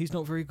 He's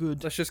not very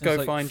good. Let's just It's go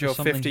like, find for your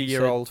something he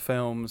 50-year-old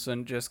films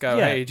and just go,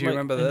 Yeah, hey, do you like,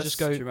 remember and this? just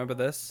go- Do you remember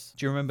this?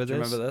 Do you remember Do you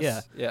this? remember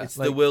this? Yeah. It's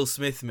like- the Will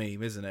Smith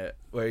meme, isn't it?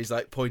 Where he's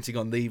like pointing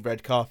on the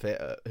red carpet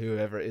at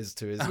whoever it is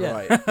to his Yeah.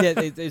 right. Yeah,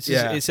 it's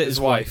Yeah, it's his his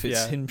wife. wife, It's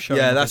yeah. him showing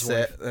Yeah, off that's his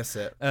wife. it. That's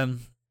it. But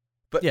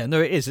But- yeah,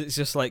 no, it is. It's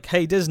just like,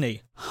 hey,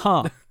 Disney,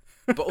 huh?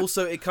 But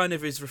also, it kind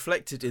of is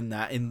reflected in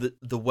that, in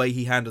the way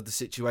he handled the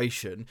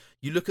situation.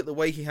 You look at the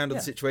way he handled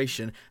the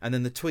situation, and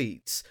then the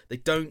tweets. They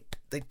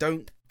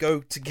don't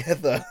go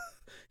together.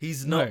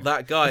 He's not No.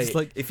 that guy. It's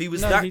like- if he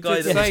was No, that he guy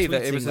did that say was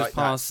that it tweeting was his like that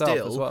past self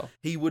still, as well.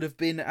 he would have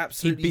been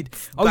absolutely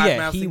Oh, yeah,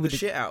 bad-mouthing he the would-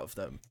 shit out of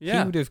them. Yeah.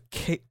 He would have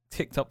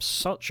kicked up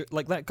such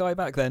like that guy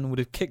back then would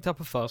have kicked up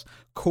a fuss,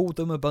 called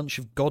them a bunch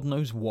of God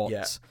knows what,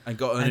 Yeah, and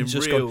got an and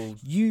just real. gone,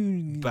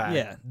 you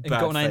bad- and bad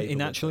gotten favour in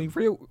with actually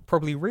them.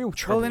 probably real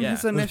trouble. Well, in Yeah. his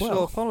as initial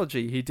well.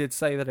 apology, he did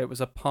say that it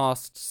was a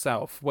past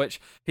self,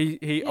 which he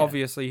Yeah.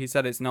 obviously he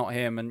said it's not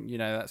him, and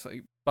that's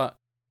like, but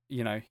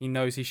he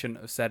knows he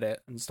shouldn't have said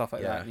it and stuff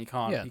like Yeah. that, and he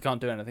can't Yeah. he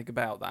can't do anything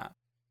about that.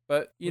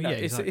 But Well, yeah,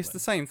 it's exactly. the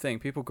same thing.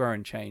 People grow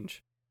and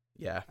change.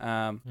 Yeah,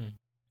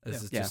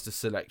 there's Yeah. just a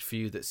select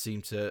few that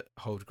seem to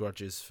hold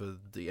grudges for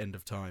the end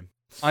of time.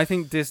 I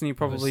think Disney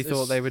probably this-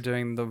 thought they were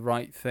doing the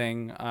right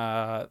thing,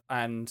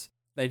 and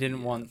they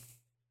didn't want,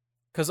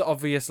 because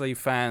obviously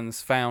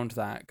fans found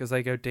that because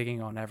they go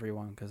digging on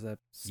everyone because they're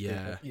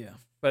stupid. Yeah. Yeah.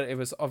 But it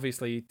was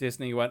obviously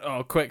Disney went,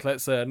 oh, quick,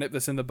 let's nip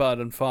this in the bud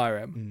and fire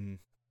him. Mm.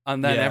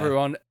 And then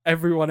Yeah.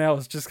 everyone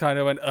else just kind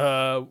of went,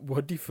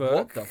 what the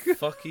fuck? What the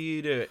fuck are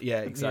you doing?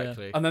 Yeah,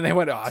 exactly. And then they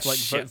went, oh, It's like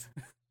shit.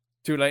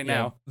 Too late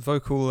now.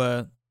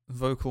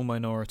 Vocal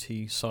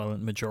minority,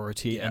 silent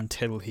majority Yeah.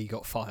 until he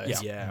got fired.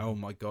 Yeah. Oh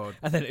my god.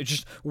 And then it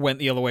just went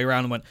the other way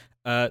around and went,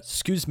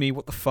 excuse me,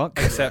 what the fuck?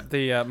 Except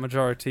the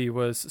majority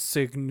was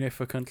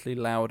significantly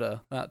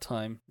louder that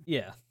time.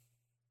 Yeah.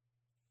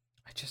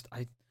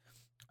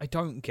 I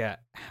don't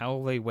get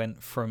how they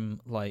went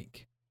from,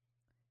 like,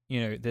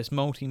 this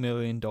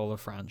multi-million-dollar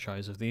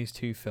franchise of these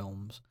two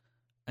films,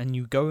 and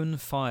you go and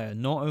fire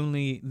not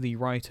only the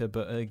writer,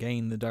 but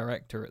again the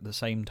director at the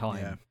same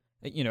time.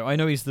 I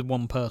know he's the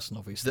one person,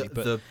 obviously,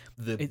 but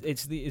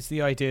it's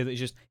the idea that it's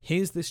just,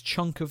 here's this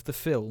chunk of the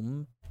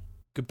film,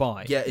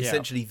 goodbye. yeah,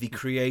 essentially the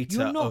creator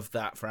You're not- of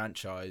that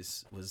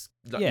franchise was,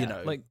 like,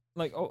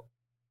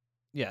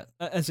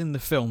 as in the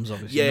films,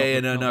 obviously. yeah,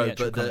 not no, the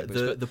actual but comic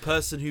books, the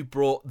person who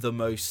brought the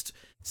most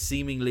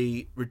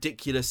seemingly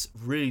ridiculous,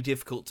 really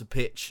difficult to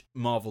pitch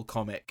Marvel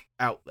comic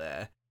out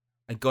there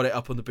and got it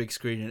up on the big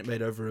screen, and it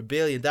made over $1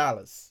 billion.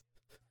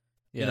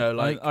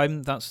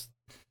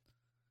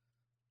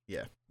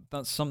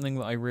 That's something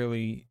that I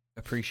really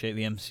appreciate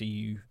the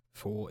MCU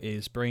for,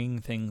 is bringing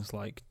things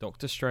like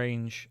Doctor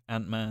Strange,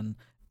 Ant-Man,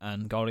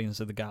 and Guardians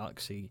of the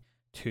Galaxy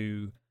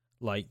to,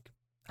 like,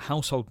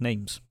 household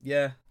names.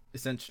 Yeah,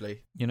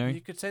 essentially.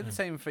 You could say the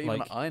same for even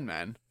Like- Iron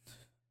Man.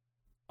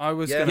 I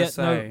was Yeah. going to Yeah,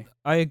 no, say,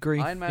 I agree.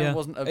 Iron Man yeah.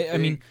 wasn't a I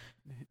mean,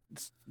 big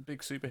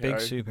big superhero. Big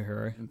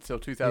superhero. Until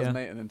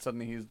 2008, and then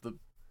suddenly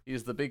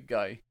he's the big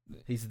guy.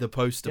 He's the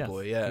poster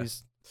boy.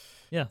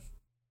 Yeah.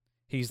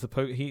 He's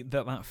the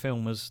that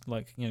film was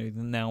like,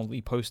 now the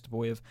poster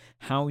boy of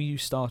how you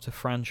start a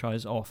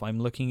franchise off. I'm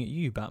looking at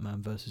you,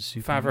 Batman versus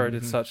Superman. Favreau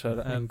did such an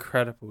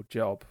incredible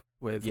job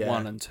with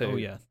 1 and 2. Oh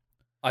yeah.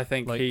 I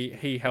think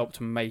he helped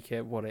make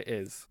it what it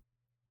is.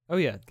 Oh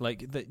yeah,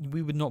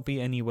 we would not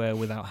be anywhere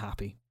without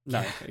Happy.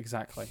 No,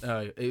 exactly.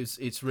 No,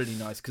 it's really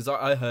nice because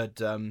I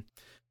heard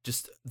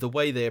just the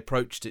way they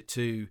approached it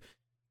too.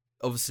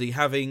 Obviously,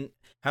 having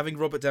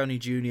Robert Downey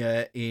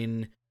Jr.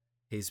 in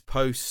his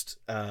post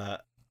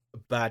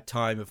bad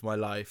time of my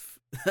life,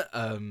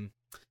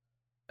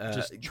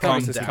 Just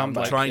calm to down, come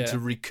back, trying to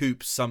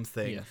recoup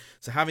something. Yeah.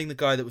 So having the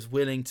guy that was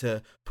willing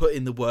to put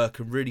in the work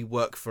and really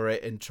work for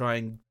it and try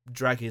and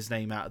drag his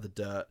name out of the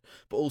dirt,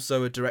 but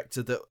also a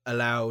director that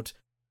allowed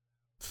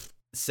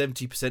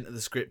 70% of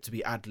the script to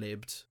be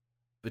ad-libbed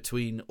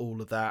between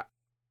all of that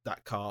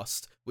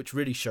cast, which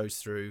really shows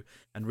through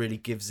and really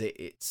gives it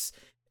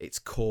its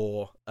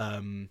core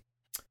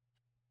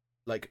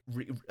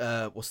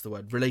what's the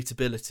word,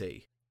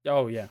 relatability.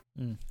 Oh yeah.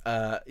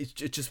 It's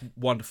just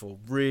wonderful,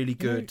 really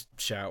good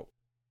shout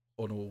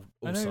on all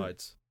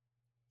sides.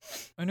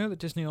 I know that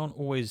Disney aren't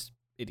always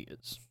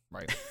idiots,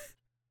 right?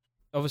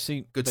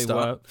 Obviously, Good they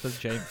start. were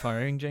for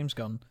firing James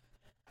Gunn.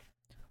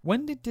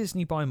 When did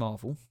Disney buy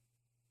Marvel?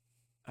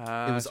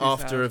 It was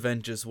after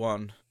Avengers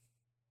 1.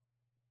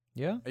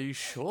 Yeah. Are you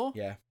sure?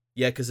 Yeah,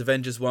 because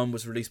Avengers 1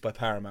 was released by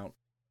Paramount.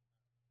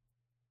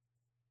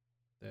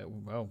 There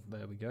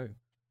we go.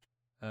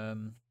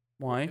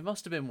 Why? It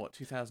must have been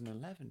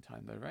 2011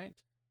 time though, right?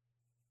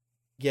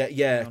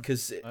 Yeah,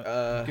 because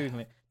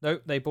Googling it. No,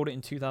 they bought it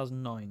in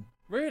 2009.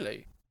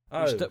 Really?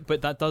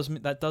 But that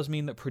does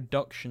mean that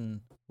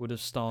production would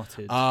have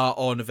started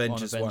on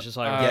Avengers 1.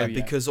 yeah,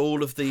 because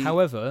all of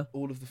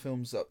the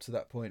films up to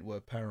that point were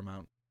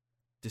Paramount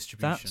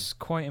distribution. That's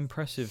quite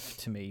impressive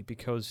to me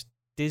because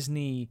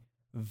Disney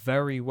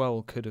very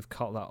well could have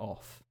cut that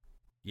off.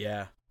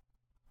 Yeah.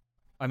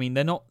 I mean,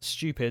 they're not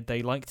stupid.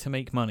 They like to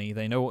make money.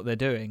 They know what they're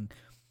doing.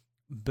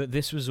 But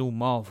this was all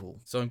Marvel.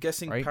 So I'm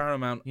guessing right?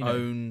 Paramount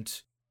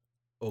owned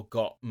or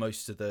got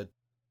most of the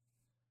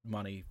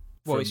money.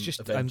 Well, from it's just.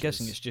 Avengers. I'm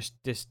guessing it's just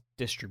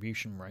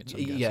distribution rights.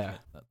 Yeah.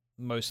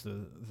 Most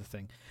of the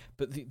thing,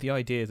 but the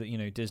idea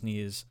that Disney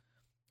is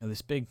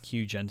this big,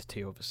 huge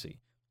entity, obviously,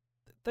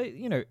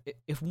 they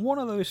if one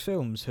of those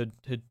films had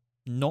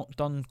not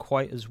done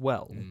quite as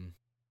well,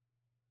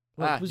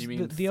 you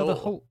mean the Thor? other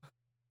whole.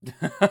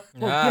 But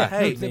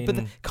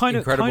kind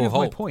of Incredible my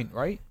Hulk. point,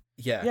 right?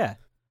 Yeah. Yeah.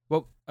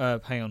 Well,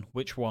 hang on,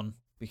 which one?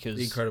 Because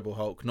The Incredible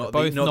Hulk, not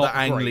both the not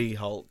Ang great. Lee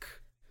Hulk.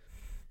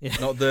 Yeah.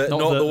 Not the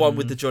one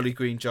with the Jolly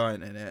Green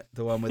Giant in it.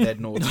 The one with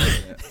Ed Norton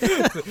in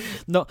it.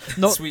 not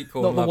Sweet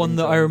corn not the one loving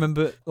that I John.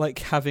 remember like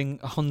having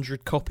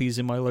 100 copies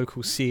in my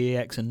local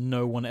CEX and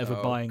no one ever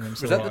Oh, buying them. Was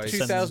so that I the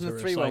sent them to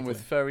 2003 one with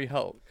recycling. Furry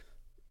Hulk?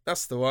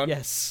 That's the one.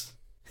 Yes.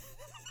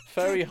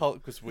 Furry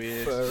Hulk was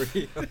weird.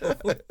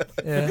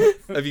 Yeah.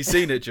 Have you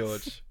seen it,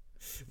 George?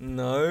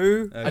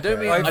 No. I don't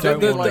mean- I've, I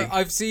don't mean like-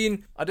 I've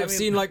seen I don't I've mean-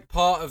 seen like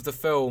part of the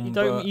film.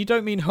 You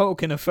don't mean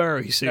Hulk in a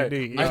furry suit, No,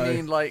 do you? I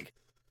mean like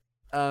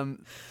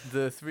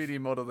the 3D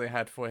model they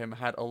had for him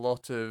had a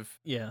lot of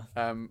yeah.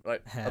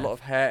 like Hair. a lot of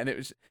hair,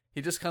 and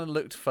he just kind of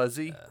looked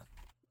fuzzy.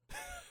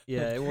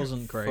 Yeah, it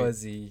wasn't great.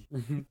 fuzzy.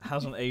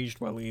 Hasn't aged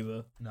well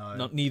either.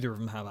 No. Neither of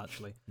them have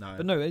actually. No.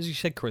 But no, as you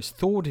said, Chris,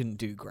 Thor didn't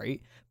do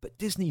great, but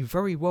Disney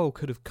very well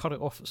could have cut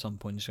it off at some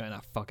point and just going,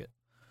 fuck it.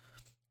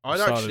 I'd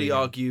Started actually again.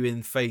 argue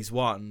in Phase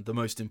 1, the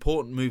most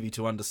important movie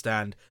to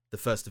understand the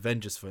first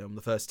Avengers film,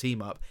 the first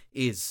team up,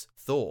 is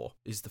Thor.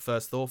 Is the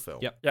first Thor film.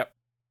 Yep. I'd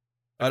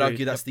Agreed.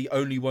 argue that's the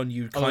only one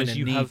you kind Otherwise of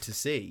you need have- to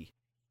see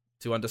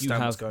to You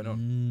understand what's have going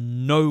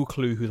on. no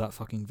clue who that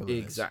fucking villain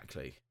is.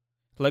 Exactly.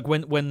 Like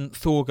when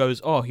Thor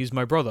goes, oh, he's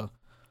my brother.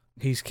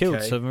 He's killed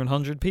Okay.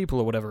 700 people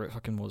or whatever it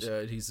fucking was.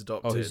 Yeah, he's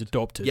adopted. Oh, he's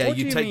adopted. Yeah, What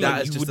you do you take mean?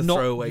 that as You just a would not-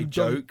 throwaway you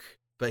don't- joke,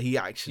 but he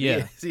actually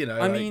Yeah. is. You know, I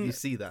like, mean- you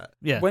see that.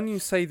 Yeah. When you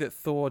say that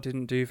Thor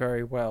didn't do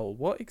very well,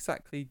 what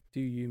exactly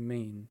do you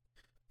mean?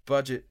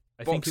 Budget,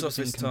 I think box it was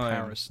in office time.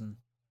 comparison.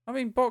 I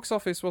mean, box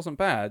office wasn't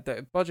bad.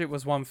 The budget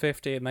was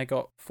 150, and they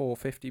got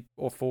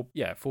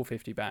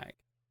 450 back.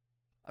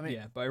 I mean,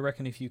 Yeah, but I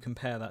reckon if you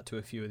compare that to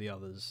a few of the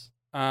others,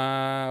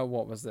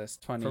 What was this?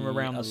 From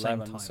around the same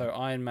 2011. time. So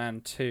Iron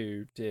Man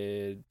 2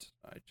 did.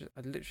 I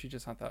literally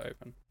just had that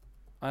open.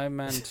 Iron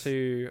Man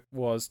 2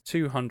 was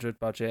 200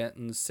 budget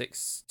and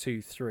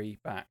 623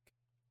 back.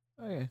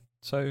 oh yeah,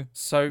 so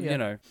So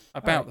Yeah.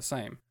 about Alright. the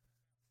same.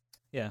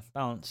 yeah,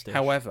 balanced.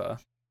 However,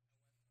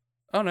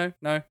 oh no,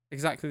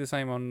 exactly the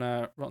same on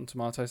Rotten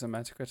Tomatoes and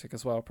Metacritic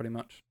as well, pretty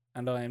much,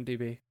 and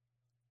IMDb.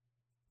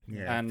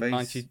 Yeah, And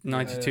Phase-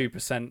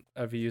 92%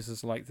 of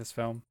users like this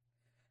film.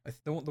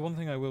 the one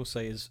thing I will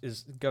say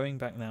is going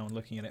back now and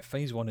looking at it,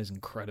 Phase 1 is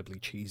incredibly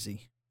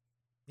cheesy.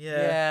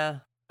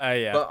 Yeah.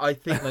 Yeah. But I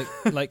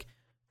think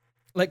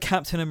Like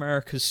Captain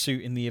America's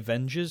suit in the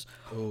Avengers.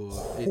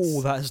 oh,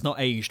 Oh, that has not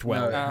aged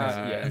well. No, it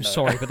hasn't. Yeah, I'm no.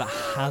 sorry, but that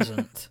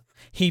hasn't.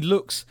 He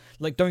looks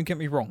like. Don't get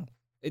me wrong,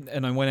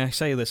 and when I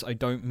say this, I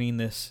don't mean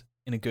this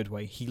in a good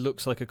way. He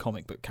looks like a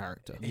comic book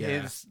character.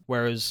 Yeah.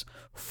 Whereas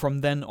from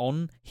then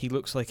on, he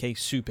looks like a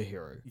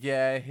superhero.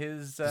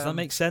 His. Does that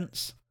make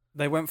sense?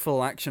 They went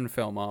full action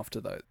film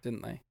after though,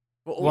 didn't they?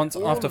 Well,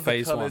 after of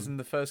phase the colours 1. in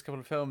the first couple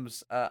of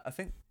films, I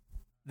think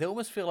they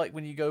almost feel like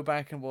when you go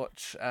back and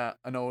watch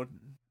an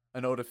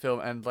older film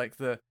and like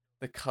the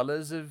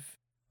colours have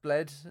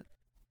bled.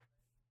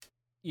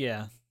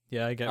 Yeah,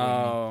 I get what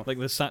you mean. Like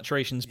the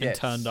saturation's been Yes.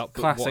 turned up,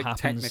 but Classic what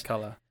happens?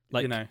 Technicolor.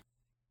 Like, You know,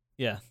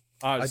 yeah,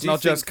 it's do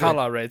not think just that-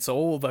 color; it's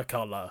all the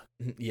color.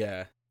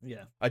 Yeah.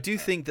 yeah. I do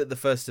think that the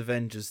first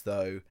Avengers,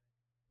 though,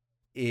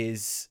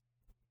 is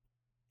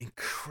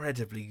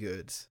incredibly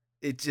good.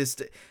 It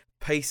just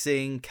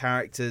pacing,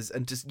 characters,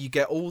 and just you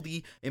get all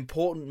the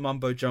important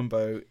mumbo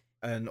jumbo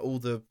and all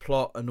the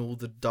plot and all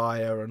the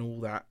dire and all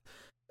that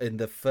in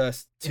the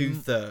first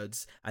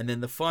 2/3, and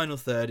then the final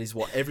third is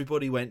what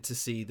everybody went to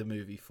see the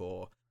movie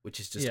for, which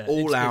is just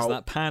all it's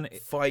out that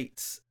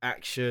fights,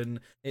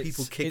 action,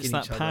 people kicking it's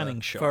that each other.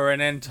 panning shot. For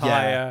an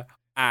entire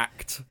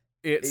act.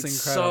 It's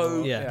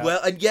incredible. so Yeah.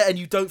 well, and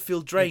you don't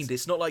feel drained.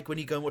 It's not like when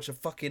you go and watch a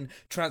fucking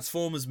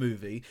Transformers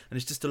movie and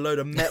it's just a load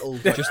of metal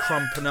just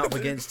crumping up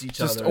against each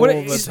Just other, all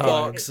and the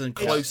sparks time. and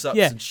close-ups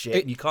Yeah, and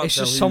shit. And you can't it's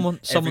tell just who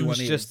someone's everyone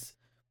just is.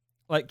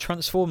 like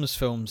Transformers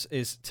films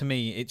is to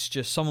me. It's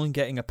just someone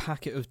getting a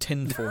packet of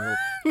tinfoil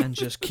and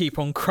just keep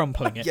on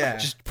crumpling it. Yeah.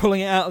 Just pulling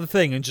it out of the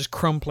thing and just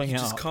crumpling You it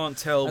just up. can't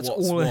tell That's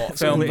what's all what.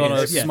 that's all Filmed it on a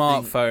is. Yeah.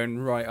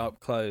 smartphone right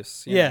up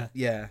close. you Yeah. know.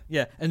 Yeah.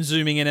 Yeah, and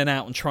zooming in and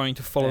out and trying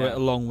to follow Yeah. it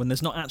along when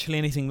there's not actually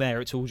anything there.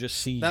 It's all just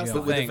CGI. That's the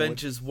But with thing,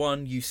 Avengers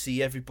 1, you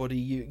see everybody.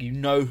 You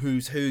know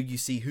who's who. You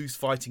see who's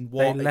fighting They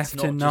what. left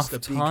it's not enough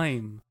just a big,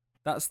 time.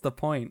 That's the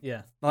point.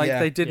 Yeah. Like Yeah.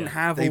 they didn't Yeah.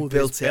 have They all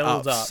built this it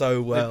up build up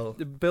so well.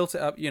 They built it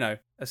up,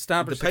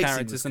 established The the, pacing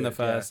characters was in the good,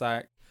 yeah. first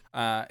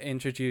act,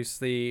 introduced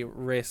the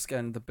risk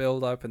and the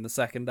build up in the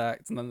second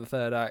act, and then the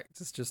third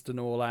act is just an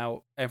all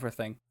out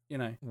everything,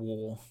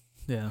 War.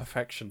 Yeah.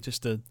 perfection.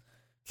 Just a.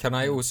 Can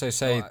I also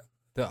say Right.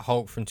 that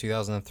Hulk from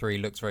 2003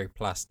 looks very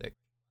plastic?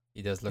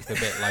 He does look a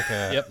bit like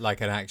a Yep.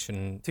 like an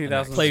action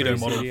 2003 Play-Doh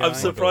model. CGI. I'm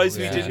surprised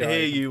we yeah. didn't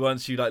hear you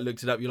once you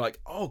looked it up. You're like,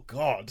 oh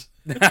god.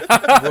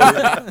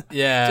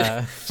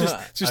 Yeah, Just I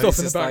off was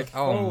in the just back. like,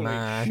 oh Holy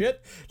man,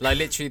 shit. like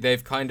literally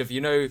they've kind of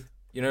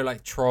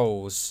like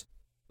trolls.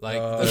 Like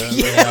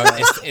Yeah.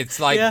 it's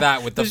like Yeah.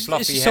 that with the It's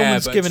fluffy just hair,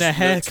 someone's but given a just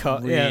looks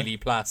haircut, yeah. really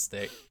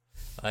plastic.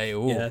 Like,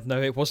 ooh. Yeah,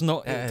 no, it was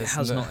not. Yeah, It it's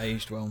has not- not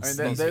aged well. I mean, It's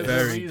there's a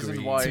very reason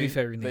green. why To be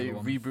fair, in the they other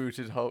one.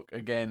 rebooted Hulk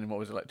again in what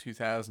was it, like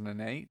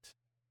 2008?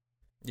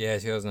 Yeah,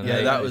 2008.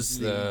 Yeah, that was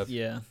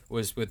Yeah.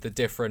 was with the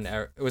different.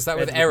 Was that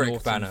with Edward Eric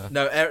Norton. Banner?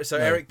 No,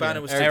 Eric Banner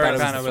yeah. was Eric 2003,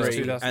 Banner was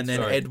 2003, and then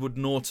 2003. Edward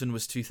Norton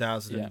was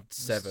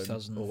 2007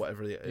 2000. or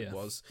whatever it Yeah.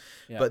 was.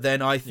 Yeah. But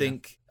then I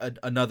think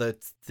another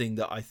thing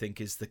that I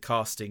think is the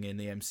casting in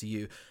the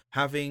MCU,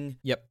 having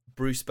Yep.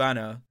 Bruce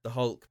Banner, the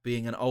Hulk,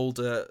 being an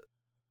older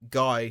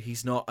guy.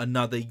 He's not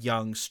another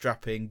young,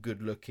 strapping,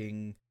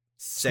 good-looking,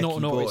 sexy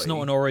boy. It's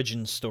not an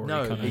origin story.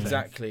 No, kind of thing.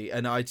 exactly.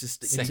 And I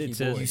just Sexy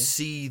a- boy. you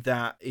see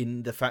that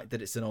in the fact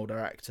that it's an older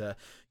actor.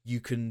 You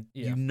can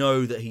Yeah. you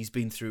know that he's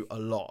been through a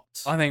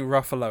lot. I think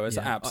Ruffalo is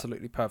Yeah.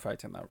 absolutely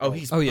perfect in that Oh, role.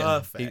 he's Oh yeah,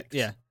 perfect.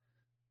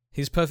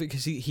 He's perfect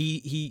because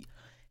he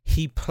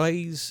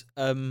plays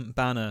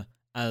Banner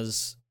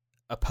as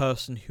a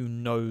person who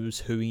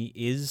knows who he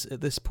is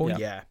at this point.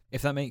 Yeah,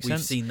 If that makes we've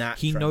sense. seen that.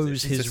 He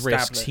knows transition. his It's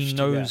risks. He established,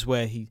 knows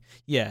where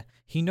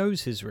he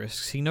knows his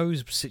risks. He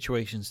knows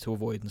situations to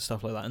avoid and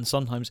stuff like that. And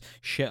sometimes,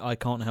 shit, I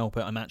can't help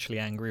it. I'm actually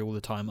angry all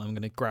the time. I'm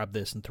going to grab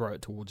this and throw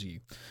it towards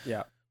you.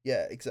 Yeah.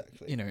 Yeah,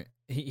 exactly. You know,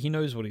 he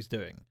knows what he's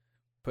doing.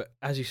 But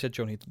as you said,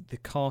 Johnny, the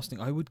casting,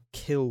 I would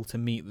kill to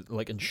meet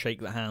and shake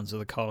the hands of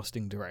the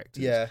casting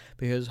directors. Yeah,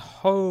 Because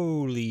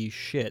holy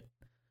shit.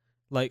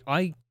 Like,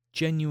 I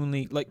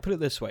genuinely, put it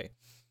this way.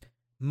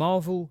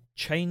 Marvel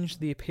changed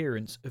the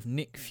appearance of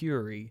Nick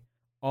Fury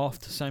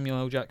after Samuel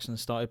L. Jackson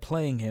started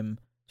playing him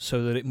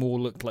so that it more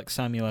looked like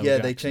Samuel L. yeah,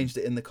 Jackson. they changed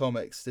it in the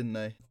comics, didn't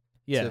they?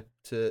 Yeah.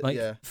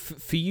 Yeah.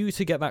 For you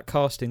to get that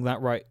casting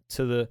that right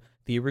to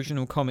the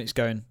original comics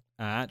going,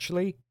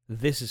 actually,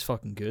 this is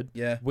fucking good.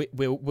 Yeah,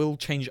 We'll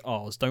change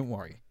ours, don't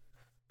worry.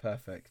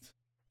 perfect.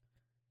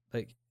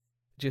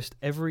 Just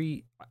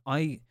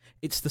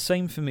it's the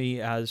same for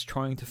me as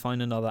trying to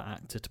find another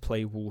actor to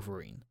play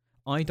Wolverine.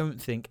 I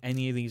don't think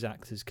any of these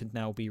actors could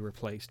now be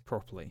replaced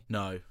properly.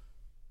 No.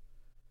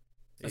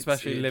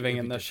 Especially living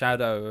in the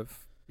shadow of,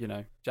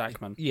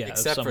 Jackman. Yeah, of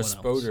Except for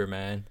someone else. Spoder,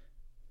 man.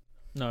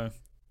 No,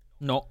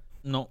 not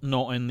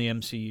in the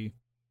MCU.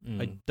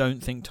 Mm. I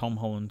don't think Tom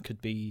Holland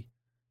could be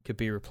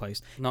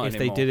replaced. Not if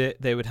anymore. they did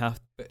it,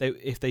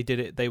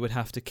 they would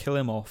have to kill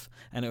him off,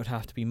 and it would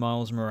have to be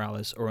Miles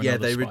Morales or Yeah,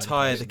 another they Spider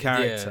retire the person.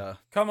 character.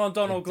 Come on,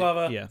 Donald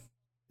Glover. Yeah.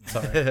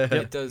 Sorry.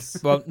 It does.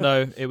 Well,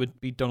 no, it would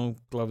be Donald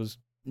Glover's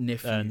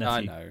Nephew. nephew.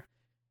 I know.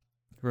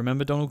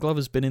 Remember, Donald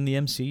Glover's been in the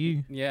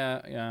MCU,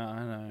 Yeah, I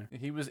know.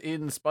 He was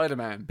in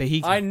Spider-Man. but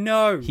I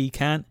know. he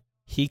can.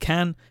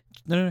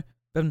 No.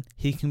 Ben,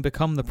 he can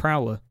become the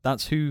Prowler.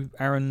 That's who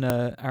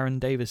Aaron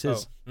Davis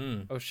is.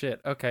 Oh shit.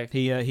 Okay.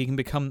 He can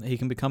become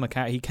a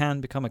cat. He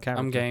can become a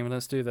character. I'm game.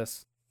 Let's do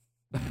this.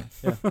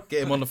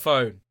 Get him on the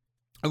phone.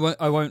 I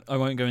won't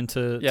go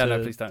into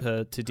no, please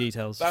don't. to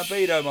details.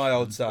 Bambido, my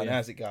old son,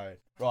 how's it going?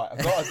 Right,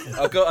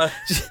 I've got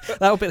a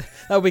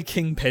that'll be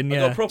Kingpin. Yeah,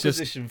 I've got a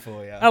proposition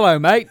for you. Hello,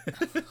 mate.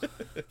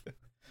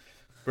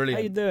 Brilliant.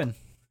 How you doing?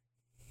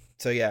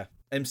 So yeah,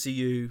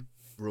 MCU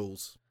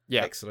rules.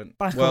 Yeah. Excellent.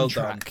 Back well on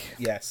done. track.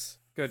 Yes.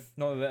 Good.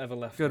 Not that it ever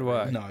left. Good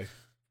work. No.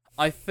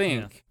 I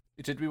think.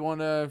 Did we want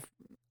to?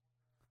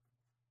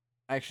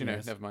 Actually, no.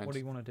 Yes. Never mind. What do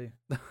you want to do?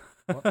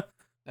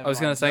 I was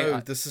going to say. No,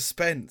 the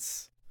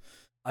suspense.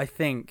 I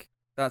think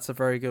that's a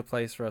very good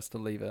place for us to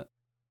leave it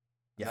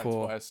That's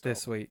for why I stopped.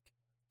 this week.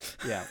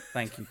 Yeah.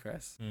 Thank you,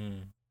 Chris.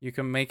 Mm. You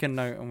can make a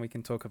note and we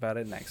can talk about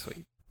it next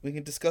week. We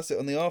can discuss it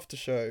on the after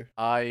show.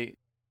 I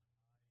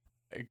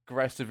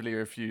aggressively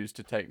refuse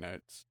to take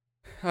notes.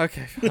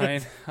 Okay,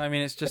 fine. I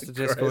mean, it's just a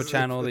Discord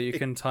channel that you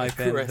can type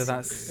in. So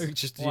that's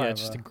just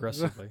whatever.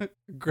 aggressively.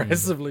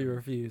 Aggressively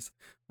refuse.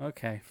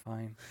 Okay,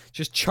 fine.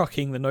 Just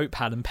chucking the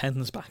notepad and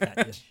pens back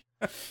at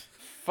you.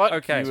 Fuck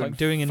Okay. you It's like and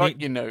doing a fuck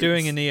ne- your notes.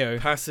 Doing a Neo.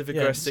 Passive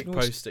Yeah, aggressive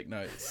it's- post-it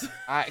notes.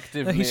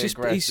 Actively No,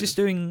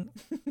 aggressive.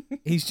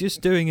 he's just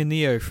doing a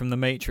Neo from the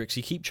Matrix.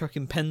 He keep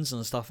chucking pens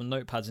and stuff and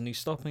notepads, and he's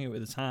stopping it with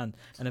his hand,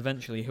 and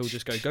eventually he'll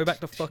just go back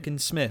to fucking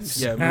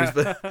Smiths. Yeah,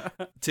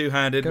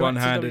 two-handed, Go back to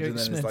one-handed, W.H. and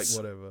then Smiths. it's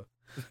like whatever.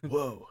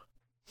 Whoa.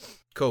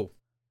 Cool.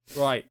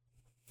 Right,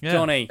 Yeah.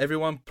 Johnny.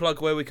 Everyone,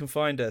 plug where we can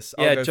find us.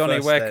 I'll Yeah, go Johnny.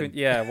 first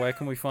Where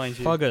can we find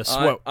you? Plug us.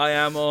 I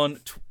am on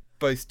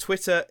both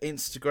Twitter,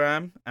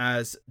 Instagram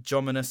as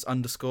Jominus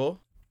 _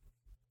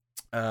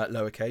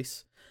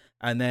 lowercase,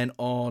 and then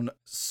on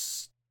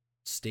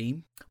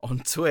Steam, on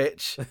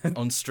Twitch,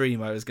 on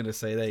stream. I was going to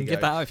say, there you Get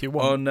go. that out if you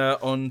want.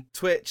 On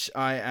Twitch,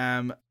 I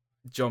am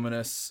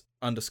Jominus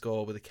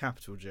 _ with a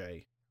capital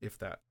J, if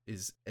that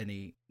is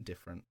any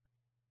different.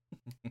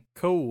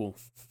 Cool.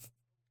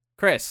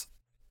 Chris.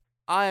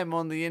 I am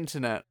on the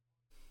internet.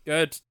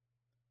 Good.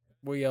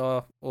 We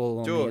are all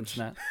on George.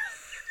 the internet.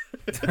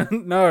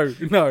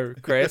 No,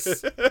 Chris.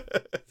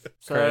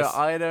 So Chris.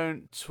 I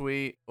don't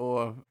tweet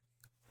or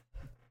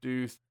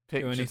do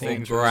picture anything.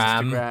 things Or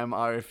on gram. Instagram.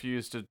 I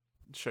refuse to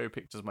show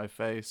pictures of my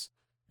face.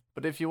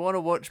 But if you want to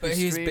watch me But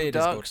his stream beard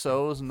is Dark good.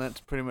 Souls, and that's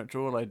pretty much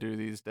all I do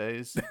these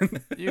days,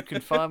 you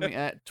can find me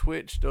at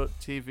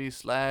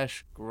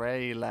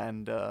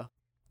twitch.tv/Greylander.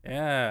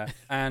 Yeah,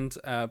 and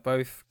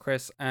both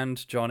Chris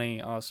and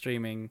Johnny are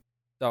streaming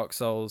Dark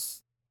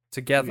Souls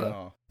together.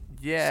 are.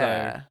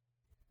 Yeah.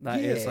 That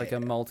is like a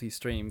Yeah.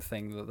 multi-stream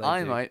thing that they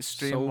I do. might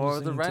stream more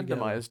of the Soulsing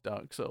together. randomized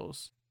Dark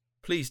Souls.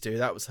 Please do.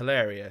 That was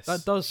hilarious.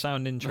 That does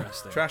sound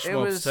interesting. Trash It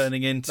mobs was-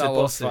 turning into that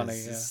was bosses. funny,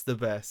 yeah. It's the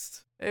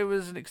best. It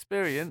was an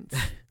experience.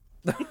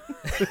 That's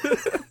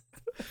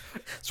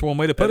one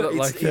way to put It it. looked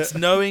like It's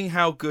knowing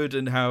how good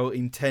and how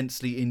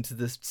intensely into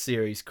the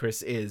series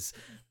Chris is,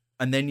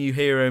 and then you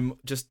hear him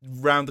just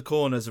round the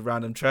corners of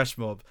random trash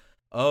mob.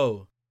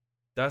 Oh,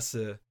 that's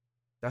a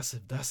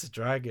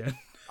dragon.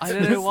 I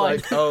don't know It's why.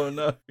 like, oh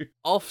no.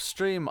 Off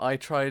stream, I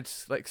tried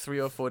like 3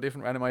 or 4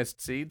 different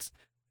randomized seeds,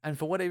 and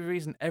for whatever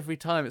reason, every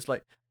time it's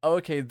like, oh,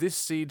 okay, this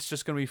seed's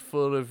just gonna be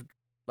full of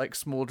like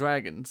small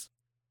dragons.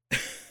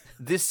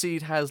 This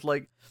seed has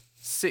like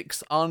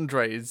 6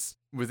 Andres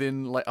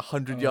within like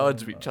 100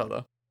 yards of each no.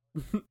 other.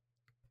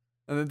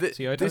 And then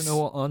See, I don't know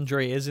what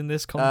Andre is in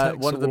this context.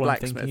 one of the All I'm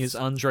thinking blacksmiths. is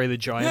Andre the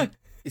Giant.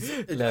 I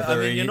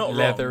mean, you're not wrong.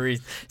 leathery.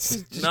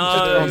 Just No,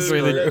 Andre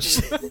but-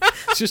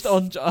 it's just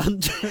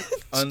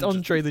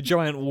Andre the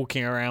Giant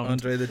walking around.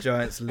 Andre the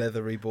Giant's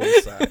leathery ball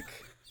sack.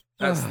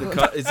 That's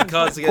the it's the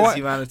Cards Against Quite-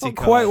 Humanity Not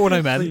card. quite what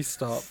I meant. Please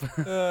stop.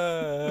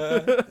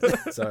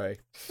 Sorry.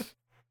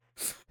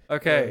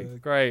 Okay,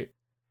 great.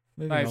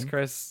 Moving Thanks, on.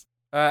 Chris.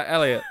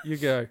 Elliot, you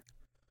go.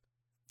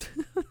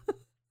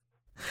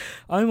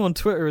 I'm on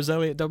Twitter as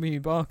Elliot W.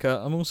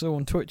 Barker. I'm also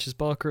on Twitch as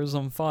Barker is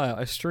on Fire.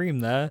 I stream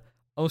there.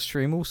 I'll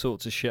stream all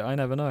sorts of shit. I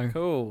never know.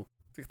 Cool.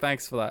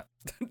 Thanks for that.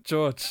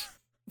 George.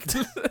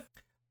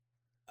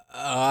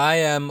 I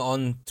am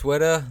on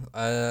Twitter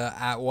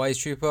at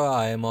WiseTrooper.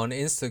 I am on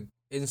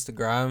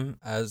Instagram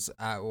as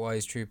at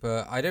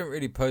WiseTrooper. I don't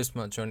really post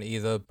much on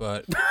either,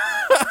 but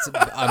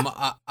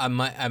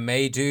I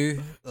may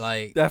do.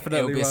 Like, Definitely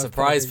it'll be a worth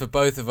surprise posting. for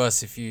both of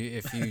us if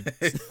you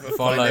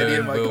follow any of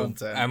and, my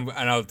content.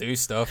 and I'll do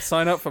stuff.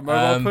 Sign up for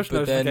mobile push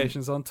but then-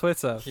 notifications on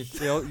Twitter.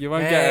 You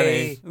won't get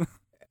any.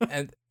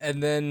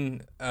 and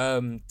then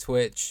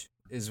Twitch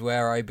is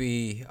where I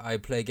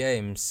play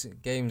games.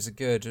 Games are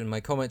good and my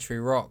commentary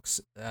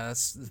rocks.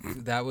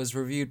 That was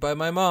reviewed by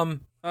my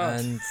mum. Oh.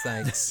 And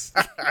thanks.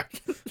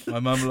 My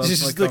mum loves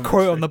This my is the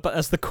quote on commentary.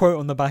 that's the quote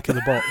on the back of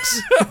the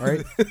box,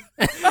 right?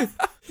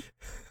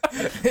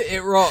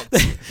 It rocks.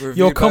 Reviewed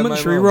Your by my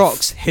commentary mum.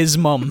 rocks. His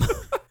mum.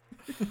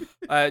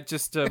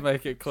 Just to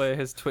make it clear,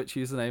 his Twitch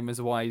username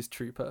is Wise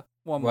Trooper.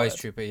 One word.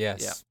 WiseTrooper,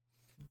 yes.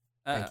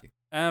 Thank you.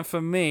 And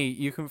for me,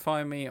 you can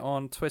find me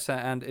on Twitter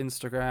and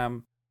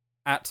Instagram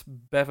at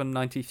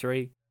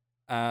Bevan93,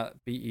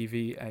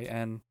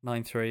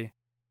 Bevan93.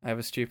 I have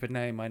a stupid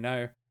name, I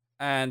know.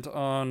 And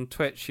on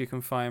Twitch, you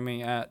can find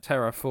me at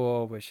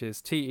Terra4, which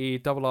is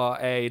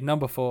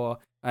TERRA 4.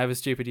 I have a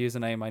stupid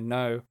username, I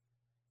know.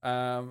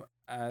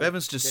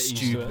 Bevan's just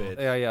stupid.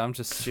 Yeah, I'm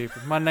just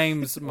stupid. My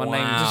name's Just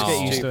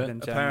get used to stupid it. in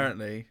general.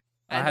 Apparently.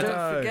 And I don't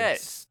had forget,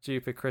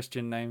 stupid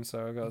Christian name,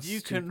 so I got. you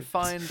stupid. can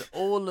find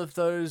all of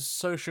those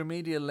social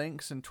media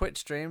links and Twitch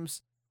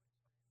streams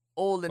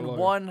all in Hello.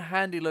 one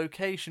handy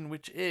location,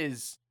 which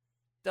is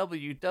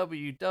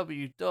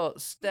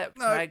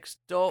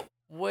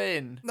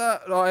www.steptags.win. No,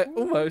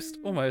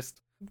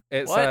 almost.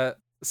 It's What?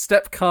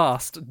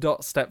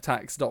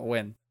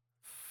 stepcast.steptags.win.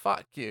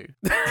 Fuck you.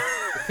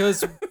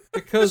 Because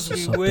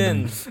we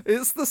win.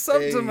 It's the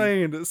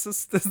subdomain. It's the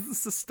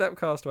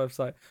Stepcast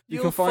website.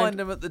 You'll find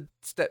them at the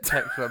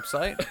StepTags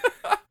website.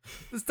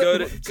 Go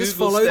to Just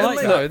Google follow Step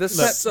that. No, the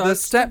Look,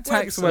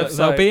 Steptags website. website.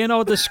 They'll be in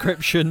our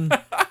description.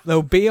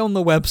 They'll be on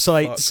the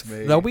websites. Fuck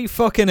me. They'll be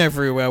fucking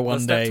everywhere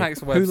one the day. Steptags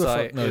Who the fuck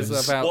website knows?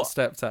 is about What?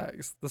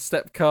 Steptags. The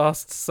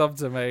Stepcast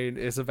subdomain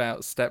is about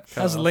Stepcast.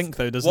 Has a link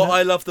though, doesn't What it?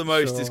 I love the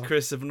most is Sure.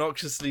 Chris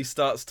obnoxiously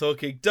starts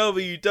talking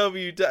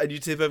www, and you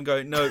tip him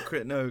going, no,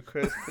 Chris,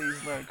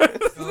 please, no,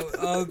 Chris.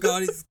 Oh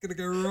god, it's gonna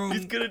go wrong.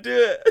 He's gonna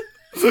do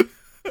it.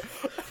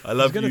 I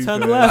love gonna you,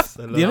 turn Chris. left.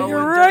 I You love know, Oh, you're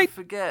and right. Don't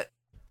forget,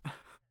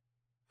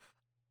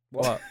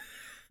 What?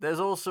 there's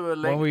also a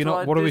link are we to not-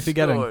 our what are we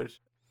forgetting? Discord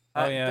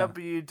Oh, at yeah.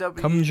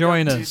 Come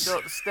join us.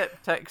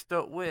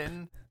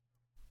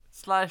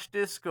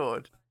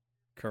 www.steptags.win/discord.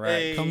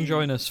 Correct. Hey. Come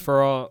join us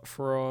for our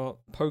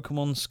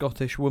Pokemon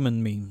Scottish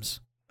woman memes.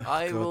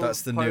 I God, will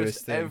that's the post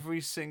newest thing.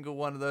 every single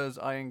one of those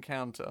I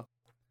encounter.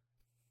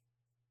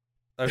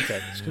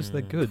 Okay. It's because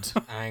they're good.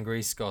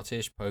 Angry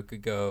Scottish poker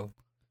girl.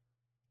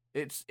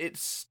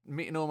 It's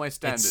meeting all my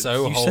standards. It's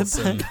so You said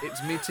wholesome. that.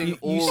 It's meeting You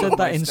all said of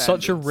that my in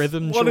such a standards.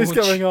 rhythm, What is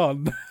George. going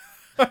on?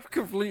 I've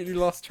completely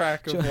lost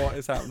track of George. what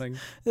is happening.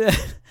 Yeah.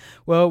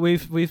 Well,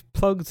 we've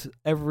plugged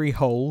every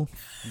hole,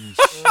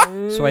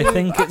 so I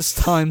think it's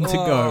time to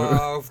go.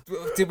 Oh,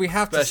 did we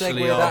have to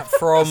Especially segue that after-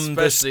 from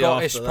the especially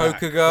Scottish after that.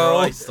 poker girl?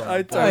 Christ on I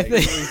a don't bike.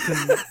 think we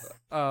can.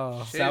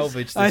 Oh.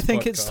 Salvage this I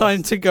think it's podcast.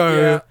 time to go.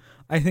 Yeah.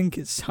 I think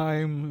it's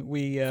time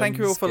we Thank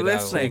you all for get out.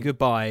 say listening.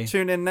 goodbye.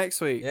 Tune in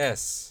next week.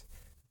 Yes.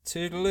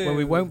 Toodaloo. Well,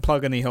 we won't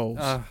plug any holes.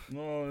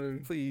 No.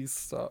 Please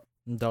stop.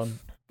 I'm done.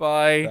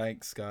 Bye.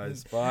 Thanks,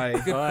 guys. Bye.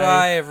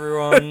 Goodbye,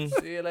 everyone.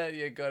 See you later,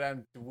 you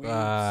goddamn dweebs.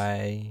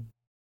 Bye.